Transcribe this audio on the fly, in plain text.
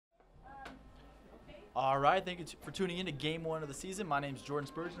All right, thank you for tuning in to Game 1 of the season. My name is Jordan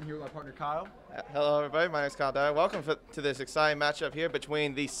Spurgeon. I'm here with my partner Kyle. Hello, everybody. My name is Kyle Dyer. Welcome to this exciting matchup here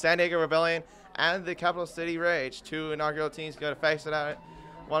between the San Diego Rebellion and the Capital City Rage. Two inaugural teams going to face it out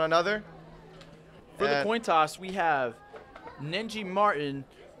one another. For the coin toss, we have Nenji Martin,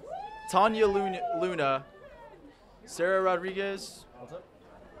 Tanya Luna, Sarah Rodriguez. What's up?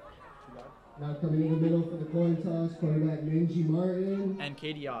 Now coming in the middle for the coin toss, quarterback Nenji Martin. And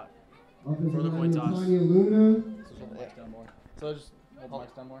Katie Ott. Offensive for the coin toss. Tanya Luna. So hold the mics down more. So just hold the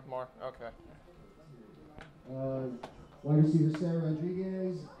mics down more. More, okay. Wide receiver Sarah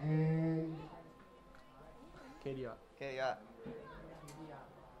Rodriguez and Katie Ott. Katie Ott.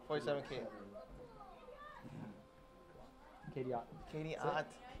 47 K. Katie Ott. Katie Ott.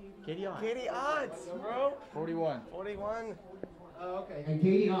 Katie Ott. Katie Ott, bro. 41. 41. okay. And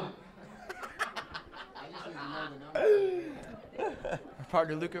Katie Ott. Our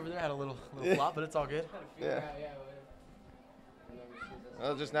partner Luke over there had a little flop, but it's all good. Yeah.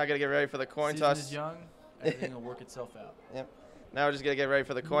 Well, just now got to get ready for the coin Season toss. is young. Everything will work itself out. Yep. Now we're just going to get ready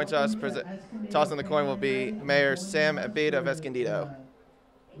for the coin toss. Tossing the coin will be Mayor Sam Abed of Escondido.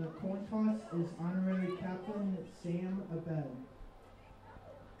 The coin toss is honorary captain Sam Abed.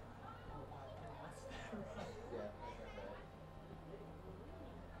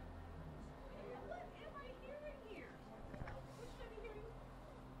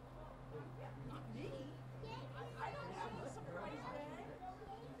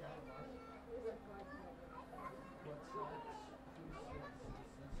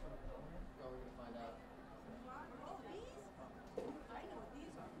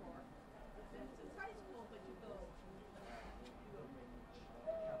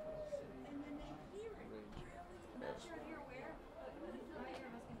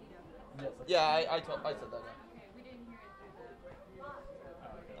 Yeah, I said that.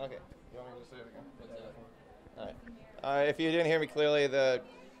 Okay. You want me to just say it again? All right. If you didn't hear me clearly, the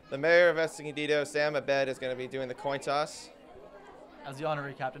mayor of Escondido, Sam Abed, is going to be doing the coin toss. As the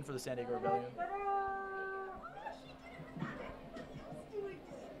honorary captain for the San Diego Rebellion.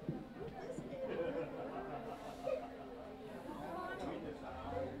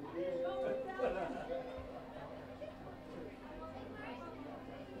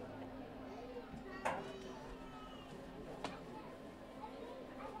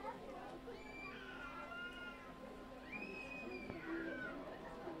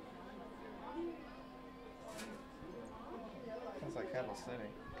 Sounds like Capital City.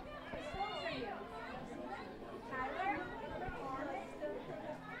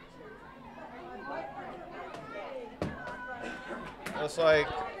 Looks like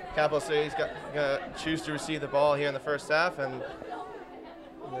Capital City's going to choose to receive the ball here in the first half, and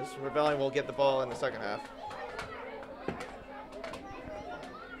this Rebellion will get the ball in the second half.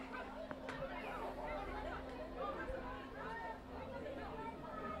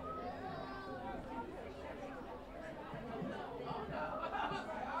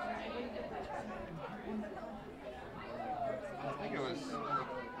 I think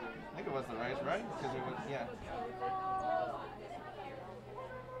it was the Rays, right? Because it was, yeah.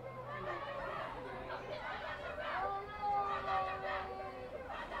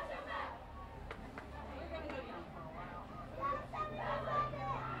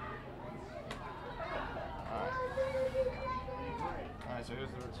 All right, so here's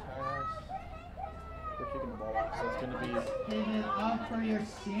the return. We're kicking the ball out, so it's going to be... Give it up for your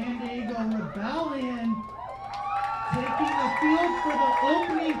San Diego Rebellion. Taking the field for the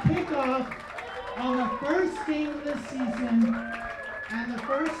opening kickoff on the first game of the season and the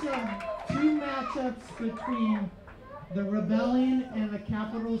first of two matchups between the Rebellion and the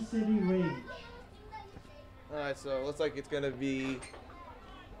Capital City Rage. All right, so it looks like it's going to be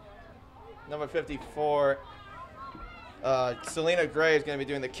number 54. Selena Gray is going to be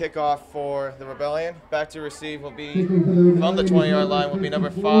doing the kickoff for the Rebellion. Back to receive will be from the 20-yard line will be number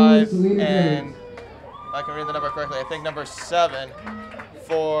 5, and if I can read the number correctly, I think number 7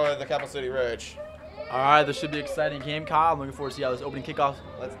 for the Capital City Rage. All right, this should be an exciting game, Kyle. I'm looking forward to see how this opening kickoff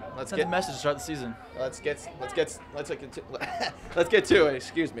Let's sends get a message to start the season. let's get to it.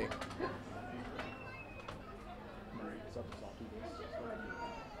 Excuse me.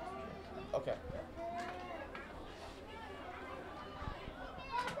 Okay.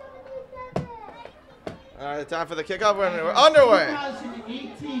 All right, time for the kickoff. We're underway.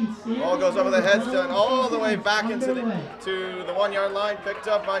 2018 Ball goes over the heads, done all the way back into the 1-yard line. Picked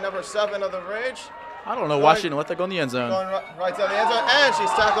up by number 7 of the Rage. I don't know why she didn't let that go in the end zone. Going right down the end zone, and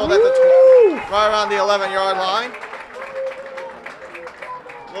she's tackled at the right around the 11-yard line.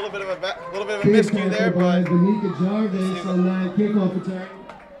 A little bit of a miscue there, but Danica Jarvis on that kickoff return.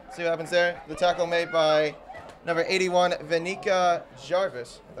 See what happens there. The tackle made by number 81, Vanika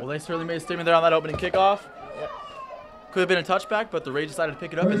Jarvis. Well, they certainly made a statement there on that opening kickoff. Yep. Could have been a touchback, but the Rage decided to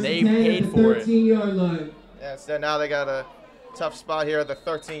pick it up, and First they and 10 paid at the for it. 13-yard line. Yeah, so now they got a tough spot here at the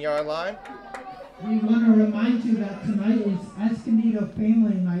 13-yard line. We want to remind you that tonight is Escondido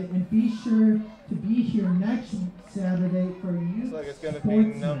Family Night, and be sure to be here next Saturday for youth. Looks like it's going to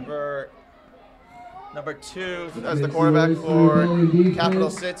be sports number 2 as the quarterback for Capital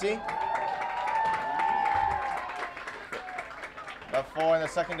City. About 4 in the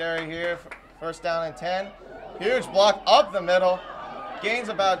secondary here. First down and 10. Huge block up the middle. Gains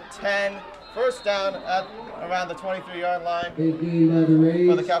about 10. First down at around the 23-yard line Big gain by the Rage.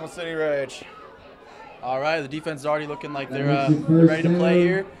 for the Capital City Rage. All right, the defense is already looking like they're That makes it they're ready to first play down.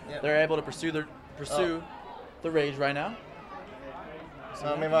 here. Yep. They're able to pursue the Rage right now.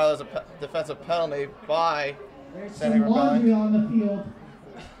 So meanwhile, there's a defensive penalty by There's Sandy some laundry Rebellion. on the field.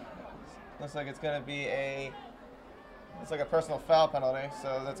 Looks like it's going to be it's like a personal foul penalty.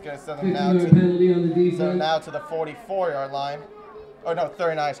 So that's going to send them now 50-yard to penalty on the So defense. now to the 44-yard line. Oh, no,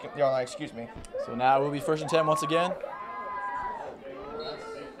 39-yard line, excuse me. So now it will be first and 10 once again.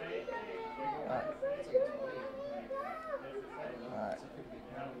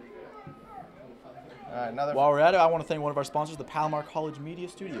 All right, another. While we're at it, I want to thank one of our sponsors, the Palomar College Media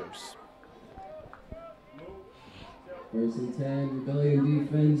Studios. First and 10, Rebellion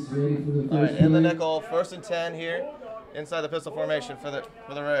defense ready for the first All right, in the play. nickel, first and 10 here, inside the pistol formation for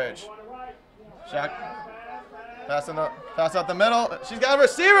the Rage. Shaq, pass out the middle. She's got a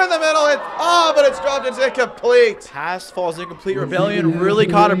receiver in the middle. But it's dropped. It's incomplete. Pass falls incomplete. Rebellion really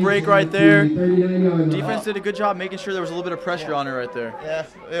caught a break right there. 39-yard line. Defense did a good job making sure there was a little bit of pressure on her right there.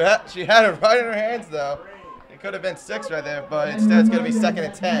 Yeah, she had it right in her hands though. It could have been 6 right there, but instead it's going to be second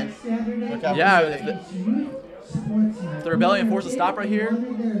and 10. for Capital Yeah, City. If the Rebellion forces a stop right here,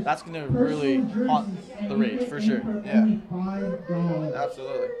 that's going to really haunt the Rage for sure. Yeah.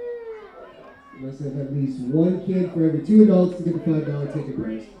 Absolutely. You must have at least one kid for every 2 adults to get the $5 ticket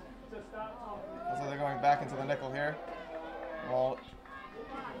price. So they're going back into the nickel here. Well,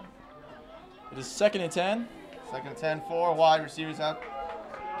 It is second and 10. second and 10, 4 wide receivers out.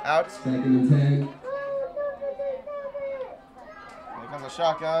 Second and 10. Here comes a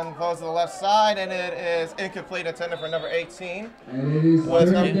shotgun, throws to the left side, and it is incomplete, intended for number 18. And it is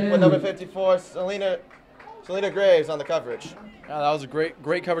With, third with number down. 54, Selena Graves on the coverage. Yeah, that was a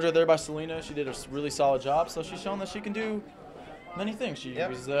great coverage right there by Selena. She did a really solid job, so she's shown that she can do many things. She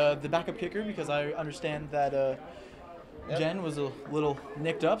was the backup kicker because I understand that Jen was a little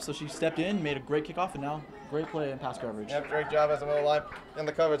nicked up, so she stepped in, made a great kickoff, and now great play and pass coverage. Yep, great job as a middle line, in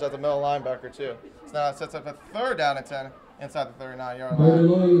the coverage as a middle linebacker too. So now it sets up a third down and 10 inside the 39-yard Third line. and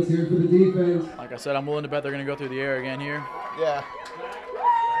long, let's hear it for the defense. Like I said, I'm willing to bet they're going to go through the air again here. Yeah.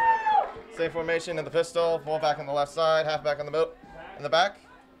 Same formation in the pistol, fullback on the left side, halfback in the middle, in the back.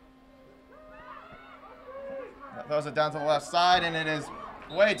 That throws it down to the left side, and it is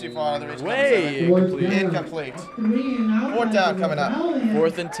way too far out of the reach. Way Fourth incomplete. down. Incomplete. Fourth down coming up.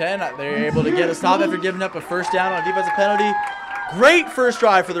 4th and 10. They're able to get a stop after giving up a first down on a defensive penalty. Great first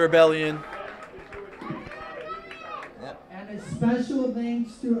drive for the Rebellion. And a special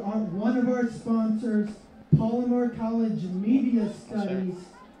thanks to one of our sponsors, Palomar College Media Studies.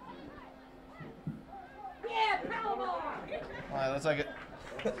 All right, looks like it.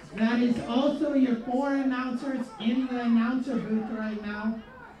 That is also your 4 announcers in the announcer booth right now.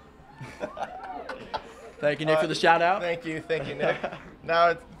 Thank you, Nick, for the shout out. Thank you, Nick. Now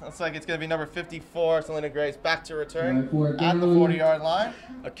it looks like it's going to be number 54, Selena Graves, back to return All right, fourth at the down. 40-yard line.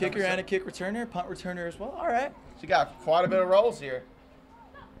 A kicker and a kick returner, punt returner as well. All right. She got quite a bit of rolls here.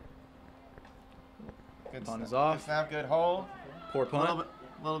 Good Punt is snap, off. Good snap, good hold. Poor punt.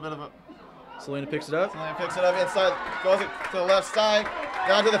 Little bit of a. Selena picks it up. Selena picks it up inside, goes it to the left side,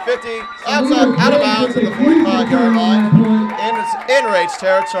 down to the 50, outside, out of bounds at the 45-yard line, in Rage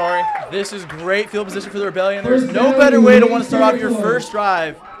territory. This is great field position for the Rebellion. There's no better way to want to start off your first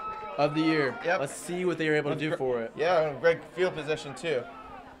drive of the year. Yep. Let's see what they were able to do for it. Yeah, and great field position too.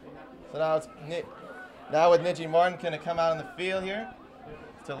 So now with Ninji Martin going to come out on the field here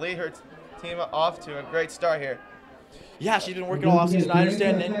to lead her team off to a great start here. Yeah, she's been working all offseason. I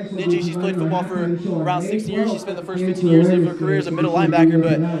understand Ninji, she's played football for around 16 years. She spent the first 15 years of her career as a middle linebacker,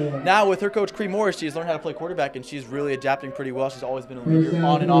 but now with her coach, Cree Morris, she's learned how to play quarterback, and she's really adapting pretty well. She's always been a leader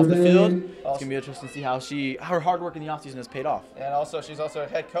on and off the field. It's going to be interesting to see how her hard work in the offseason has paid off. And also, she's also a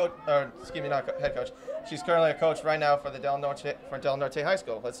head coach, or excuse me, not head coach. She's currently a coach right now for the Del Norte High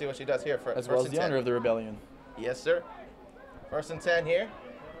School. Let's see what she does here for As first well as and the 10. owner of the Rebellion. Yes, sir. First and 10 here.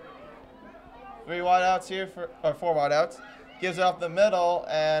 3 wideouts here 4 wideouts. gives it up the middle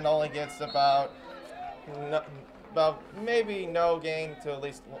and only gets about maybe no gain to at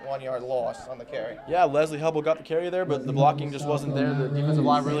least 1 yard loss on the carry. Yeah, Leslie Hubble got the carry there, but the blocking just wasn't there. The defensive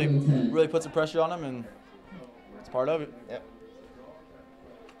line really put some pressure on him, and it's part of it. Yep.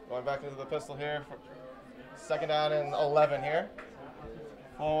 Going back into the pistol here for 2nd down and 11 here.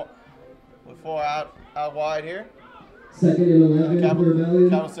 Four out wide here. 2nd and 11 for Rebellion.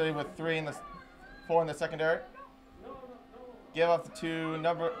 Capital City with 4 in the secondary. Give up to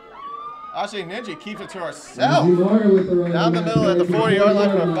number. Actually, Ninja keeps it to herself. Down the middle at the 40-yard line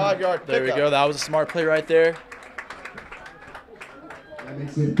for a 5-yard pickup. There we go. That was a smart play right there. That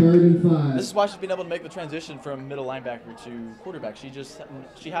makes it 3rd and 5. This is why she's been able to make the transition from middle linebacker to quarterback. She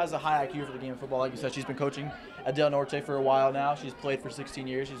has a high IQ for the game of football. Like you said, she's been coaching at Del Norte for a while now. She's played for 16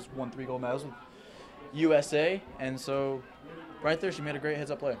 years. She's won 3 gold medals with USA, and so right there, she made a great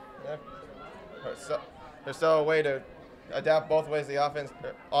heads-up play. Yeah. There's still a way to adapt both ways. The offense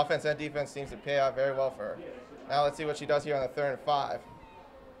and defense seems to pay out very well for her. Now let's see what she does here on the 3rd and 5.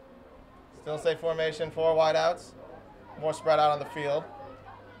 Still same formation, 4 wideouts, more spread out on the field.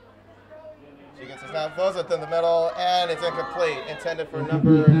 She gets a snap, throws it in the middle, and it's incomplete. Intended for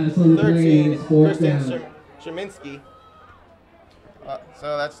number 13, Kristen Sheminski.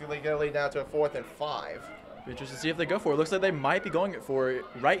 So that's going to lead now to a 4th and 5. Be interested to see if they go for it. Looks like they might be going for it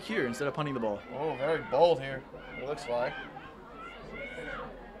right here instead of punting the ball. Oh, very bold here, it looks like.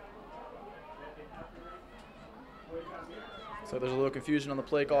 So there's a little confusion on the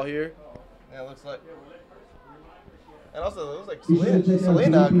play call here. Yeah, it looks like. And also, it looks like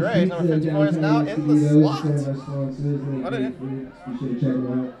Selena Gray, number 54, is now in the slot. What is it?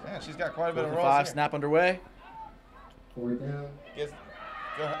 Yeah, she's got quite a bit of rolls 5, here. snap underway. 4th down.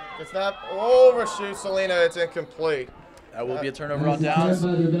 Good snap, overshoots Selena, it's incomplete. That will be a turnover on downs.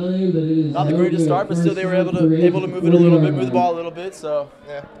 Not Not the greatest start, but still they were able to move it a little bit, move the ball a little bit. So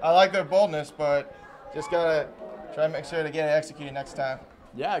Yeah, I like their boldness, but just gotta try and make sure to get it executed next time.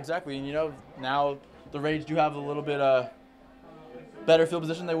 yeah, exactly. And you know, now the Rage do have a little bit better field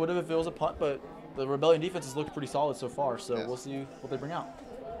position than they would have if it was a punt, but the Rebellion defense has looked pretty solid so far. So Yes. we'll see what they bring out.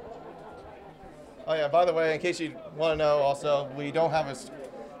 Oh yeah, by the way, in case you want to know, also we don't have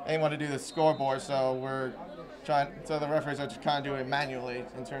anyone to do the scoreboard, so we're trying. So the referees are just kind of doing it manually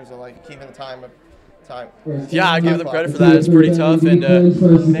in terms of like keeping the time. Yeah, I give them credit for that. It's pretty tough, and makes it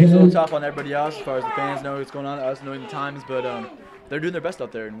a little tough on everybody else as far as the fans know what's going on, us knowing the times, but they're doing their best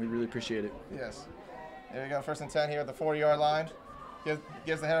out there, and we really appreciate it. Yes. There we go, 1st and 10 here at the 40-yard line.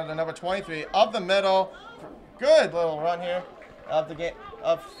 Gives the hand to number 23 up the middle. Good little run here. Up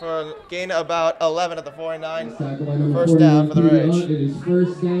for gain about 11 at the 49. First down for the Rage. It is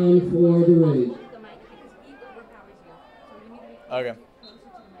 1st down for the Rage. Okay.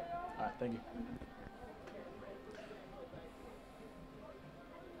 All right, thank you.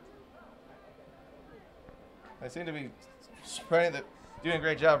 They seem to be doing a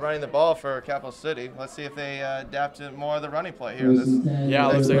great job running the ball for Capital City. Let's see if they adapt to more of the running play here. Yeah,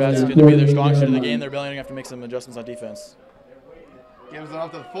 it looks like that's going to be their strong suit of the game. They're going to have to make some adjustments on defense. Gives it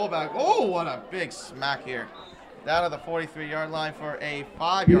off to the fullback. Oh, what a big smack here. Down to the 43-yard line for a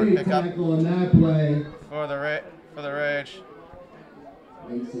 5-yard pickup On that play. for the Rage.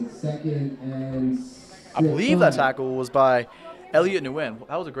 Makes it 2nd and 6. I believe that tackle was by Elliot Nguyen.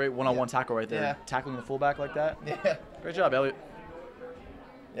 That was a great one-on-one tackle right there. Yeah. Tackling the fullback like that. Yeah. Great job, Elliot.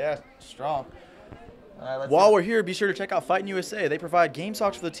 Yeah, strong. All right, let's While see. we're here, be sure to check out Fightin' USA. They provide game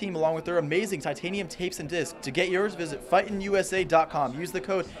socks for the team along with their amazing titanium tapes and discs. To get yours, visit fightinusa.com. Use the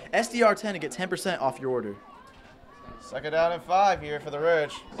code SDR10 to get 10% off your order. 2nd down and 5 here for the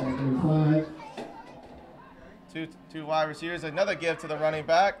Ridge. 2nd and 5. Two wide receivers. Another give to the running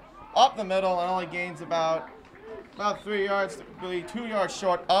back. Up the middle and only gains about 3 yards, really 2 yards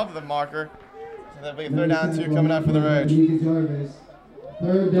short of the marker. So that'll be a 3rd down and 2 coming up for the Ridge.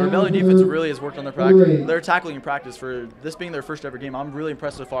 The The Rebellion defense really has worked on their practice. Their tackling in practice for this being their first ever game. I'm really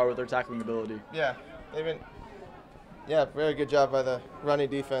impressed so far with their tackling ability. Yeah, very good job by the running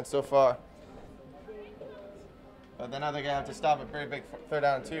defense so far. But then now they're gonna have to stop a very big 3rd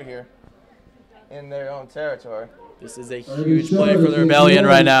down and 2 here in their own territory. This is a huge play for the Rebellion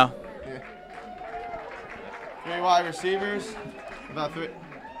right now. Yeah. 3 wide receivers, about 3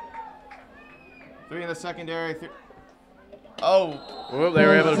 in the secondary. Whoop, they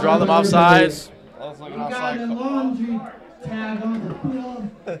were able to draw them off sides. That was looking We got a offside. laundry tag on the field.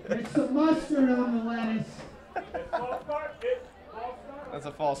 There's some mustard on the lettuce. That's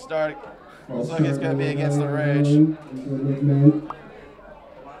a false start. Looks like it's going to be against the Rage.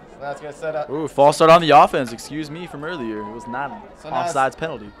 That's going to set up. Ooh, false start on the offense. Excuse me from earlier. It was not an So now offsides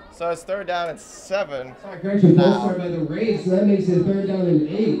penalty. So it's 3rd down and 7. Sorry, correction, false start by the Rays, so that makes it 3rd down and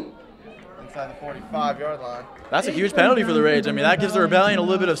 8. Inside the 45-yard line. That's a huge penalty for the Rage. I mean, that gives the Rebellion a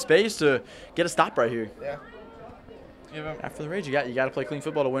little bit of space to get a stop right here. Yeah. Give him. After the Rage, you got to play clean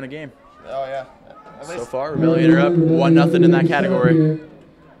football to win a game. Oh, yeah. At So least far, Rebellion are up 1-0 in that category.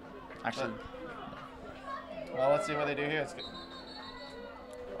 Actually, well, let's see what they do here. It's good.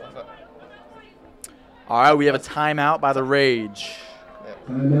 all right, we have a timeout by the Rage.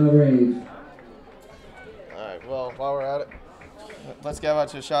 Timeout Rage. All right, well, while we're at it, let's give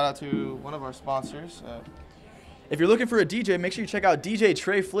out a shout out to one of our sponsors. If you're looking for a DJ, make sure you check out DJ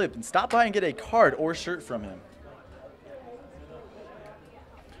Trey Flip and stop by and get a card or shirt from him.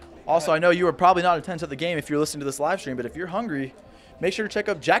 Also, I know you are probably not attending to the game if you're listening to this live stream, but if you're hungry, make sure to check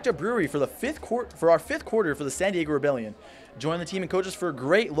out Jacked Up Brewery for our fifth quarter for the San Diego Rebellion. Join the team and coaches for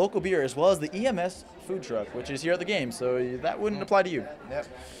great local beer as well as the EMS food truck, which is here at the game, so that wouldn't apply to you. Yep.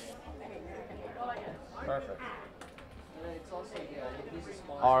 Perfect.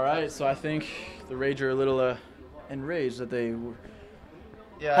 All right, so I think the Rage are a little enraged that they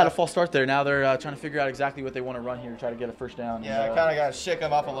Yeah. had a false start there. Now they're trying to figure out exactly what they want to run here to try to get a first down. Yeah, I kind of got to shake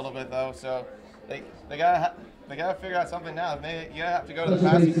them up a little bit though. So they gotta figure out something now. Maybe you have to go to the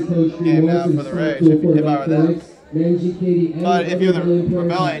passing game now for the Rage if I were them. But if you're the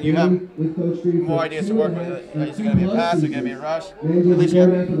Rebellion, you have more ideas to work with. Is it going to be a pass? Is it going to be a rush? At least you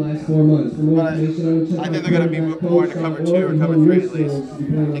have, but I think they're going to be more into cover 2 or cover 3 at least,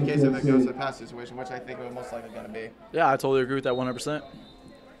 in case if it goes to the pass situation, which I think it most likely going to be. Yeah, I totally agree with that 100%.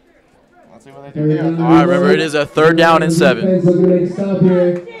 Let's see what they do here. All right, remember it is a 3rd down and 7.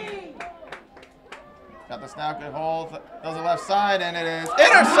 Got the snap, good hold, goes to the left side, and it is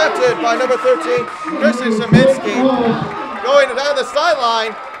intercepted by number 13, Christian Szyminski. Going down the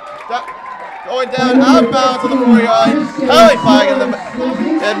sideline, going down out of bounds to the 4-yard line, penalty flag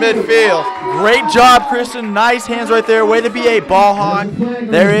in midfield. Great job, Christian. Nice hands right there. Way to be a ball hawk.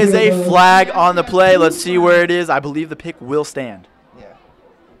 There is a flag on the play. Let's see where it is. I believe the pick will stand. Yeah.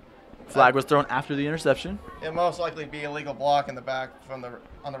 Flag was thrown after the interception. It'll most likely be a legal block in the back from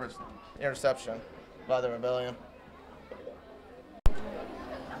on the interception by the Rebellion.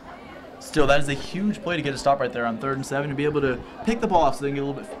 Still, that is a huge play to get a stop right there on 3rd and 7 and be able to pick the ball off so they can get a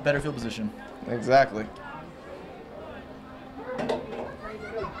little bit better field position. Exactly.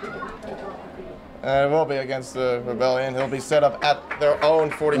 And it will be against the Rebellion. He'll be set up at their own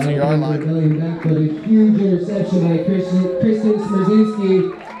 42-yard line. Rebellion back, but a huge interception by Christian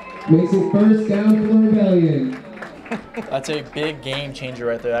Szyminski makes it 1st down for the Rebellion. That's a big game changer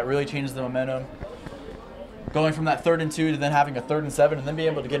right there. That really changes the momentum. Going from that 3rd and 2 to then having a 3rd and 7 and then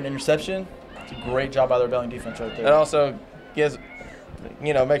being able to get an interception, it's a great job by the Rebellion defense right there. It also gives,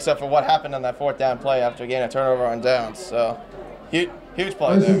 makes up for what happened on that 4th down play after getting a turnover on downs. So, huge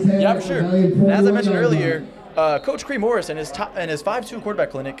play there. Yeah, for sure. And as I mentioned earlier, Coach Cree Morris and his 5'2"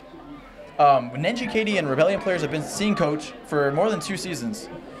 quarterback clinic, Nenji Katie and Rebellion players have been seeing Coach for more than 2 seasons.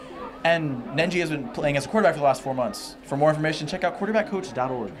 And Nenji has been playing as a quarterback for the last 4 months. For more information, check out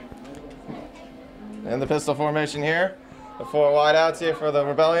quarterbackcoach.org. And the pistol formation here. The 4 wideouts here for the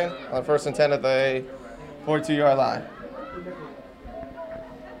Rebellion on the 1st and 10 at the 42-yard line.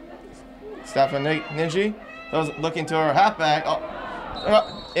 Stefan Ninji looking to her halfback.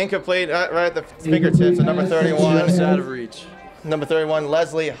 Incomplete right at the fingertips of number 31. Just out of reach. Number 31,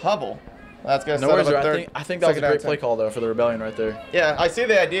 Leslie Hubble. That's going to No set worries, up a third. I think that was a great play call, though, for the Rebellion right there. Yeah, I see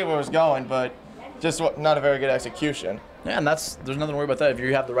the idea where it was going, but just not a very good execution. Yeah, and there's nothing to worry about that. If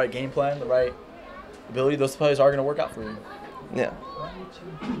you have the right game plan, the right ability, those plays are going to work out for you. Yeah.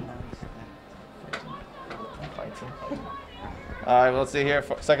 All right, let's see here.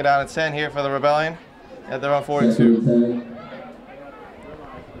 2nd down and 10 here for the Rebellion at their own 42.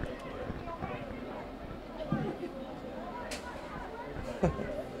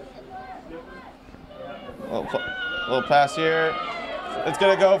 Little pass here. It's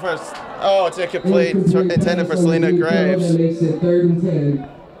going to go for, it's incomplete. Intended for Selena Graves. Makes it 3rd and 10.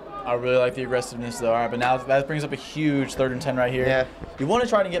 I really like the aggressiveness, though. All right, but now that brings up a huge 3rd and 10 right here. Yeah. You want to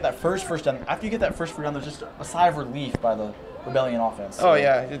try to get that first down. After you get that first down, there's just a sigh of relief by the Rebellion offense. Oh,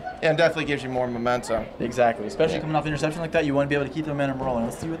 yeah. It definitely gives you more momentum. Exactly. Especially coming off interception like that, you want to be able to keep the momentum rolling.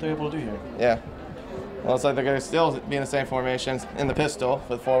 Let's see what they're able to do here. Yeah. Well, it's like they're going to still be in the same formations in the pistol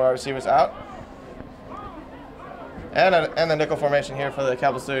with 4 wide receivers out. And the nickel formation here for the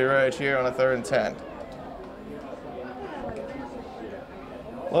Capital City Rage here on a 3rd and 10.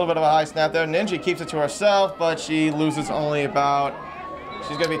 A little bit of a high snap there. Ninja keeps it to herself, but she loses only about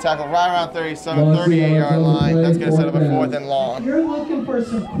She's going to be tackled right around 38-yard line. That's going to set up a 4th and If long. you're looking for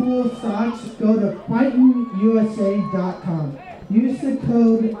some cool socks, go to fightingusa.com. Use the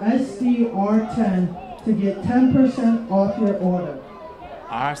code SDR10 to get 10% off your order.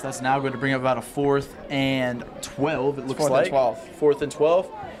 All right, so that's now going to bring up about a 4th and 12, it looks 4th like. and 12. 4th and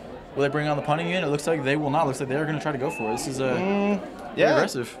 12. Will they bring on the punting unit? It looks like they will not. It looks like they're going to try to go for it. This is pretty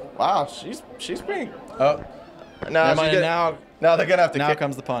aggressive. Wow, she's pretty. Oh, now they're going to have to now kick.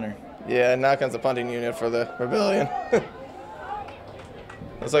 comes the punter. Yeah, now comes the punting unit for the Rebellion.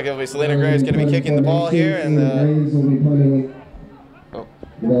 Looks like it'll be Selena Graves going to be kicking the ball here, and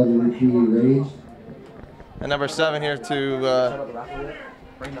and number 7 here to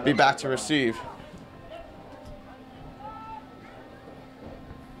be back to receive.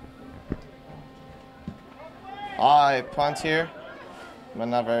 High punt here, but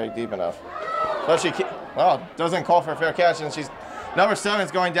not very deep enough. So she, doesn't call for a fair catch, and number 7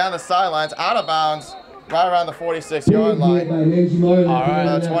 is going down the sidelines, out of bounds, right around the 46-yard line. All right,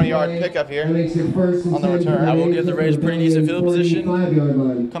 a 20-yard pickup here on the return. I will give the Rays pretty decent field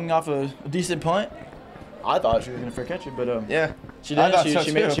position, coming off a decent punt. I thought she was going to fair catch it, but yeah, she I didn't. thought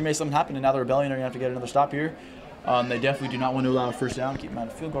so too. She made something happen, and now the Rebellion are going to have to get another stop here. They definitely do not want to allow a first down, keep them out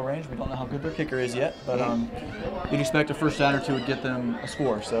of field goal range. We don't know how good their kicker is yet, but you'd expect a first down or two would get them a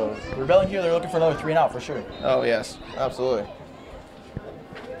score. So the Rebellion here, they're looking for another 3 and out for sure. Oh, yes, absolutely.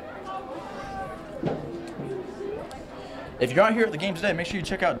 If you're out here at the game today, make sure you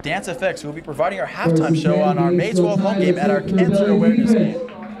check out Dance FX. We'll be providing our halftime show on our May 12th home game at our Cancer Awareness Game.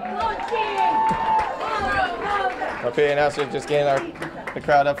 Our PA announcer just getting the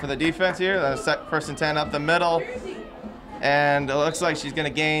crowd up for the defense here. That's 1st and 10 up the middle. And it looks like she's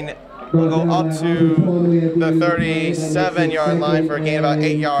going to go up to the 37-yard line for a gain of about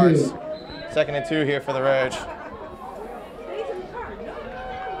 8 yards. 2nd and 2 here for the Rage.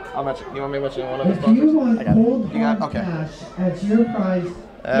 How much? You want me to mention one of the sponsors? If you want cold hard Okay. cash as your prize,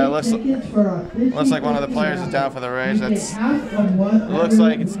 Looks like one of the players is down for the Rage. Looks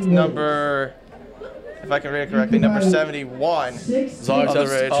like it's number, if I can read it correctly, number 71. It's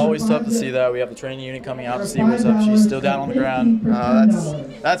always tough to see that. We have the training unit coming out to see what's up. She's still down on the ground.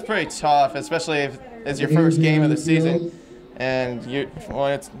 That's pretty tough, especially if it's your first game of the season and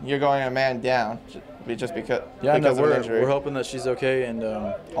you're going a man down just because of an injury. We're hoping that she's okay, and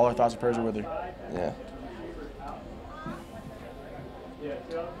all our thoughts and prayers are with her. Yeah.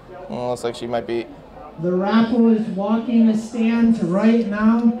 Well, looks like she might be. The raffle is walking the stands right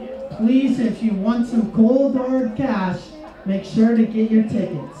now. Please, if you want some cold hard cash, make sure to get your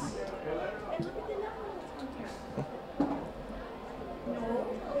tickets.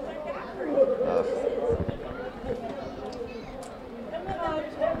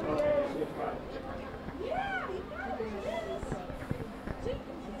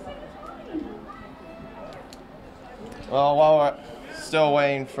 Well, while we're still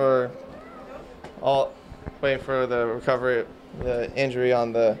waiting for the recovery, the injury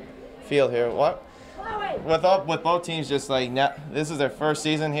on the field here, with both teams just like this is their first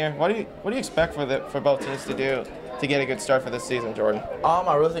season here. What do you expect for both teams to do to get a good start for this season, Jordan?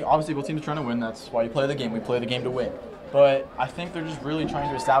 I really think obviously both teams are trying to win. That's why you play the game. We play the game to win. But I think they're just really trying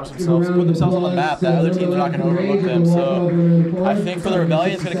to establish themselves, put themselves on the map. That other teams are not going to overlook them. So I think for the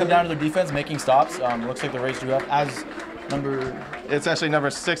Rebellion, it's going to come down to their defense, making stops. Looks like the Rays do have as number. It's actually number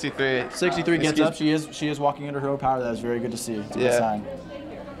 63. 63 gets up. She is walking under her own power. That is very good to see. It's a good sign.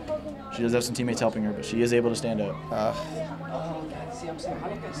 She does have some teammates helping her, but she is able to stand up.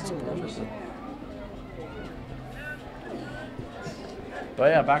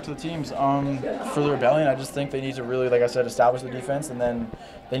 But yeah, back to the teams. For the Rebellion, I just think they need to really, like I said, establish the defense, and then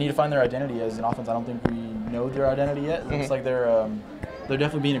they need to find their identity as an offense. I don't think we know their identity yet. It looks like they're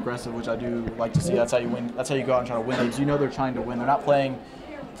definitely being aggressive, which I do like to see. That's how you win. That's how you go out and try to win games. You know they're trying to win. They're not playing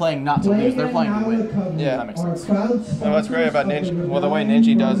not to lose. They're playing to win. Yeah, that makes sense. And what's great about Ninja, the way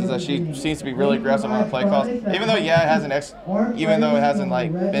Ninja does is that she seems to be really aggressive on the play calls. Even though it hasn't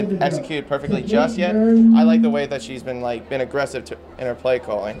like been executed perfectly just yet, I like the way that she's been aggressive in her play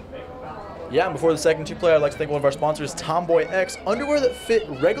calling. Yeah, and before the second two play, I'd like to thank one of our sponsors, Tomboy X, underwear that fit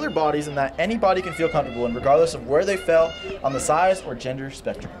regular bodies and that anybody can feel comfortable in, regardless of where they fell on the size or gender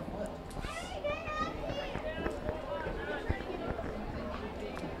spectrum.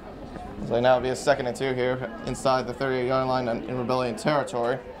 So now it'll be a 2nd and 2 here inside the 38-yard line in Rebellion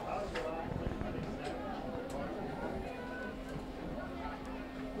territory.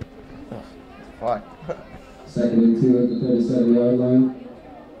 Fine. 2nd and 2 at the 37-yard line.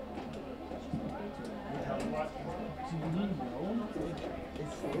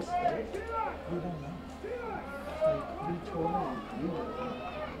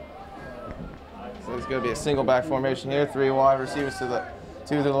 So it's going to be a single back formation here. 3 wide receivers to the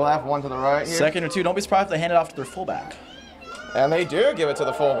 2 to the left, 1 to the right here. 2nd and 2. Don't be surprised if they hand it off to their fullback. And they do give it to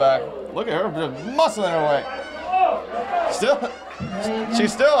the fullback. Look at her just muscling her way.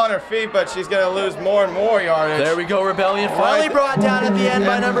 She's still on her feet, but she's going to lose more and more yardage. There we go, Rebellion. Finally brought down at the end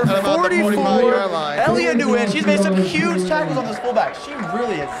by number 44. Elliot Nguyen. She's made some huge tackles on this fullback. She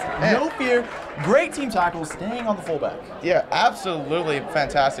really is. No fear. Great team tackles, staying on the fullback. Yeah, absolutely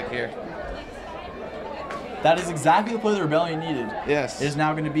fantastic here. That is exactly the play the Rebellion needed. Yes. It is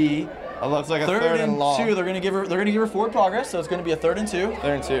now going to be it looks like a 3rd and long. 2. They're going to give her forward progress, so it's going to be a 3rd and 2. 3rd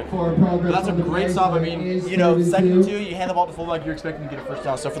and 2. But that's a great stop. I mean, you know, 2nd and 2, you hand the ball to fullback, you're expecting to get a first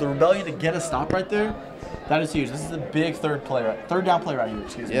down. So for the Rebellion to get a stop right there, that is huge. This is a big third down play right here.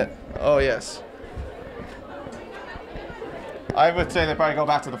 Excuse me. Yeah. Oh yes. I would say they probably go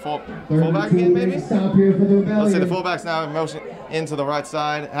back to the fullback again, maybe. Let's say the fullback's now in motion into the right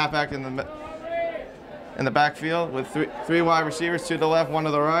side, halfback in the backfield with three wide receivers, 2 to the left, 1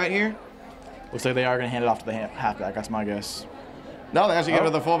 to the right here. Looks like they are going to hand it off to the halfback. That's my guess. No, they actually give it to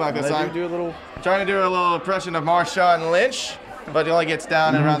the fullback this time. Do a little. Trying to do a little impression of Marshawn Lynch, but he only gets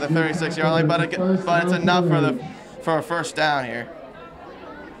down around the 36-yard line. But it's enough for a first down here.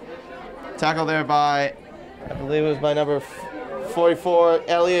 Tackle there by, I believe it was by number 44,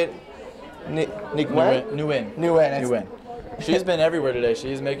 Elliot Nguyen. She's been everywhere today.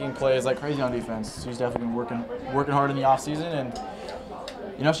 She's making plays like crazy on defense. She's definitely been working hard in the offseason, and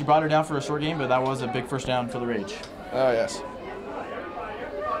you know, she brought her down for a short game, but that was a big first down for the Rage. Oh yes.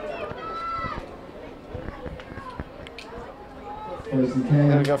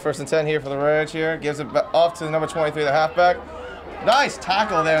 There we go, 1st and 10 here for the Rage here. Gives it off to the number 23, the halfback. Nice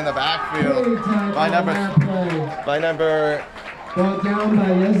tackle there in the backfield by number brought down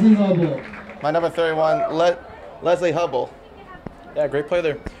by Leslie Hubble. By number 31, Leslie Hubble. Yeah, great play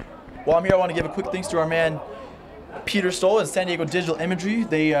there. While I'm here, I want to give a quick thanks to our man Peter Stoll and San Diego Digital Imagery.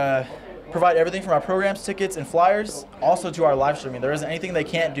 They provide everything from our programs, tickets, and flyers, also to our live streaming. There isn't anything they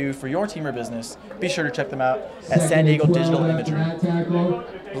can't do for your team or business. Be sure to check them out at San Diego Digital Imagery.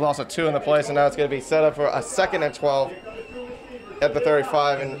 There's also 2 in the place, and now it's going to be set up for a 2nd and 12 at the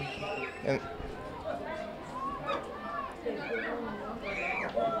 35. And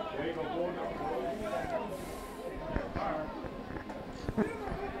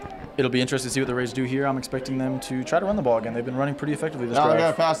it'll be interesting to see what the Rays do here. I'm expecting them to try to run the ball again. They've been running pretty effectively this drive. They're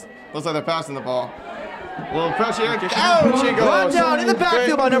going to pass. Looks like they're passing the ball. A little pressure here. Out she goes. Brought down in the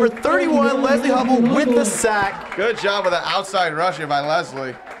backfield by number 31, Leslie Hubble with the sack. Good job with the outside rusher by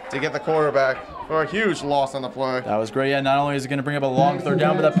Leslie to get the quarterback for a huge loss on the play. That was great. Yeah, not only is it going to bring up a long 3rd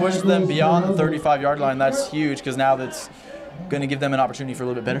down, but that pushes them beyond the 35-yard line. That's huge because now that's going to give them an opportunity for a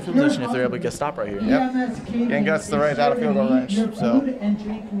little bit better field position if they're able to get stopped right here. Yep. And gets the Rays out of field goal range. So. Food and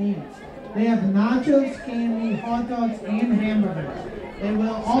drink needs. They have nachos, candy, hot dogs, and hamburgers. They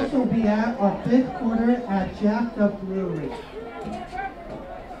will also be at our 5th quarter at Jacked Up Brewery.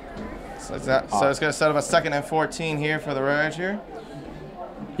 So it's going to set up a 2nd and 14 here for the Rays here.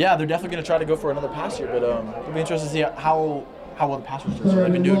 Yeah, they're definitely going to try to go for another pass here, but it'll be interesting to see how well the pass rushers are.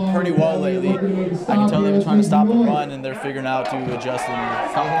 They've been doing pretty well lately. I can tell they've been trying to stop the run, and they're figuring out to adjust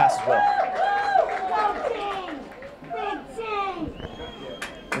and stop the pass as well.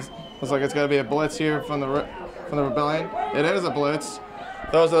 Looks like it's going to be a blitz here from the Rebellion. It is a blitz.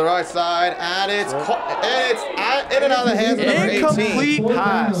 Throws to the right side, and it's in and out of the hands of number 18. Incomplete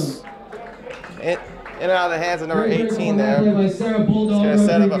pass. In and out of the hands of number 18 there. It's going to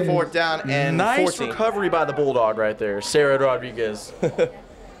set up a 4th down and nice 14. recovery by the Bulldog right there, Sarah Rodriguez.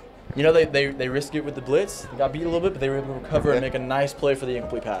 You know, they risked it with the blitz. They got beat a little bit, but they were able to recover and make a nice play for the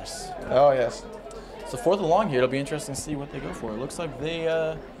incomplete pass. Oh, yes. So 4th and long here. It'll be interesting to see what they go for. It looks like they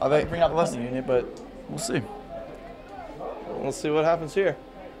bring out the punting unit, but we'll see. We'll see what happens here.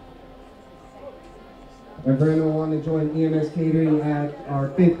 And for anyone wanting to join EMS Catering at our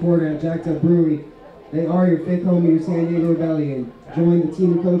 5th quarter at Jacked Up Brewery, they are your 5th home of your San Diego Rebellion. Join the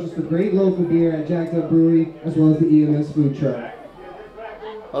team of coaches for great local beer at Jacked Up Brewery, as well as the EMS food truck.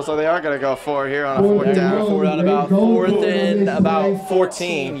 Also, they are going to go for here on a 4th down. 4th down, about 4th and about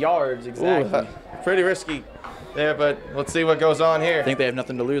 14 yards exactly. Ooh, pretty risky there, but let's see what goes on here. I think they have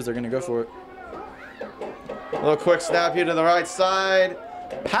nothing to lose. They're going to go for it. A little quick snap here to the right side.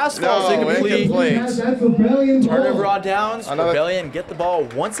 Pass falls incomplete. Turnover on downs. Rebellion get the ball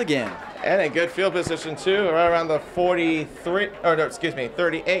once again. And a good field position too, right around the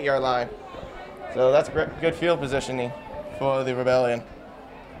 38-yard line. So that's good field positioning for the Rebellion.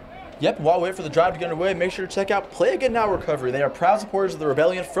 Yep, while we wait for the drive to get underway, make sure to check out Play Again Now Recovery. They are proud supporters of the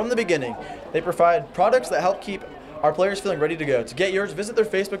Rebellion from the beginning. They provide products that help keep our players feeling ready to go. To get yours, visit their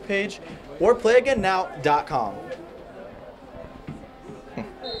Facebook page or playagainnow.com.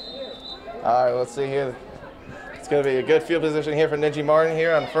 All right, let's see here. It's going to be a good field position here for Ninji Martin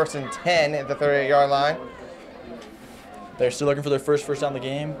here on 1st and 10 at the 38-yard line. They're still looking for their first down of the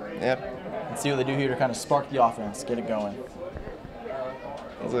game. Yep. Let's see what they do here to kind of spark the offense, get it going.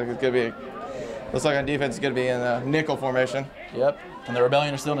 Looks like it's going to be. Looks like our defense is going to be in a nickel formation. Yep. And the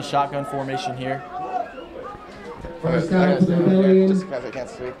Rebellion are still in a shotgun formation here. First down for the Rebellion. Just because I can't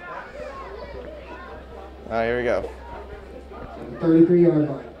see. All right, here we go. 33-yard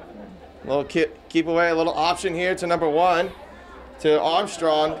line. Little keep away, a little option here to number 1, to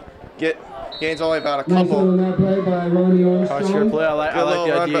Armstrong. Gains only about a Nice couple. on that play by Ronnie Armstrong play. I like little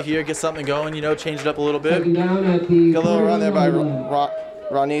the run, idea but- here. Get something going, you know, change it up a little bit. Second down at the Good little run there by 31 line.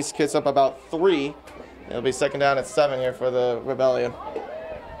 Ronnie. Gets up about 3. It'll be 2nd down at 7 here for the Rebellion.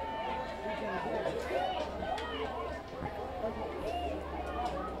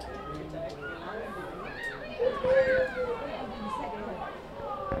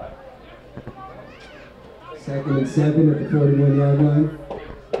 Second and 7 at the 41-yard line.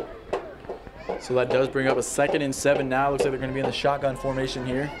 So that does bring up a 2nd and 7 now. Looks like they're going to be in the shotgun formation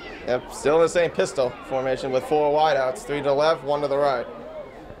here. Yep, still in the same pistol formation with 4 wideouts, 3 to the left, 1 to the right.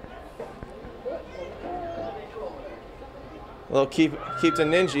 A little keep to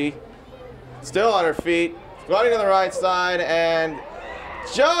Ninji. Still on her feet, running to the right side, and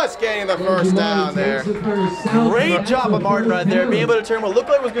just getting the first down there. Great job of Martin right there, being able to turn what looked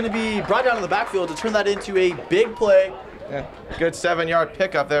like was going to be brought down to the backfield to turn that into a big play. Yeah, good 7-yard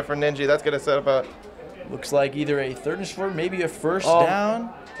pickup there for Ninji. That's going to set up a. Looks like either a 3rd and short, maybe a first Oh.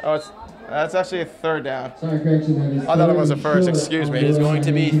 down. Oh, that's actually a 3rd down. Sorry, correction. That is I thought it was a third first, and excuse short me. on It's the going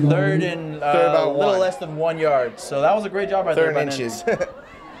to be Ninji 3rd Martin. and Third a about little 1. less than 1 yard. So that was a great job right there 3rd by inches. Ninji.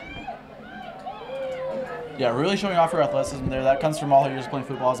 Yeah, really showing off her athleticism there. That comes from all her years playing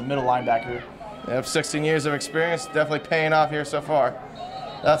football as a middle linebacker. Yep, 16 years of experience, definitely paying off here so far.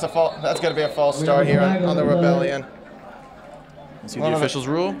 That's going to be a false start here on the Rebellion. Let's see what the officials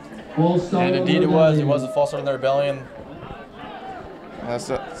rule. Full start And on indeed the it was. It Rebellion. was a false start on the Rebellion.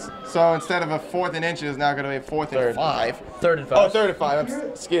 So instead of a 4th and inches, it's now going to be a 4th and 5. 3rd and 5. Oh, 3rd and 5.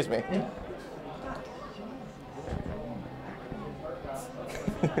 Excuse me.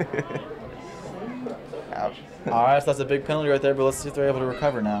 Ouch. All right, so that's a big penalty right there, but let's see if they're able to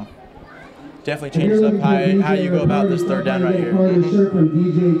recover now. Definitely If you're changes up looking for how you go about this 3rd down right get a here. Carter shirt from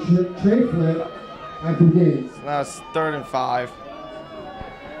DJ Trey Flip after the game. Now it's 3rd and 5.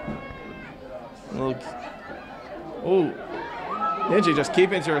 Ooh. Ninji just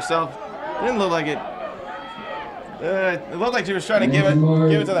keeping to herself. Didn't look like it. It looked like she was trying to give it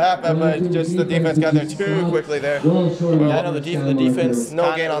to the halfback, but just the defense got there too quickly there. Well short of Yeah, I know the defense.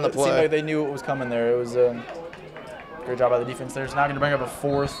 No gain on the It seemed play. like they knew what was coming there. It was a great job by the defense there. It's now going to bring up a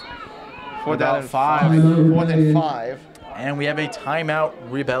 4th. 4th down and 5. Timeout 4th and Rebellion. 5. And we have a timeout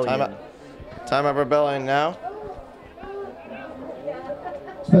Rebellion. Timeout Rebellion now.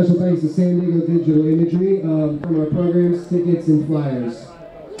 Special thanks to San Diego Digital Imagery from our programs, tickets, and flyers.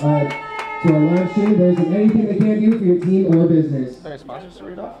 To our live stream, there's anything they can do for your team or business. Are there sponsors to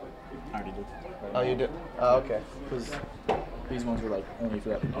read off? I already did. Oh, you did? Oh, okay. Because these ones were like only for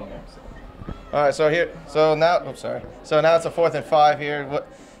that game. All right, so now it's a 4th and 5 here.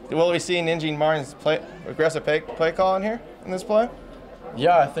 Will we see Ninji Martin's aggressive play call in here in this play?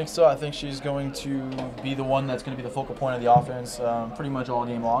 Yeah, I think so. I think she's going to be the one that's going to be the focal point of the offense pretty much all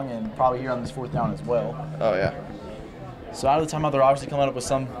game long, and probably here on this 4th down as well. Oh yeah. So out of the timeout, they're obviously coming up with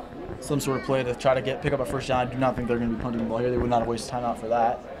some sort of play to try to pick up a first down. I do not think they're going to be punting the ball here. They would not have wasted timeout for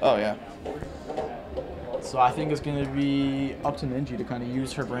that. Oh yeah. So I think it's going to be up to Ninji to kind of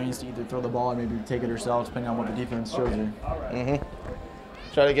use her brains to either throw the ball or maybe take it herself, depending on what the defense shows her. Mm-hmm.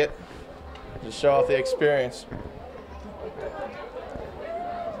 Try to just show off the experience.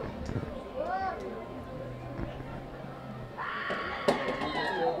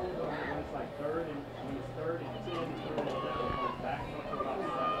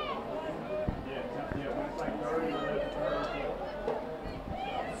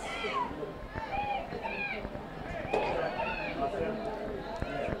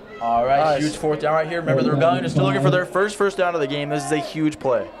 All right, Nice. huge 4th down right here. Remember, the Rebellion is still looking for their first down of the game. This is a huge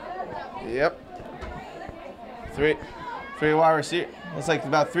play. Yep. Three wide receivers. Looks like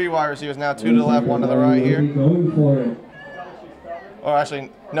about 3 wide receivers now. 2 to the left, 1 to the right here. Going for it. Or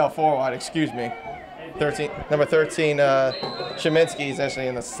actually, no, 4 wide. Excuse me. Number 13, Sheminsky is actually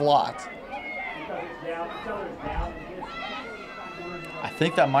in the slot. I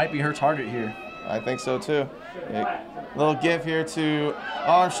think that might be her target here. I think so too. Little give here to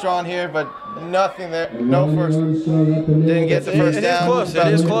Armstrong here, but nothing there. No first. Didn't get the first down. It is close. It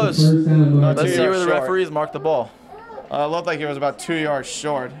is close. Let's see where the referees mark the ball. It looked like it was about 2 yards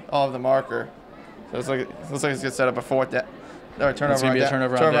short of the marker. So it looks like it's going to set up a fourth down. Or turnover. It's going to be a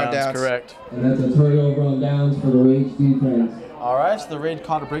turnover on downs. Correct. And that's a turnover on downs for the Rage defense. All right, so the Rage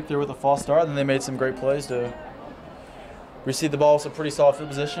caught a break there with a false start, and they made some great plays to receive the ball with some pretty solid field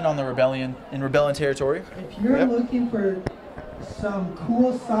position on the Rebellion territory. If you're looking for some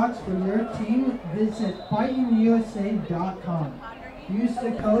cool socks for your team, visit FightingUSA.com. Use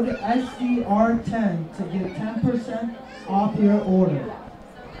the code SDR10 to get 10% off your order.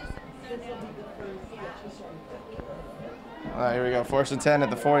 All right, here we go. 4th and 10 at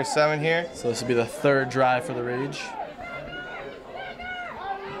the 47 here. So this will be the third drive for the Rage.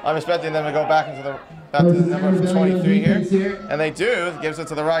 I'm expecting them to go back to the number 23 here. And they do. Gives it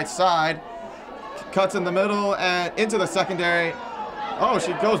to the right side. Cuts in the middle and into the secondary. Oh,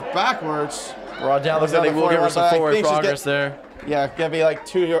 she goes backwards. Raw down. Looks like they will give her some forward progress there. Yeah, going to be like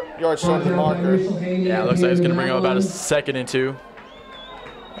 2 yards short of the marker. Yeah, looks like it's going to bring up about a 2nd and 2.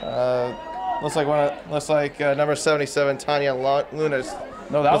 Looks like number 77, Tanya Lunas.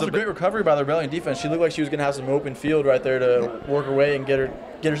 No, that was a great recovery by the Rebellion defense. She looked like she was going to have some open field right there to work her way and get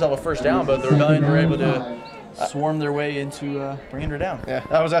herself a first down, but the Rebellion were able to swarm their way into bringing her down. Yeah,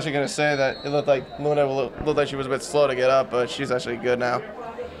 I was actually going to say that it looked like Luna looked like she was a bit slow to get up, but she's actually good now.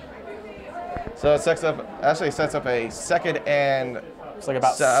 So it sets up a 2nd and it's like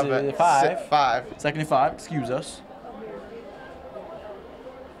about 5. 2nd and 5. Excuse us.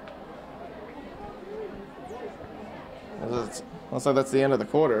 Looks like that's the end of the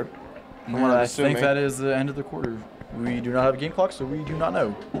quarter. I think that is the end of the quarter. We do not have a game clock, so we do not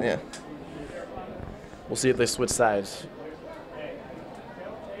know. Yeah. We'll see if they switch sides.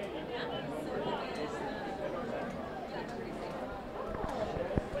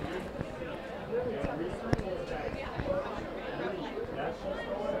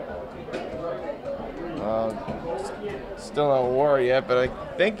 Still no war yet, but I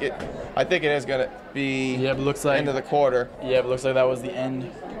think it is gonna be but looks like end of the quarter. Yeah, but looks like that was the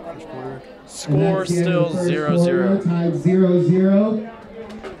end. First quarter. Score still 0-0. Tied 0-0.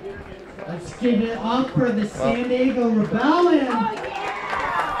 Let's give it up for the San Diego Rebellion.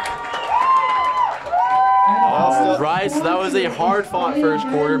 All right, so that was a hard-fought first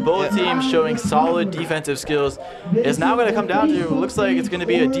quarter. Both teams showing solid defensive skills. It's now going to come down to, looks like it's going to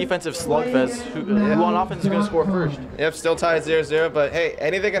be a defensive slugfest. Who on offense is going to score first? Yep, still tied 0-0, but hey,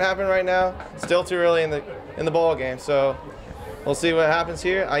 anything can happen right now. Still too early in the ball game, so we'll see what happens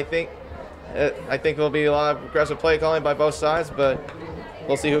here. I think there'll be a lot of aggressive play calling by both sides, but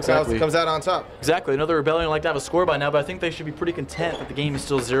we'll see who comes out on top. Exactly. Another Rebellion would like to have a score by now, but I think they should be pretty content that the game is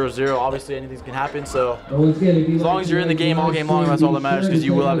still 0-0. Obviously, anything can happen, so as long as you're in the game all game long, that's all that matters, because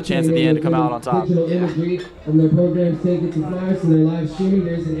you will have a chance at the end to come out on top. From their programs take it to flyers to their live streaming,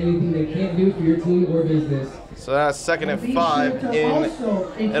 there isn't anything they can't do for your team or business. So that's 2nd and 5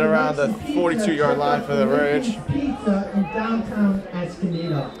 in and around the 42-yard line for the Rage. Pizza in downtown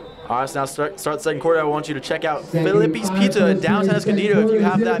Escondido. All right, so now start the second quarter. I want you to check out Filippi's Pizza in downtown Escondido if you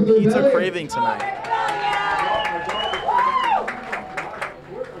have that pizza craving tonight.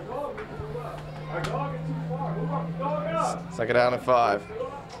 2nd down and 5.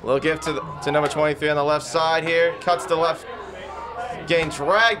 Little gift to number 23 on the left side here. Cuts to left. Getting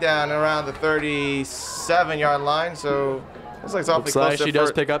dragged down around the 37-yard line. So looks like it's awfully close to she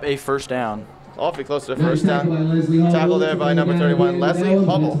does pick up a first down. Awfully close to the first down. Tackle there by number 31, Leslie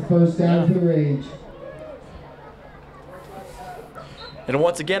Hubble. First down for the Rage. And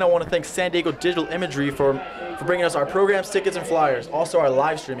once again, I want to thank San Diego Digital Imagery for bringing us our programs, tickets, and flyers. Also, our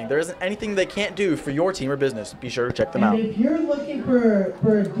live streaming. There isn't anything they can't do for your team or business. Be sure to check them out. And if you're looking for a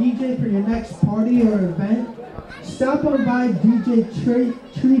DJ for your next party or event, stop on by DJ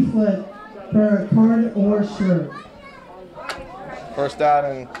Treeflip for a card or shirt. First down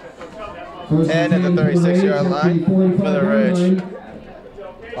and 10 at the 36-yard line for the Rage.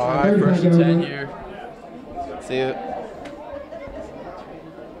 All right, 1st and 10 here. See it.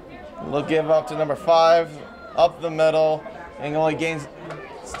 Look, give up to number 5, up the middle, and only gains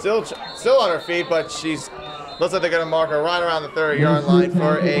still on her feet, but she's looks like they're going to mark her right around the 30-yard line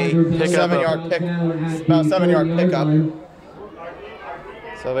for a 7-yard pickup.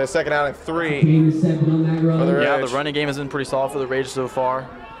 So they're 2nd down and 3 for the Rage. Yeah, the running game has been pretty solid for the Rage so far.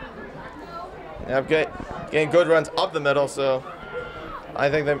 Yeah, getting good runs up the middle, so I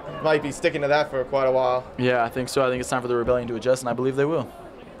think they might be sticking to that for quite a while. Yeah, I think so. I think it's time for the Rebellion to adjust, and I believe they will.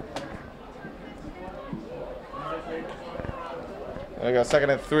 There we go, 2nd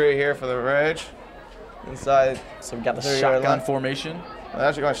and 3 here for the Rage. Inside. So we got the 30-yard shotgun line. formation. They're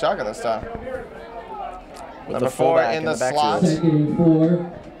actually going shotgun this time. With Number the 4 fullback in the backfield. slot. 2nd and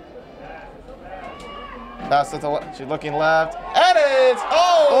 4. Pass it to she's looking left. And it's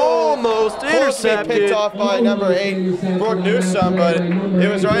Almost close to being intercepted. picked off by number 8, Brooke Newsome, but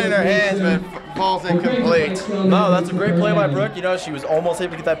it was right in her hands, but falls incomplete. No, that's a great play by Brooke. You know, she was almost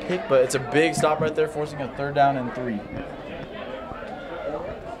able to get that pick, but it's a big stop right there, forcing a 3rd down and 3.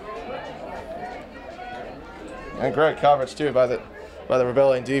 And great coverage too by the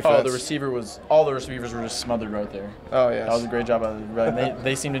Rebellion defense. Oh, all the receivers were just smothered right there. Oh yes. That was a great job by the Rebellion.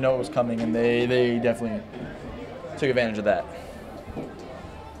 They seemed to know it was coming, and they definitely took advantage of that.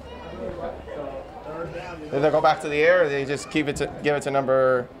 Did they go back to the air, or they just give it to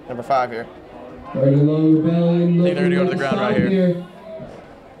number 5 here? Third and long, Rebellion. I think they're gonna go to the ground right here.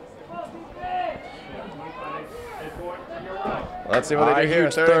 Let's see what they do here.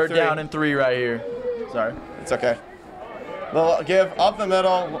 Huge 3rd down and 3 right here. Sorry. It's okay. They'll give up the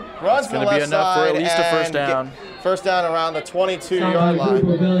middle, runs to the Gonna left be enough for side, at least a first and down. get first down around the 22-yard line.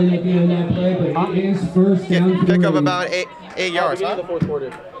 Rebellion at the end of that play, but it is first down. Pick up about 8 yards, Beginning huh? of the 4th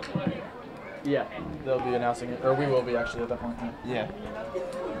quarter. Yeah, they'll be announcing it, or we will be actually at that point. Yeah.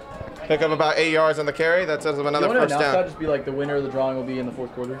 Pick up about 8 yards on the carry. That says of another You want to first announce that? down. Just be like the winner of the drawing will be in the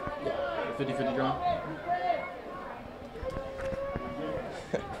 4th quarter. The 50-50 drawing.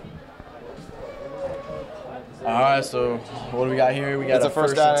 All right, so what do we got here? We got It's a a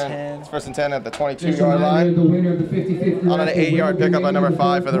first and down. 10. It's 1st and 10 at the Just a 22-yard reminder, line. the winner of the 50-50 On an 8-yard pickup by number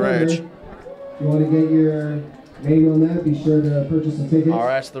 5 for the Rage. If you want to get your name on that, be sure to purchase some tickets. All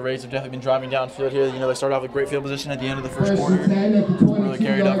right, so the Rays have definitely been driving downfield here. You know, they started off with great field position at the end of the first First quarter. and 10 at the 22-yard Really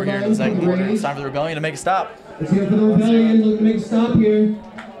carried over here in the second quarter. It's time for the Rebellion to make a stop. Let's get for the Rebellion. Look to make a stop here.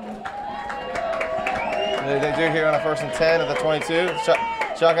 They do here on a 1st and 10 at the 22.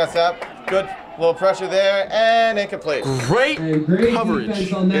 Shotgun snap. Good little pressure there, and incomplete. Great And great coverage.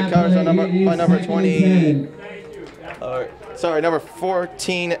 defense on that Good coverage play. on It is by number 2nd 20. and 10. Number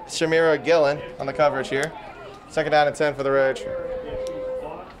 14, Shamira Gillen on the coverage here. 2nd down and 10 for the Rage.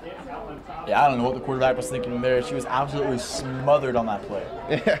 Yeah, I don't know what the quarterback was thinking there. She was absolutely smothered on that play.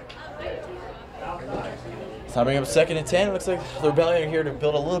 Yeah. So now bring up 2nd and 10. It looks like the Rebellion are here to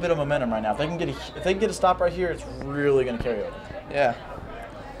build a little bit of momentum right now. If they can get a stop right here, it's really going to carry over. Yeah.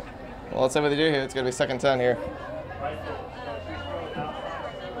 Well, let's see what they do here. It's going to be 2nd and 10 here.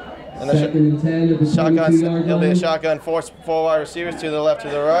 And the 2nd and 10 at the shotgun. 22-yard It'll be a line. shotgun. Four wide receivers to the left, to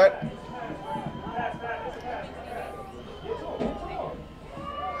the right.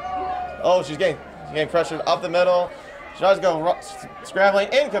 Oh, she's getting pressured up the middle. She tries to go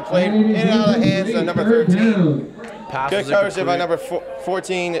scrambling, incomplete, in and out of the hands of number 13. Pass Good was coverage there by incomplete. number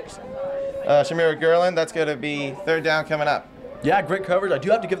 14, Shamira Gerland. That's going to be 3rd down coming up. Yeah, great coverage. I do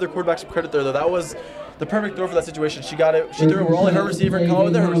have to give their quarterback some credit there, though. That was the perfect throw for that situation. She got it. She threw it where only her receiver can come up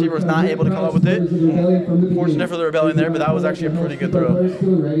with it. Her receiver was not able to come up with it. Fortunate for the Rebellion there, but that was actually a pretty good throw.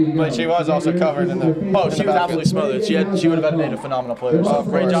 But she was also covered in the. Oh, she was absolutely smothered. She would have made a phenomenal play. So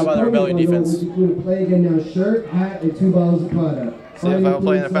great job by the Rebellion defense. Play again now, shirt, hat, and 2 bottles of product. See if I'll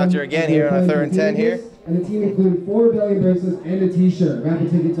play in the factory again here on a 3rd and 10 here. And the team included 4 Rebellion bracelets and a t-shirt. Raffle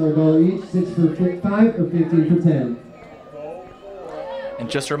tickets are $1 each, 6 for 5 or 15 for 10. And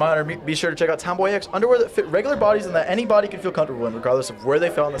just a reminder, be sure to check out Tomboy X underwear that fit regular bodies and that anybody can feel comfortable in, regardless of where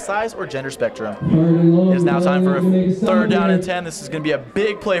they fell on the size or gender spectrum. It is now time for a 3rd down and 10. This is going to be a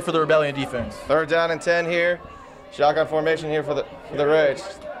big play for the Rebellion defense. 3rd down and 10 here. Shotgun formation here for the Rage.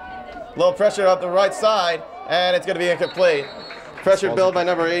 Little pressure up the right side, and it's going to be incomplete. Pressure build by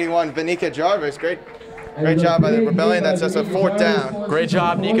number 81, Vanika Jarvis. Great job by the Rebellion. That's just a 4th down. Great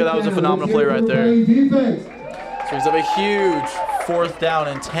job, Nico. That was a phenomenal play right there. So he's up a huge 4th down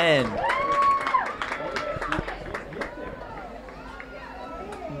and 10.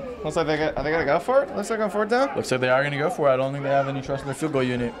 Looks like are they gonna go for it? Looks like on 4th down. Looks like they are going to go for it. I don't think they have any trust in their field goal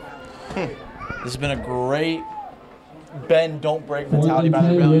unit. This has been a great bend, don't break mentality by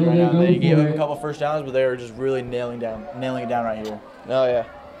the Rebellion right now. They gave up a couple first downs, but they were just really nailing it down right here. Oh yeah,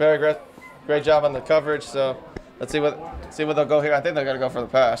 very great job on the coverage. So let's see what they'll go here. I think they're gonna go for the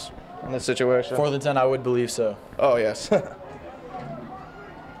pass in this situation. 4th and 10, I would believe so. Oh yes.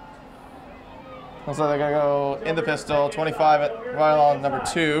 Looks like they're gonna go in the pistol. 25 at right on number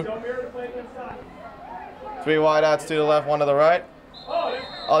 2. 3 wide outs to the left, 1 to the right.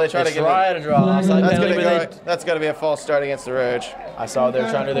 Oh, they try to get try to draw. That's gonna be a false start against the Rage. I saw they were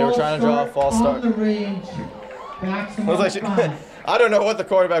trying to draw a false start. On the range. Backs them Looks like up front. I don't know what the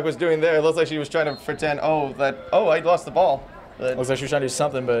quarterback was doing there. It looks like she was trying to pretend, I lost the ball. Looks like she was trying to do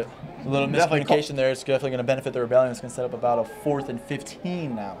something, but a little miscommunication there. It's definitely going to benefit the Rebellion. It's going to set up about a 4th and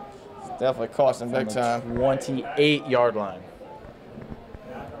 15 now. It's definitely costing big time. 28-yard line.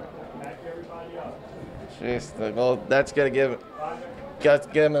 Jeez, well, that's going to give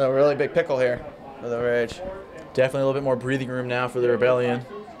him a really big pickle here for the Rage. Definitely a little bit more breathing room now for the Rebellion.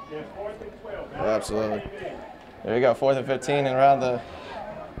 Absolutely. There you go, 4th and 15 and around the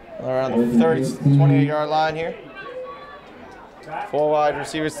 28-yard line here. 4 wide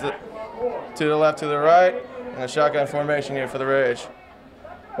receivers to the left, to the right, and a shotgun formation here for the Rage.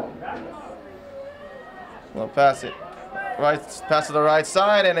 We'll pass it. Pass to the right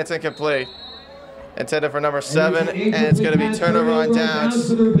side, and it's incomplete. Intended for number 7, and it's going to be turnover on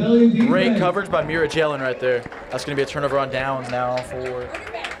downs. Great coverage by Mira Jalen right there. That's going to be a turnover on downs now for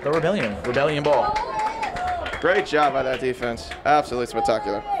the Rebellion. Rebellion ball. Great job by that defense. Absolutely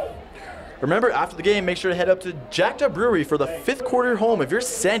spectacular. Remember, after the game, make sure to head up to Jacked Up Brewery for the 5th quarter home of your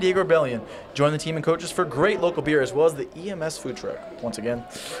San Diego Rebellion. Join the team and coaches for great local beer as well as the EMS food truck. Once again,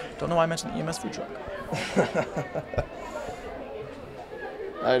 don't know why I mentioned the EMS food truck.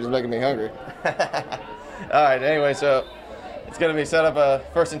 You're just making me hungry. All right, anyway, so it's going to be set up a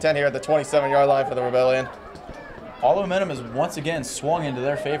 1st and 10 here at the 27-yard line for the Rebellion. All the momentum is once again swung into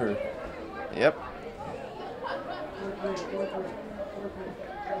their favor. Yep.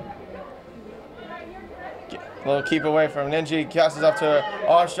 A little keep away from Ninji. Passes up to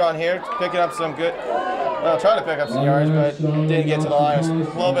Armstrong here, picking up some good, well, trying to pick up some yards, but didn't get to the line. A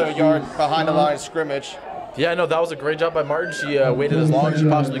little bit of a yard behind the line of scrimmage. Yeah, no, that was a great job by Martin. She waited as long as she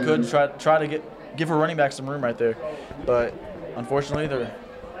possibly could to try to give her running back some room right there. But unfortunately, the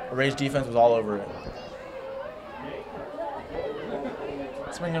Rage defense was all over it.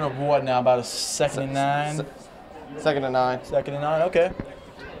 It's bringing up what now, about a 2nd and 9? 2nd and 9. 2nd and 9, okay.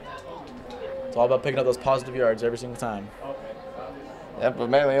 It's all about picking up those positive yards every single time. Yep, but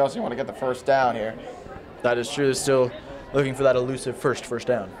mainly also you want to get the 1st down here. That is true. They're still looking for that elusive first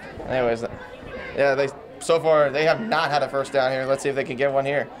down. Anyways, yeah, so far they have not had a 1st down here. Let's see if they can get one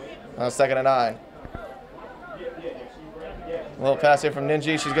here. 2nd and 9. A little pass here from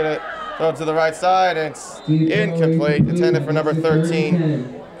Ninji. She's going to throw it to the right side, and it's incomplete. Intended for number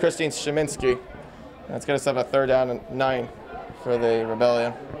 13, Christine Sheminsky. That's going to set up a 3rd down and 9 for the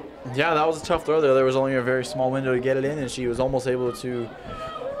Rebellion. Yeah, that was a tough throw there. There was only a very small window to get it in, and she was almost able to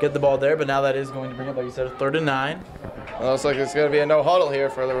get the ball there. But now that is going to bring up, like you said, a 3rd and 9. Well, looks like it's going to be a no huddle here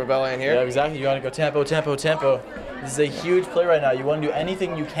for the Rebellion here. Yeah, exactly. You got to go tempo, tempo, tempo. This is a huge play right now. You want to do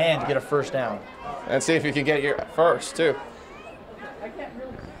anything you can to get a 1st down. And see if you can get your 1st, too.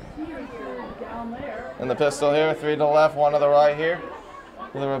 And the pistol here, 3 to the left, 1 to the right here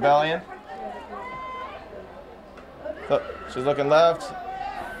for the Rebellion. So she's looking left.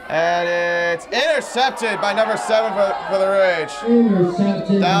 And it's intercepted by number 7 for the Rage.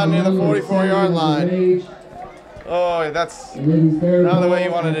 Intercepted down near the 44-yard line. Oh, that's not the way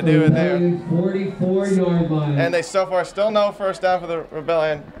you wanted to do it there. 44-yard line. And they so far still no 1st down for the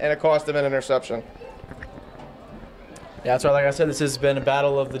Rebellion, and it cost them an interception. Yeah, that's right. Like I said, this has been a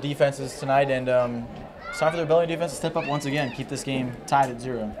battle of the defenses tonight, and it's time for the Rebellion defense to step up once again, keep this game tied at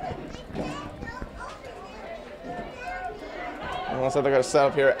 0. And looks like they're going to set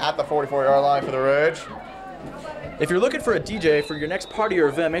up here at the 44-yard line for the Rage. If you're looking for a DJ for your next party or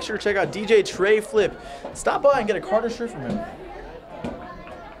event, make sure to check out DJ Trey Flip. Stop by and get a Carter shirt from him.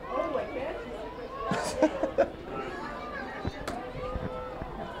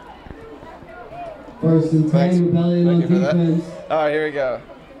 First and 10, Rebellion on defense. All right, here we go.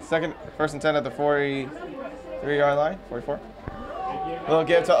 1st and 10 at the 43-yard line, 44. Little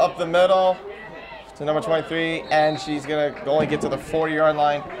give to up the middle to number 23, and she's going to only get to the 40-yard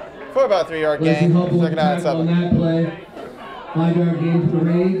line for about a 3-yard gain. 2nd down and 7. On that play, 5-yard gain for the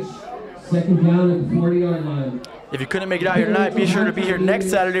Rage. 2nd down at the 40-yard line. If you couldn't make it out here tonight, be sure to be here next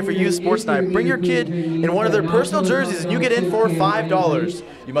Saturday for Youth Sports Night. Bring your kid in one of their personal jerseys and you get in for $5.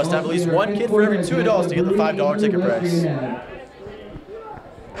 You must have at least one kid for every 2 adults to get the $5 ticket price.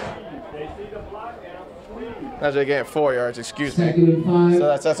 Now they get 4 yards, excuse me. 2nd and 5. So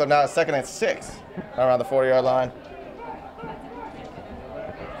that sets up now 2nd and 6 around the 40-yard line.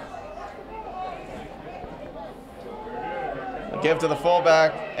 Give to the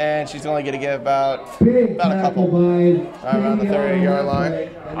fullback, and she's only going to get about a couple around the 30-yard line.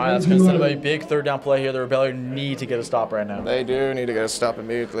 All right, that's going to set up a big 3rd down play here. The Rebellion need to get a stop right now. They do need to get a stop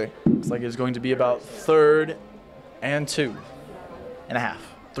immediately. Looks like it's going to be about 3rd and 2 and a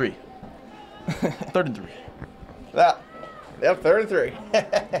half. 3. 3rd and 3. That. Yep, 3rd and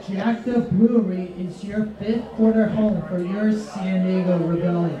 3. Jacked Up Brewery is your 5th quarter home for your San Diego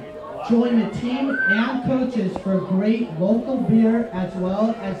Rebellion. Join the team and coaches for great local beer as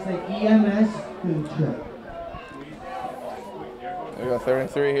well as the EMS food truck. We go 3rd and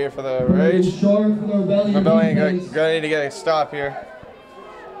 3 here for the Rage. Short for the Rebellion. Gonna need to get a stop here.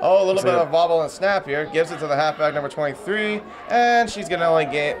 Oh, a little bit of wobble and snap here. Gives it to the halfback, number 23, and she's gonna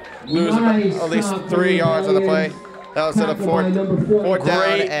only lose at least 3 yards on the play. That was to the fourth down.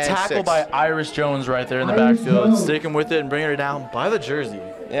 Great and tackle 6. by Iris Jones right there in the backfield, sticking with it and bringing her down by the jersey.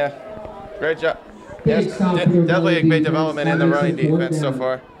 Yeah, great job. Yes, definitely a great development in the running defense so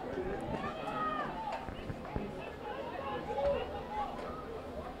far.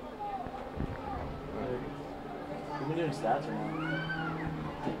 We're doing stats or not?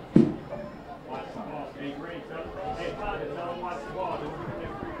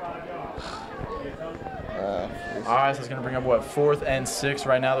 All right, so it's going to bring up, what, 4th and 6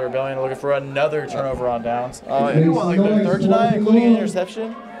 right now. The Rebellion are looking for another turnover on downs. Oh, yeah. Maybe what, like their 3rd tonight, including an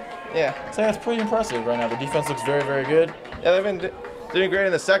interception? Yeah. I'd say that's pretty impressive right now. The defense looks very, very good. Yeah, they've been doing great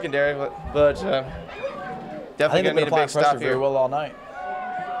in the secondary, but definitely going to need a big stop very here. well all night.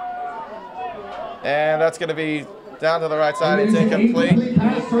 And that's going to be down to the right side. It's incomplete.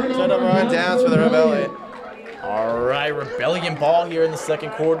 Turnover on downs for the Rebellion. All right, Rebellion ball here in the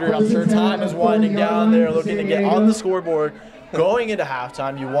 2nd quarter. I'm sure time is winding down there, looking to get on the scoreboard. Going into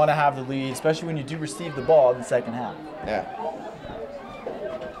halftime, you want to have the lead, especially when you do receive the ball in the 2nd half. Yeah.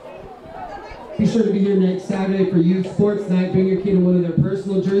 Be sure to be here next Saturday for Youth Sports Night. Bring your kid in one of their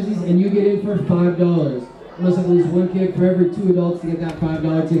personal jerseys, and you get in for $5. You must have at least one kid for every 2 adults to get that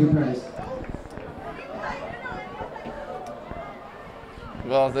 $5 ticket price.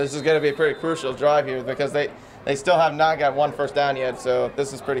 Well, this is going to be a pretty crucial drive here because they still have not got 1 first down yet, so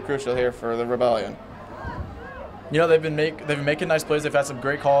this is pretty crucial here for the Rebellion. You know, they've been making nice plays. They've had some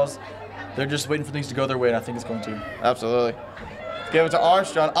great calls. They're just waiting for things to go their way, and I think it's going to. Absolutely. Give it to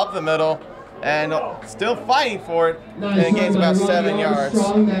Armstrong up the middle, and still fighting for it, and it gains about 7 yards.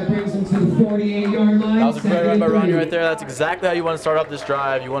 That brings him to the 48-yard line. That was a great run by Ronnie right there. That's exactly how you want to start off this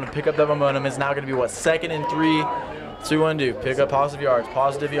drive. You want to pick up that momentum. It's now going to be, what, 2nd and 3. So you want to do, pick up positive yards,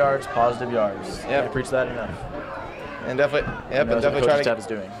 positive yards, positive yards. Yeah, preach that enough. And definitely, and definitely try to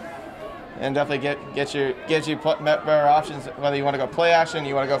doing. And definitely get you better options, whether you want to go play action,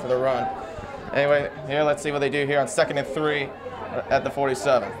 you want to go for the run. Anyway, here let's see what they do here on 2nd and 3 at the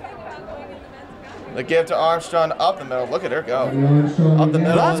 47. The give to Armstrong up the middle. Look at her go. Up the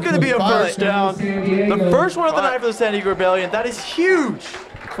middle. That's going to be a first down. The first one of the night for the San Diego Rebellion. That is huge.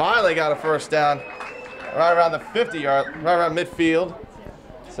 Finally got a first down. Right around the 50-yard, right around midfield.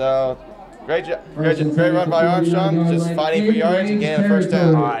 So, great run by Armstrong, just fighting for yards and getting a first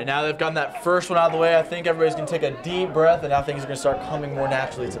down. All right, now they've gotten that first one out of the way. I think everybody's going to take a deep breath, and now things are going to start coming more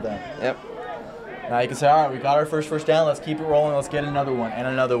naturally to them. Yep. Now you can say, all right, we got our first down. Let's keep it rolling. Let's get another one and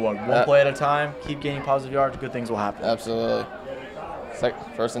another one. One play at a time. Keep gaining positive yards. Good things will happen. Absolutely. It's like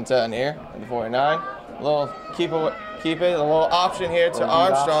 1st and 10 here at the 49. A little keep it. A little option here to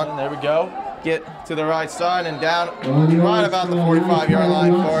Armstrong. Option. There we go. Get to the right side and down right about the 45-yard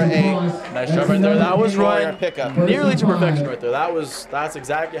line for a nice job right there. That was run pickup. Nearly to perfection right there. That's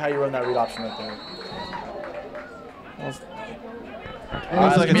exactly how you run that read option right there.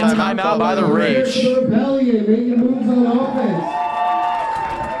 Looks like a timeout by the Rage. Rebellion making moves on offense.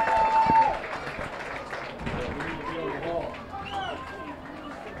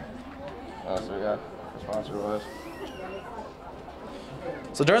 Oh, so we got sponsor was.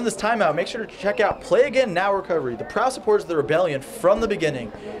 So during this timeout, make sure to check out Play Again Now Recovery, the proud supporters of the Rebellion from the beginning.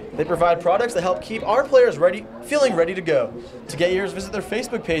 They provide products that help keep our players feeling ready to go. To get yours, visit their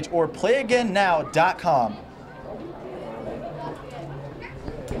Facebook page or playagainnow.com.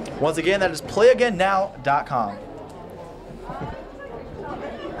 Once again, that is playagainnow.com.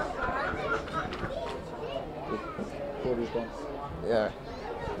 Yeah,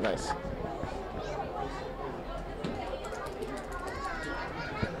 nice.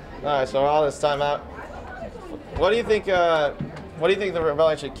 All right, so all this time out. What do you think? What do you think the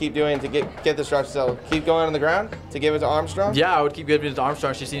Rebellion should keep doing to get this drive to sell? Keep going on the ground to give it to Armstrong? Yeah, I would keep giving it to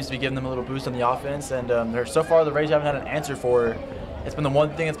Armstrong. She seems to be giving them a little boost on the offense, and so far the Rage haven't had an answer for her. It's been the one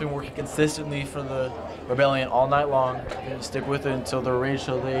thing that's been working consistently for the Rebellion all night long. They're gonna stick with it until the Rage,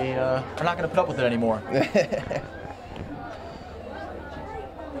 so they are not going to put up with it anymore.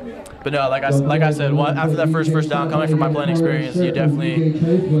 But no, like I said, after that first down, coming from my playing experience, you definitely,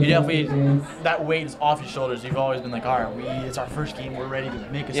 that weight is off your shoulders. You've always been like, all right, it's our first game, we're ready to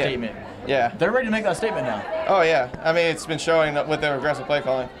make a statement. Yeah. They're ready to make that statement now. Oh yeah, I mean it's been showing with their aggressive play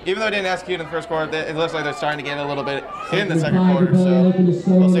calling. Even though they didn't execute in the first quarter, it looks like they're starting to get a little bit in the second quarter. So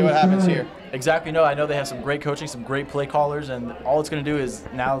we'll see what happens here. exactly know. I know they have some great coaching, some great play callers, and all it's going to do is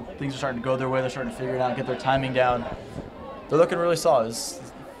now things are starting to go their way. They're starting to figure it out, get their timing down. They're looking really solid.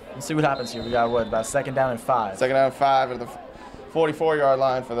 Let's see what happens here. We got, what, about 2nd down and 5. 2nd down and 5 at the 44-yard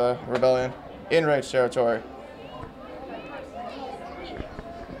line for the Rebellion. In range territory.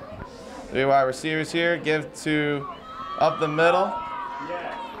 3 wide receivers here. Give to up the middle.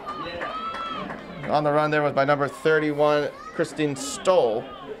 On the run there was by number 31, Christine Stoll.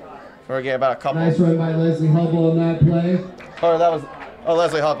 For getting about a couple. Nice run by Leslie Hubble on that play. Oh, that was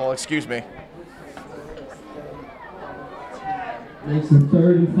Leslie Hubble, excuse me. Makes it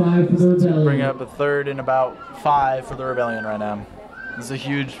 3rd and 5 for the Rebellion. Bring up a 3rd and about 5 for the Rebellion right now. This is a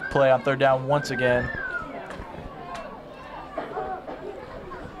huge play on 3rd down once again.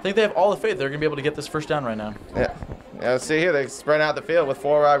 I think they have all the faith they're going to be able to get this 1st down right now. Yeah, let's see here. They spread out the field with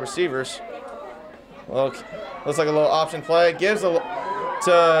 4 wide receivers. Looks like a little option play. Gives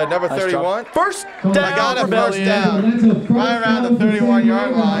to number 31. First down, I got a Rebellion. 1st down. Right around the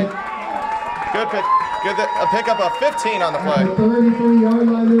 31-yard line. Good pick. Good. A pick up of 15 on the play. 33-yard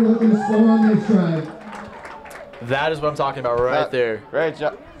line, they're looking to score on this drive. That is what I'm talking about right there. Great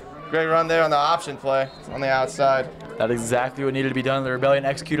job. Great run there on the option play on the outside. That's exactly what needed to be done. The Rebellion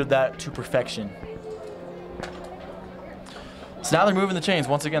executed that to perfection. So now they're moving the chains.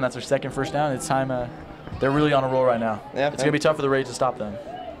 Once again, that's their 2nd 1st down. It's time. They're really on a roll right now. Yeah, it's going to be tough for the Rage to stop them.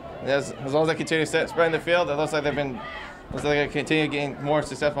 As long as they continue spreading the field, it looks like they're going to continue getting more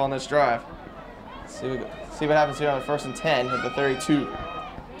successful on this drive. See what happens here on the 1st and 10 at the 32.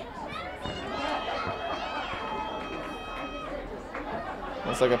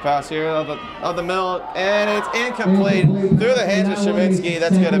 Looks like a pass here of the middle, and it's incomplete through the hands of Shavinsky.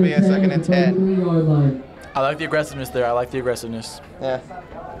 That's going to be a 2nd and 10. I like the aggressiveness there. I like the aggressiveness. Yeah.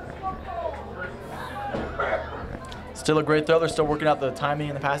 Still a great throw. They're still working out the timing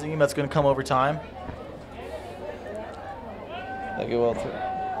and the passing game. That's going to come over time. Thank you, Will.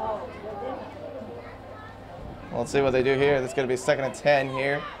 Let's see what they do here. This is going to be 2nd and 10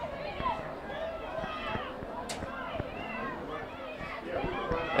 here.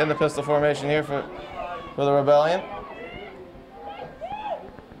 In the pistol formation here for the Rebellion.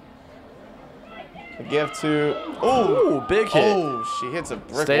 A give to, ooh, big hit. Oh, she hits a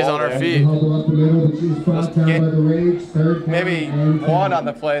brick Stays wall on her there. feet. Maybe 1 on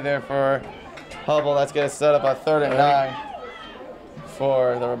the play there for Hubble. That's going to set up a 3rd and 9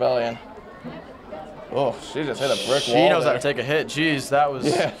 for the Rebellion. Oh, she just hit a brick wall. She knows there. how to take a hit. Jeez, that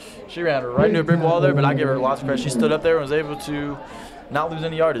was, she ran right into a brick wall there, but I give her lots of credit. She stood up there and was able to not lose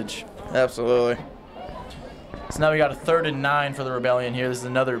any yardage. Absolutely. So now we got a 3rd and 9 for the Rebellion here. This is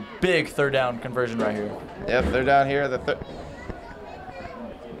another big 3rd down conversion right here. Yep, they're down here. About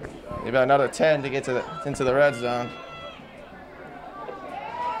another 10 to get into the red zone.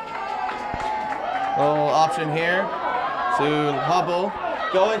 Little option here to Hubble.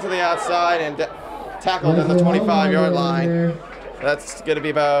 Go into the outside and tackled at the 25-yard line. That's going to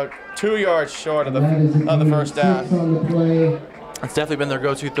be about 2 yards short of the 1st down. It's definitely been their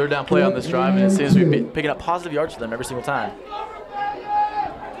go-to 3rd down play on this drive, and it seems to be picking up positive yards for them every single time.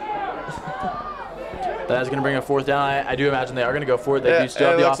 That is going to bring a 4th down. I do imagine they are going to go for it. They do still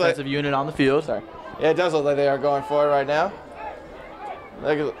have the offensive unit on the field. Sorry. Yeah, it does look like they are going for it right now.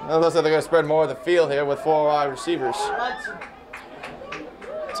 It looks like they're going to spread more of the field here with 4 wide receivers.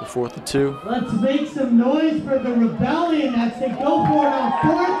 It's a 4th and 2. Let's make some noise for the Rebellion as they go for it on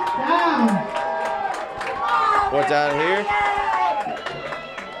 4th down. 4th down here.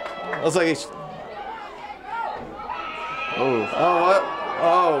 Looks like he's. Oh, what?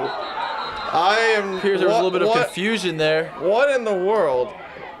 Oh. I am. Appears there was a little bit of confusion there. What in the world?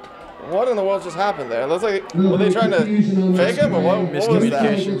 What in the world just happened there? It looks like, were they trying to fake him or what was that?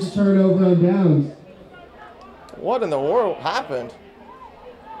 Miscommunications. Turnover on downs. What in the world happened?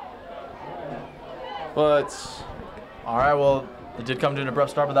 But. All right, well, it did come to an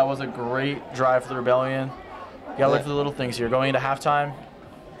abrupt start, but that was a great drive for the Rebellion. You got to look for the little things here. Going into halftime,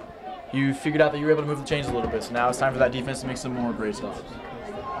 you figured out that you were able to move the chains a little bit, so now it's time for that defense to make some more great stops.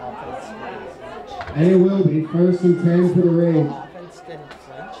 And it will be 1st and 10 for the Rage. Offense didn't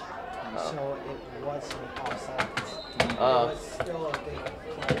clinch, so it wasn't offside. It was still a big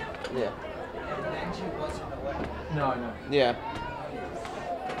play. Yeah. And Benji wasn't away. No. Yeah.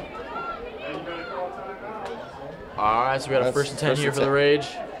 All right, so we got a 1st and 10 1st here and for the 10. Rage.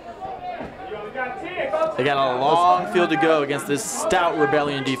 They got a long field to go against this stout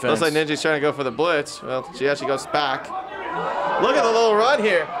Rebellion defense. Looks like Ninja's trying to go for the blitz. Well, she actually goes back. Look at the little run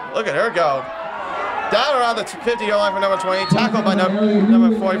here. Look at her go. Down around the 50-yard line for number 20. Tackled by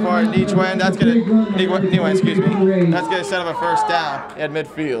number 44, Nichuan. That's going to set up a first down at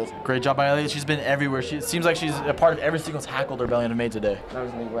midfield. Great job by Elliott. She's been everywhere. It seems like she's a part of every single tackle the Rebellion have made today. That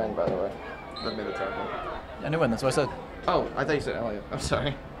was Nichuan, by the way. That made the tackle. Yeah, Nguyen, that's what I said. Oh, I thought you said Elliott. I'm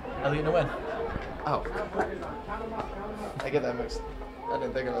sorry. Elliott Nguyen. Oh. I get that mixed. I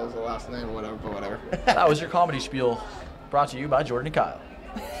didn't think of it as the last name or whatever, but whatever. That was your comedy spiel, brought to you by Jordan and Kyle.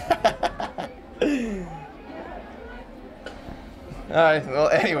 All right. Well,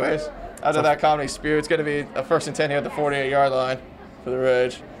 anyways, after that comedy spiel, it's going to be a 1st and 10 here at the 48-yard line for the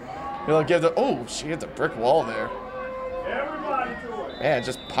Rage. He'll give the. Oh, she hit the brick wall there. Man,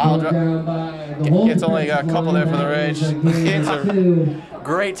 just piled up. Gets only a couple there for the Rage. Kids are.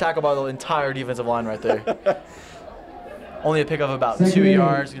 Great tackle by the entire defensive line right there. Only a pick of about 2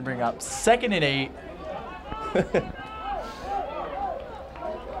 yards. Gonna bring up 2nd and 8.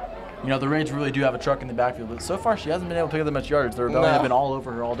 You know, the Rage really do have a truck in the backfield, but so far she hasn't been able to pick up that much yards. The Rebellion have been all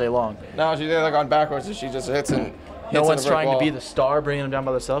over her all day long. No, she's either gone backwards or she just hits and no one's trying to be the star, bringing them down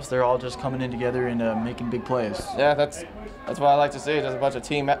by themselves. They're all just coming in together and making big plays. Yeah, that's what I like to see. Just a bunch of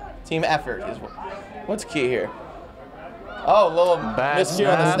team effort is what's key here. Oh, a little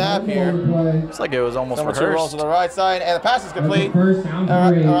miscue on the snap here. Looks like it was almost Number 2 rolls rehearsed. to the right side, and the pass is complete around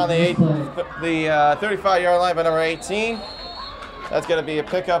the 35-yard line by number 18. That's going to be a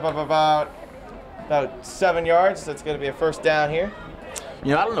pickup of about 7 yards. That's going to be a first down here.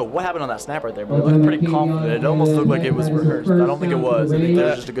 You know, I don't know what happened on that snap right there, but it looked pretty confident. It almost looked like it was rehearsed. I don't think it was. I think that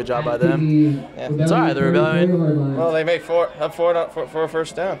was just a good job by them. Yeah. It's all right, the Rebellion. Well, they made four for a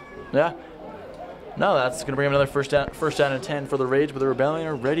first down. Yeah. No, that's going to bring another first down and 10 for the Rage, but the Rebellion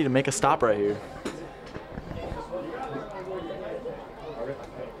are ready to make a stop right here.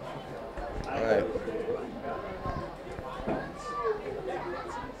 All right.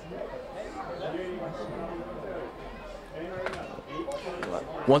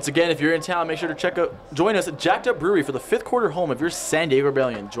 Once again, if you're in town, make sure to join us at Jacked Up Brewery for the 5th quarter home of your San Diego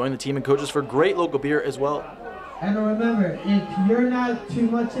Rebellion. Join the team and coaches for great local beer as well. And remember, if you're not too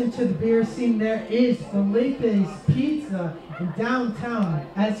much into the beer scene, there is Felipe's Pizza in downtown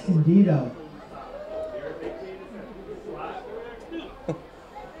Escondido.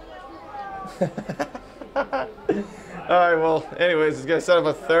 All right, well, anyways, it's going to set up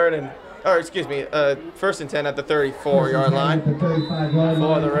a 1st and 10 at the 34-yard line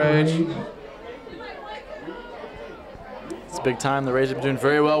for the Rage. It's big time. The Rage have been doing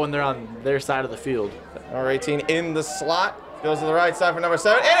very well when they're on their side of the field. Number 18 in the slot. Goes to the right side for number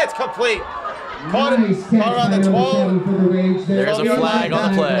 7, and it's complete. Caught around the 12. There's a flag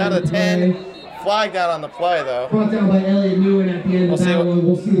on the play. Down to the 10. Flag down on the play, though. Brought down by Elliott Nguyen at the end of that one.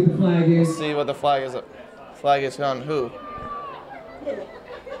 We'll see what the flag is. We'll see what the flag is. Flag is on who?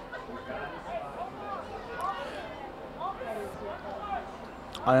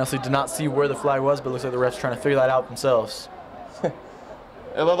 I honestly did not see where the flag was, but it looks like the refs trying to figure that out themselves.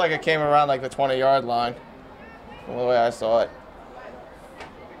 It looked like it came around like the 20-yard line, from the way I saw it.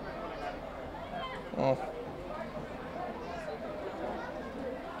 Oh.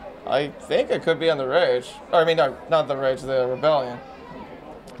 I think it could be on the Rage. Or, I mean, no, not the Rage, the Rebellion.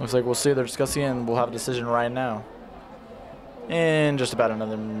 Looks like we'll see. They're discussing and we'll have a decision right now. In just about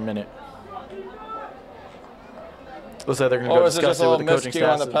another minute. Looks like they're going to go discuss it with the coaching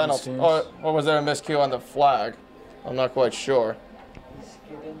staff. On the penalty, or was there a miscue on the flag? I'm not quite sure. He's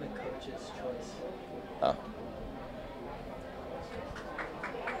given the coach's choice. Oh.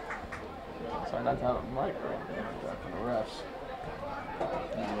 Sorry, not to have a mic right there for the refs.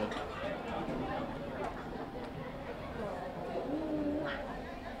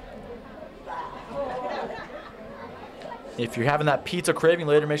 If you're having that pizza craving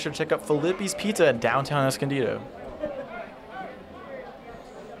later, make sure to check out Felipe's Pizza in downtown Escondido.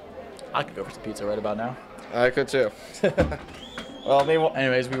 I could go for some pizza right about now. I could too. Well,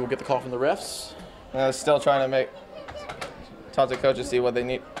 anyways, we will get the call from the refs. Still trying to talk to coaches, see what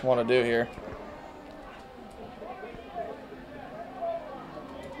they want to do here.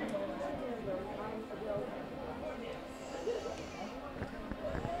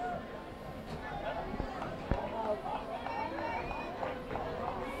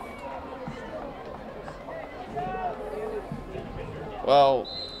 Well,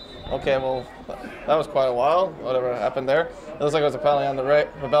 okay, well, that was quite a while, whatever happened there. It looks like it was a penalty on the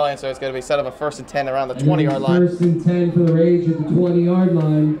Rebellion, so it's going to be set up a 1st and 10 around the 20-yard line. 1st and 10 for the Rage at the 20-yard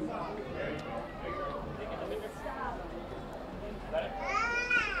line.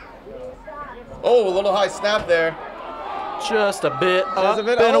 Oh, a little high snap there. Just a bit up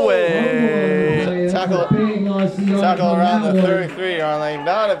and away. Tackle around the 33-yard line.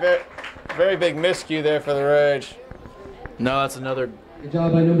 Not a very very big miscue there for the Rage. No, that's another Good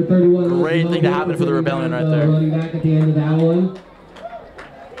job by number 31. great thing to happen for the Rebellion right there. Running back at the end of that one.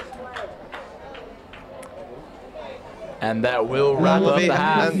 And that will wrap up the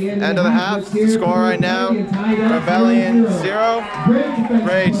half. End of the half. Score right now. Rebellion 0,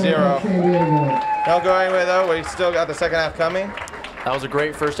 Rage 0. Don't go anywhere though. We still got the second half coming. That was a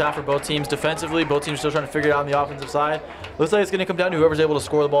great first half for both teams defensively. Both teams still trying to figure it out on the offensive side. Looks like it's going to come down to whoever's able to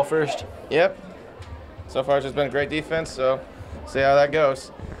score the ball first. Yep. So far it's just been great defense, so see how that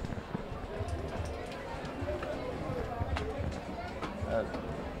goes.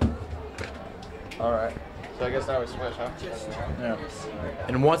 All right. So I guess now we switch, huh? Yeah.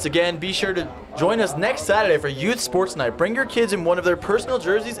 And once again, be sure to join us next Saturday for Youth Sports Night. Bring your kids in one of their personal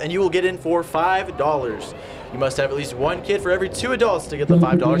jerseys and you will get in for $5. You must have at least one kid for every 2 adults to get the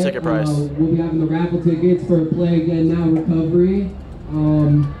 $5 ticket price. We'll be having the raffle tickets for Play Again Now recovery.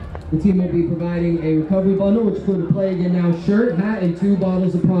 The team will be providing a recovery bundle, which includes a Play Again Now shirt, hat, and 2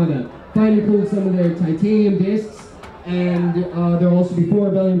 bottles of product. Find includes some of their titanium discs, and there'll also be 4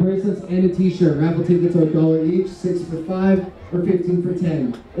 Rebellion bracelets and a t-shirt. Raffle tickets are $1 each, 6 for $5 or 15 for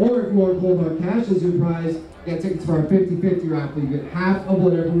 10. Or if you want cold hard cash as your prize, you get tickets for our 50-50 raffle. You get half of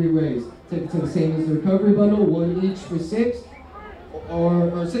whatever we raise. Tickets are the same as the recovery bundle, 1 each for 6,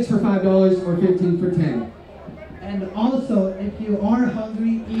 or 6 for $5 or 15 for 10. And also, if you are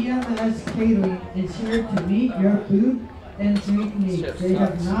hungry, EMS Catering is here to meet your food and drink needs. They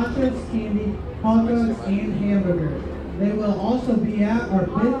have nachos, candy, hot dogs, and hamburgers. They will also be at our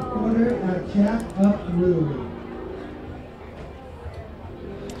 5th quarter at Jack Up Brewery.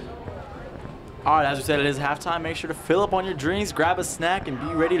 All right, as we said, it is halftime. Make sure to fill up on your drinks, grab a snack, and be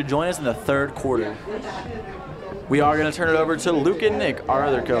ready to join us in the 3rd quarter. We are going to turn it over to Luke and Nick, our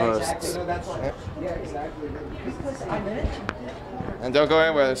other co-hosts. And don't go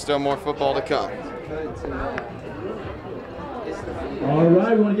anywhere. There's still more football to come. All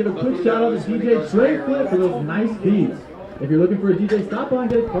right, we want to give a quick shout out to DJ Trey Flip for those nice beats. If you're looking for a DJ, stop by and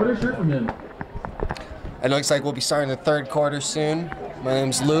get a Carter shirt from him. It looks like we'll be starting the 3rd quarter soon. My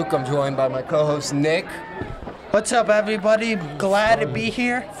name's Luke. I'm joined by my co-host Nick. What's up, everybody? Glad to be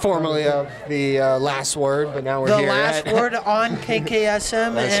here. Formerly of the Last Word, but now we're here. The Last Word on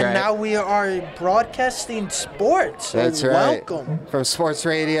KKSM, and right. now we are broadcasting sports. So That's right. welcome. From sports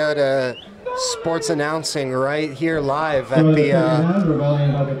radio to sports announcing right here live at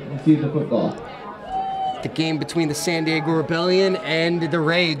the game between the San Diego Rebellion and the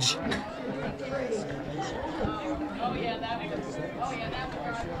Rage.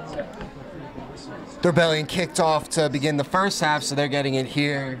 The Rebellion kicked off to begin the first half, so they're getting it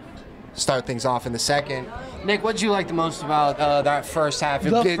here. Start things off in the second. Nick, what did you like the most about that first half?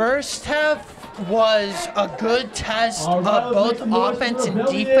 The first half was a good test of both offense and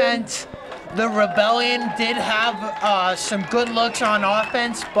defense. The Rebellion did have some good looks on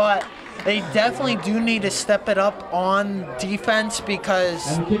offense, but they definitely do need to step it up on defense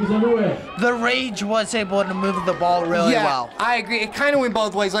because the Rage was able to move the ball really well. I agree. It kind of went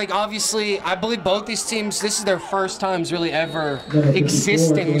both ways. Like, obviously, I believe both these teams, this is their first times really ever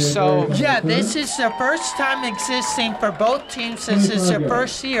existing. So yeah, this is their first time existing for both teams. This is their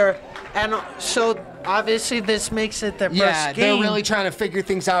first year. And so obviously this makes it their first game. Yeah, they're really trying to figure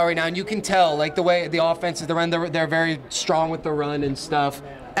things out right now. And you can tell, like, the way the offense is, the run, they're very strong with the run and stuff.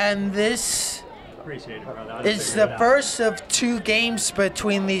 And this is the first of 2 games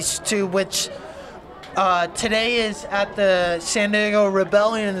between these two, which today is at the San Diego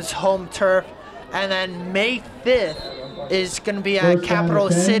Rebellion's home turf, and then May 5th is going to be at Capital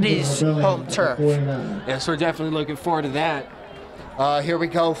City's home turf. Yeah, so we're definitely looking forward to that. Here we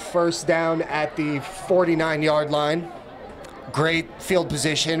go, first down at the 49-yard line. Great field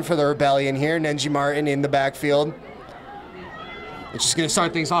position for the Rebellion here. Nenji Martin in the backfield. It's just going to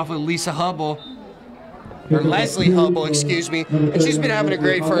start things off with Lisa Hubble, or Leslie Hubble, excuse me. And she's been having a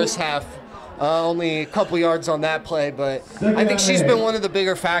great first half. Only a couple yards on that play, but I think she's been one of the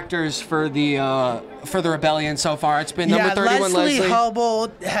bigger factors for the Rebellion so far. It's been number 31, Leslie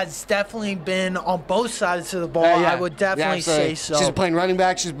Hubble has definitely been on both sides of the ball. I would definitely say so. She's been playing running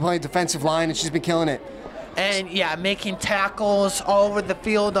back, she's been playing defensive line, and she's been killing it. And yeah, making tackles all over the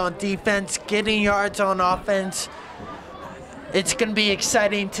field on defense, getting yards on offense. It's going to be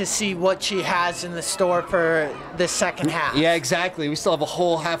exciting to see what she has in the store for the second half. Yeah, exactly. We still have a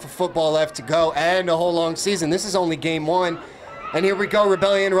whole half of football left to go and a whole long season. This is only game 1. And here we go,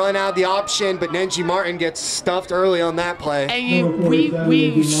 Rebellion run out the option, but Nenji Martin gets stuffed early on that play. And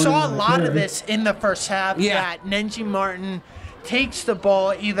we saw a lot of this in the first half, that Nenji Martin takes the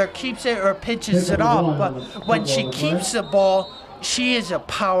ball, either keeps it or pitches it off. But when she keeps the ball, she is a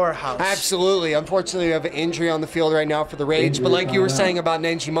powerhouse. Absolutely. Unfortunately, we have an injury on the field right now for the Rage. But like you were saying about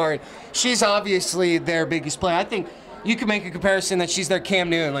Nenji Martin, she's obviously their biggest player. I think you could make a comparison that she's their Cam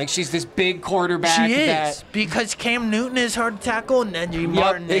Newton. Like, she's this big quarterback. She is, because Cam Newton is hard to tackle, and Nenji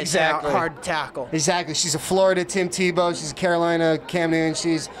Martin is hard to tackle. Exactly. She's a Florida Tim Tebow. She's a Carolina Cam Newton.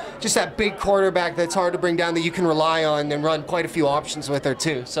 She's just that big quarterback that's hard to bring down, that you can rely on and run quite a few options with her,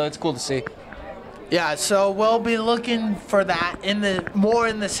 too. So it's cool to see. Yeah, so we'll be looking for that more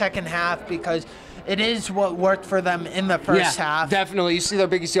in the second half, because it is what worked for them in the first half. Definitely. You see their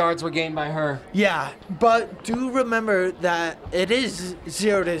biggest yards were gained by her. Yeah, but do remember that it is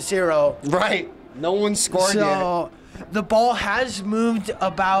 0-0. Right. No one scored yet. So the ball has moved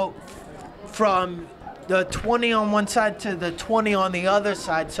about from the 20 on one side to the 20 on the other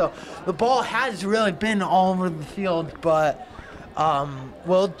side. So the ball has really been all over the field, but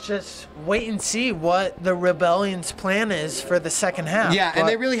we'll just wait and see what the Rebellion's plan is for the second half. Yeah, and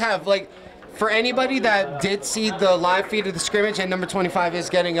they really have, like, for anybody that did see the live feed of the scrimmage, and number 25 is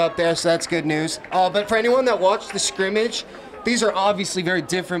getting up there, so that's good news. But for anyone that watched the scrimmage, these are obviously very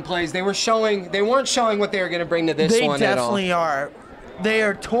different plays. They weren't showing what they were going to bring to this one at all. They definitely are. They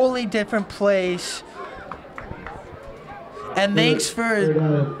are totally different plays. And thanks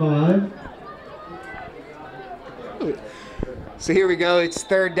for... 5. So here we go. It's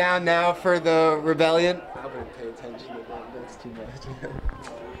third down now for the Rebellion. I wouldn't pay attention to that. That's too much.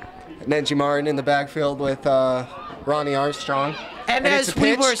 Nenji Martin in the backfield with Ronnie Armstrong. And as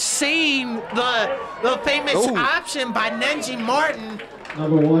we were seeing the famous option by Nenji Martin.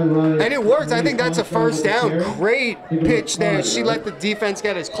 Number 1, Ronnie. And it worked. I think that's a first down. Great pitch there. She let the defense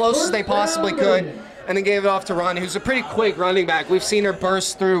get as close as they possibly could, and then gave it off to Ronnie, who's a pretty quick running back. We've seen her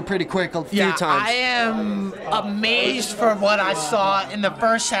burst through pretty quick a few times. I am amazed for what I saw in the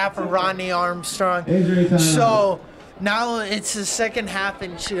first half of Ronnie Armstrong. So now it's the second half,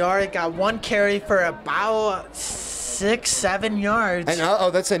 and she already got 1 carry for about 6-7 yards.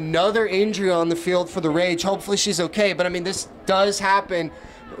 And that's another injury on the field for the Rage. Hopefully she's okay, but I mean, this does happen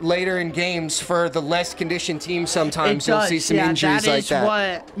later in games for the less conditioned teams. Sometimes you'll see some injuries like that.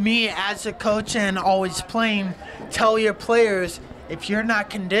 That is what me as a coach and always playing tell your players: if you're not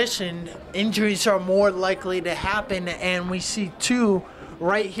conditioned, injuries are more likely to happen, and we see 2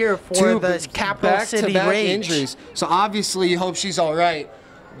 right here for the Capital City Rage. Injuries. So obviously you hope she's all right,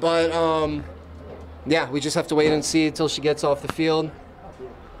 but yeah, we just have to wait and see until she gets off the field.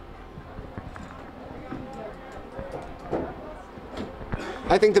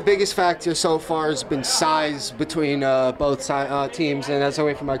 I think the biggest factor so far has been size between both teams, and as I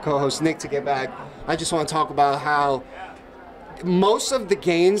wait for my co-host Nick to get back, I just want to talk about how most of the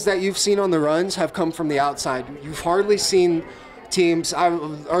gains that you've seen on the runs have come from the outside. You've hardly seen teams,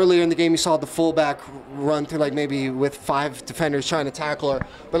 earlier in the game you saw the fullback run through, like, maybe with 5 defenders trying to tackle her,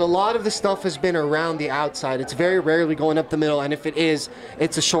 but a lot of the stuff has been around the outside. It's very rarely going up the middle, and if it is,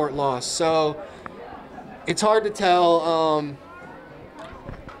 it's a short loss. So it's hard to tell.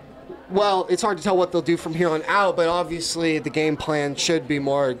 Well, it's hard to tell what they'll do from here on out, but obviously the game plan should be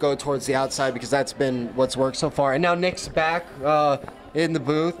more go towards the outside, because that's been what's worked so far. And now Nick's back in the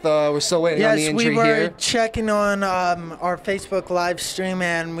booth. We're still waiting on the injury here. Yes, we were checking on our Facebook live stream,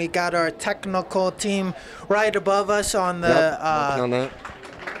 and we got our technical team right above us on the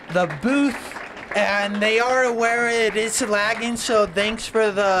the booth, and they are aware it is lagging, so thanks for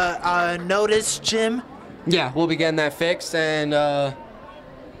the notice, Jim. Yeah, we'll be getting that fixed, and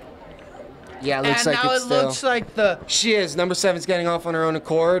yeah, it looks like it's still. Looks like she is. Number 7's getting off on her own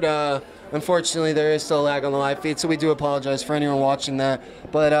accord. Unfortunately, there is still a lag on the live feed, so we do apologize for anyone watching that.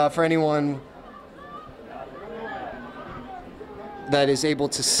 But for anyone that is able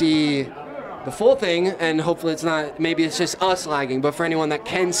to see the full thing, and hopefully it's not, maybe it's just us lagging, but for anyone that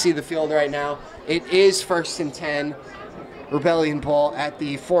can see the field right now, it is 1st and 10. Rebellion ball at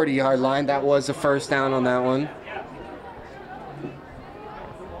the 40-yard line. That was a first down on that one.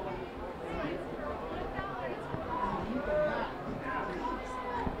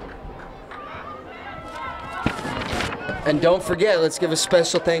 And don't forget, let's give a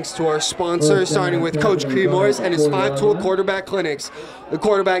special thanks to our sponsors, starting with Coach Creemores and his 5-tool quarterback clinics. The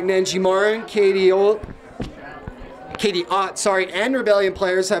quarterback Nenji Martin, Katie Ott, and Rebellion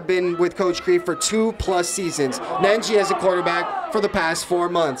players have been with Coach Cree for 2+ seasons. Nenji as a quarterback for the past 4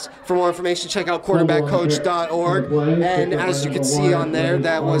 months. For more information, check out quarterbackcoach.org. And as you can see on there,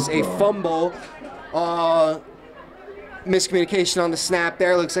 that was a fumble. Miscommunication on the snap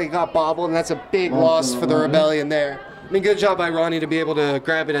there. Looks like it got bobbled, and that's a big loss for the Rebellion there. I mean, good job by Ronnie to be able to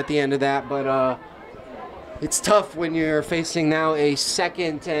grab it at the end of that, but it's tough when you're facing now a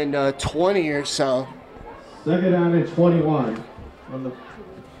 2nd and 20 or so. 2nd down and 21. on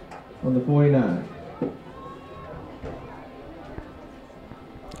the 49.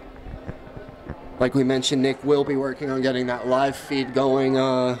 Like we mentioned, Nick will be working on getting that live feed going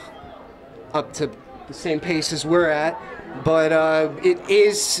up to the same pace as we're at. But it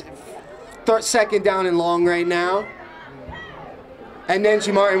is second down and long right now. And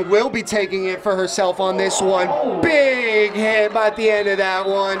Nenji Martin will be taking it for herself on this one. Big hit by the end of that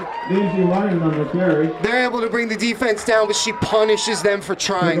one. Nenji Martin on the carry. They're able to bring the defense down, but she punishes them for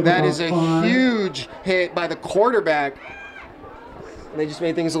trying. That is a huge hit by the quarterback. They just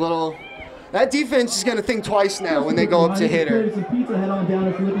made things a little... That defense is going to think twice now when they go up to hit her. Some pizza, head on down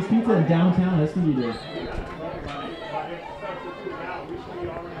to Philippi's Pizza in downtown STD.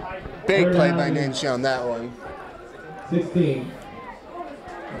 Big play by Nenji on that one. 16.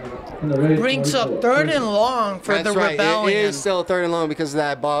 Brings up 3rd and long for the Rebellion. It is still 3rd and long because of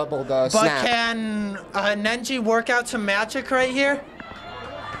that bobbled snap. But can Nenji work out some magic right here?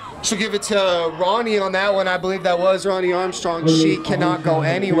 She'll give it to Ronnie on that one. I believe that was Ronnie Armstrong. She cannot go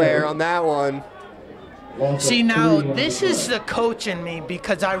anywhere on that one. See, now, this is the coach in me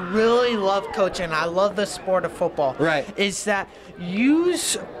because I really love coaching. I love the sport of football. Right. Is that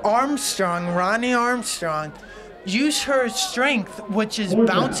use Armstrong, Ronnie Armstrong, use her strength, which is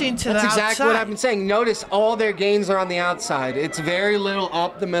bouncing to the outside. That's exactly what I've been saying. Notice all their gains are on the outside. It's very little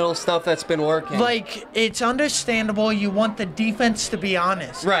up the middle stuff that's been working. Like, it's understandable you want the defense to be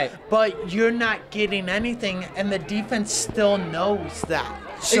honest. Right. But you're not getting anything, and the defense still knows that.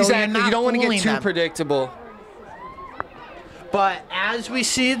 So exactly. You're not you don't want to get too them. predictable. But as we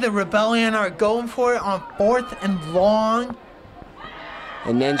see, the Rebellion are going for it on 4th and long.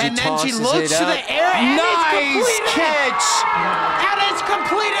 And Nenji tosses looks it to up. the air, and nice catch! And it's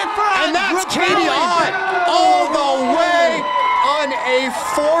completed for us. And that's Katie Ott all the way on a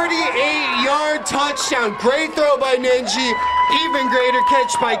 48-yard touchdown. Great throw by Nenji. Even greater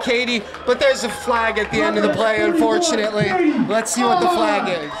catch by Katie. But there's a flag at the end of the play, unfortunately. Let's see what the flag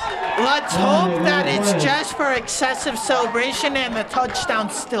is. Let's hope that it's just for excessive celebration and the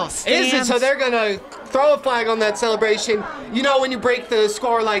touchdown still stands. Is it? So they're going to throw a flag on that celebration. You know, when you break the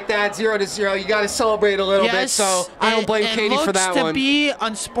score like that, 0-0, you got to celebrate a little bit. So I don't blame Katie for that one. It looks to be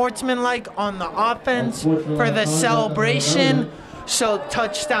unsportsmanlike on the offense for the celebration. So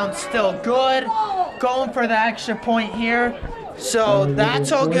touchdown still good. Going for the extra point here. So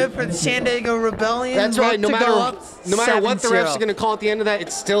that's all good for the San Diego Rebellion. That's right. No matter what the 7-0. refs are going to call at the end of that,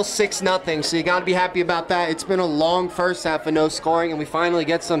 it's still 6-0. So you got to be happy about that. It's been a long first half of no scoring, and we finally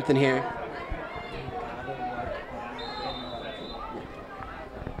get something here.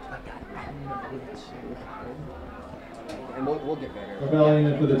 And we'll get better.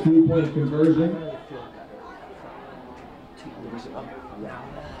 Rebellion for the 2-point conversion.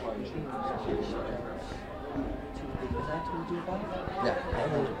 Yeah.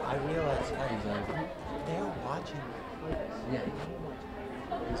 I realize they're watching. Yeah.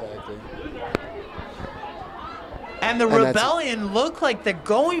 Exactly. And the Rebellion look like they're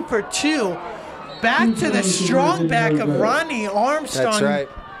going for 2. Back to the strong back of Ronnie Armstrong. That's right.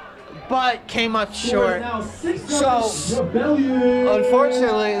 But came up short. So,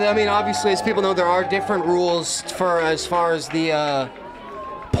 unfortunately, I mean, obviously, as people know, there are different rules for as far as the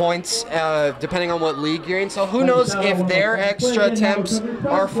points, depending on what league you're in. So who knows if their extra attempts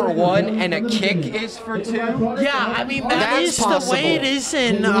are for 1 and a kick is for 2? Yeah, I mean, that's the way it is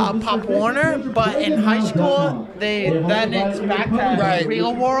in Pop Warner, but in high school, then it's back to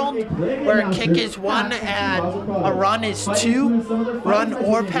real world, where a kick is 1 and a run is 2, run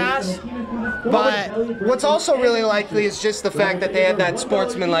or pass. But what's also really likely is just the fact that they had that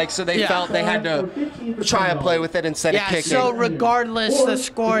sportsmanlike, so they felt they had to try and play with it instead of kicking. So regardless, the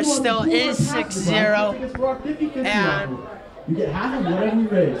score still is 6-0, and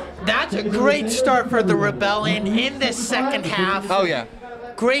that's a great start for the Rebellion in this second half. Oh yeah.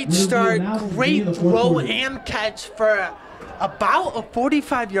 Great start, great throw and catch for about a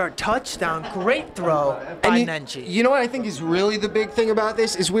 45-yard touchdown. Great throw by Nenji. You know what I think is really the big thing about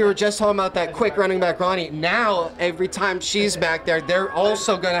this is we were just talking about that quick running back Ronnie. Now, every time she's back there, they're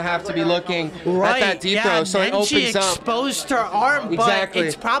also going to have to be looking at that deep throw. So it opens up. Nenji exposed her arm, but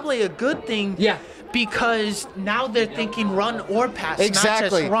it's probably a good thing. Yeah. Because now they're thinking run or pass, not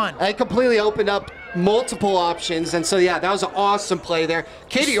Exactly. just run. It completely opened up multiple options, and so yeah, that was an awesome play there.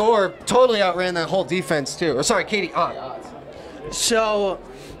 Katie Orr totally outran that whole defense too. Or sorry, Katie Ott. So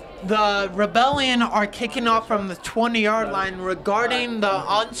the Rebellion are kicking off from the 20-yard line regarding the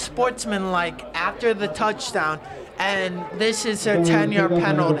unsportsmanlike after the touchdown, and this is their 10-yard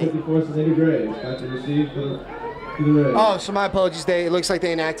penalty. Oh, so my apologies. It looks like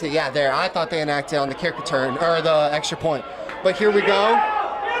they enacted. Yeah, there. I thought they enacted on the kick return or the extra point. but here we go.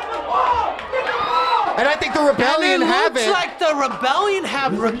 And I think the Rebellion have it. Looks like the Rebellion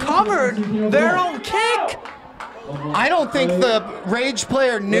have recovered their own kick. I don't think the Rage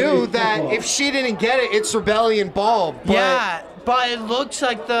player knew that if she didn't get it, it's Rebellion ball. But Yeah, but it looks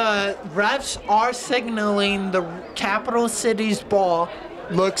like the refs are signaling the Capital City's ball.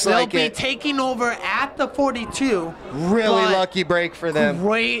 looks They'll like be it. taking over at the 42. Really but lucky break for them.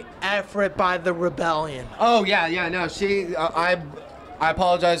 Great effort by the Rebellion. Oh yeah, no. I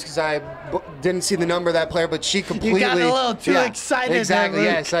apologize because I didn't see the number of that player, but she completely. You got a little too excited. Exactly. There,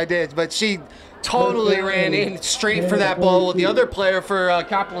 Luke. Yes, I did. But she totally ran in straight for that ball. The other player for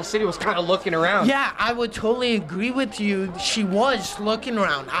Capital City was kind of looking around. Yeah, I would totally agree with you. She was looking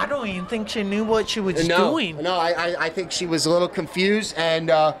around. I don't even think she knew what she was doing. No, I think she was a little confused,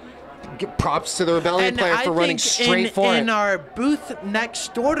 and props to the Rebellion player for running straight for it. In our booth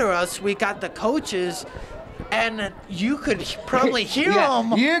next door to us, we got the coaches, and you could probably hear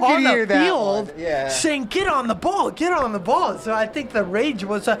them on the field saying, "Get on the ball, get on the ball." So I think the rage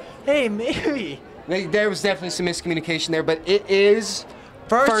was, "Hey, maybe." There was definitely some miscommunication there, but it is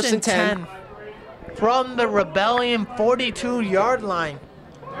First and 10 from the Rebellion 42-yard line.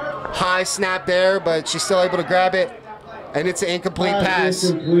 High snap there, but she's still able to grab it, and it's an incomplete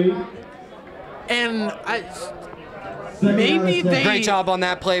pass. And maybe they... Great job on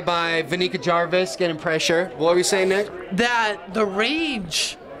that play by Vanika Jarvis, getting pressure. What were you saying, Nick? That the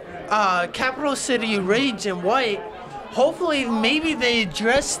Rage, Capital City Rage in white, hopefully maybe they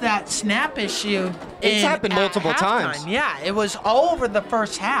address that snap issue. It's happened multiple halftime. times. Yeah, it was all over the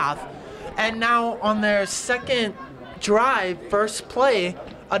first half. And now on their second drive, first play,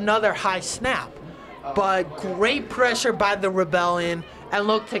 another high snap. But great pressure by the Rebellion, and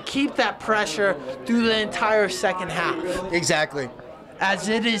look to keep that pressure through the entire second half. Exactly. As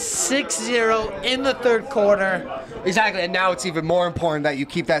it is 6-0 in the third quarter. Exactly, and now it's even more important that you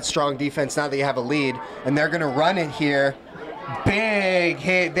keep that strong defense now that you have a lead, and they're going to run it here. Big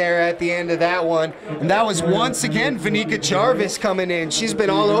hit there at the end of that one, and that was once again Vanika Jarvis coming in. She's been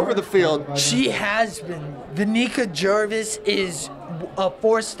all over the field. She has been. Vanika Jarvis is a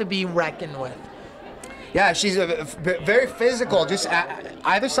force to be reckoned with. Yeah, she's very physical. Just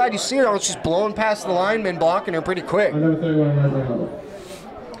either side you see her, she's blowing past the lineman, blocking her pretty quick.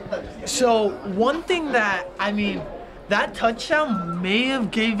 So one thing that, that touchdown may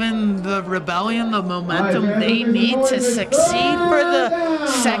have given the Rebellion the momentum they need to succeed for the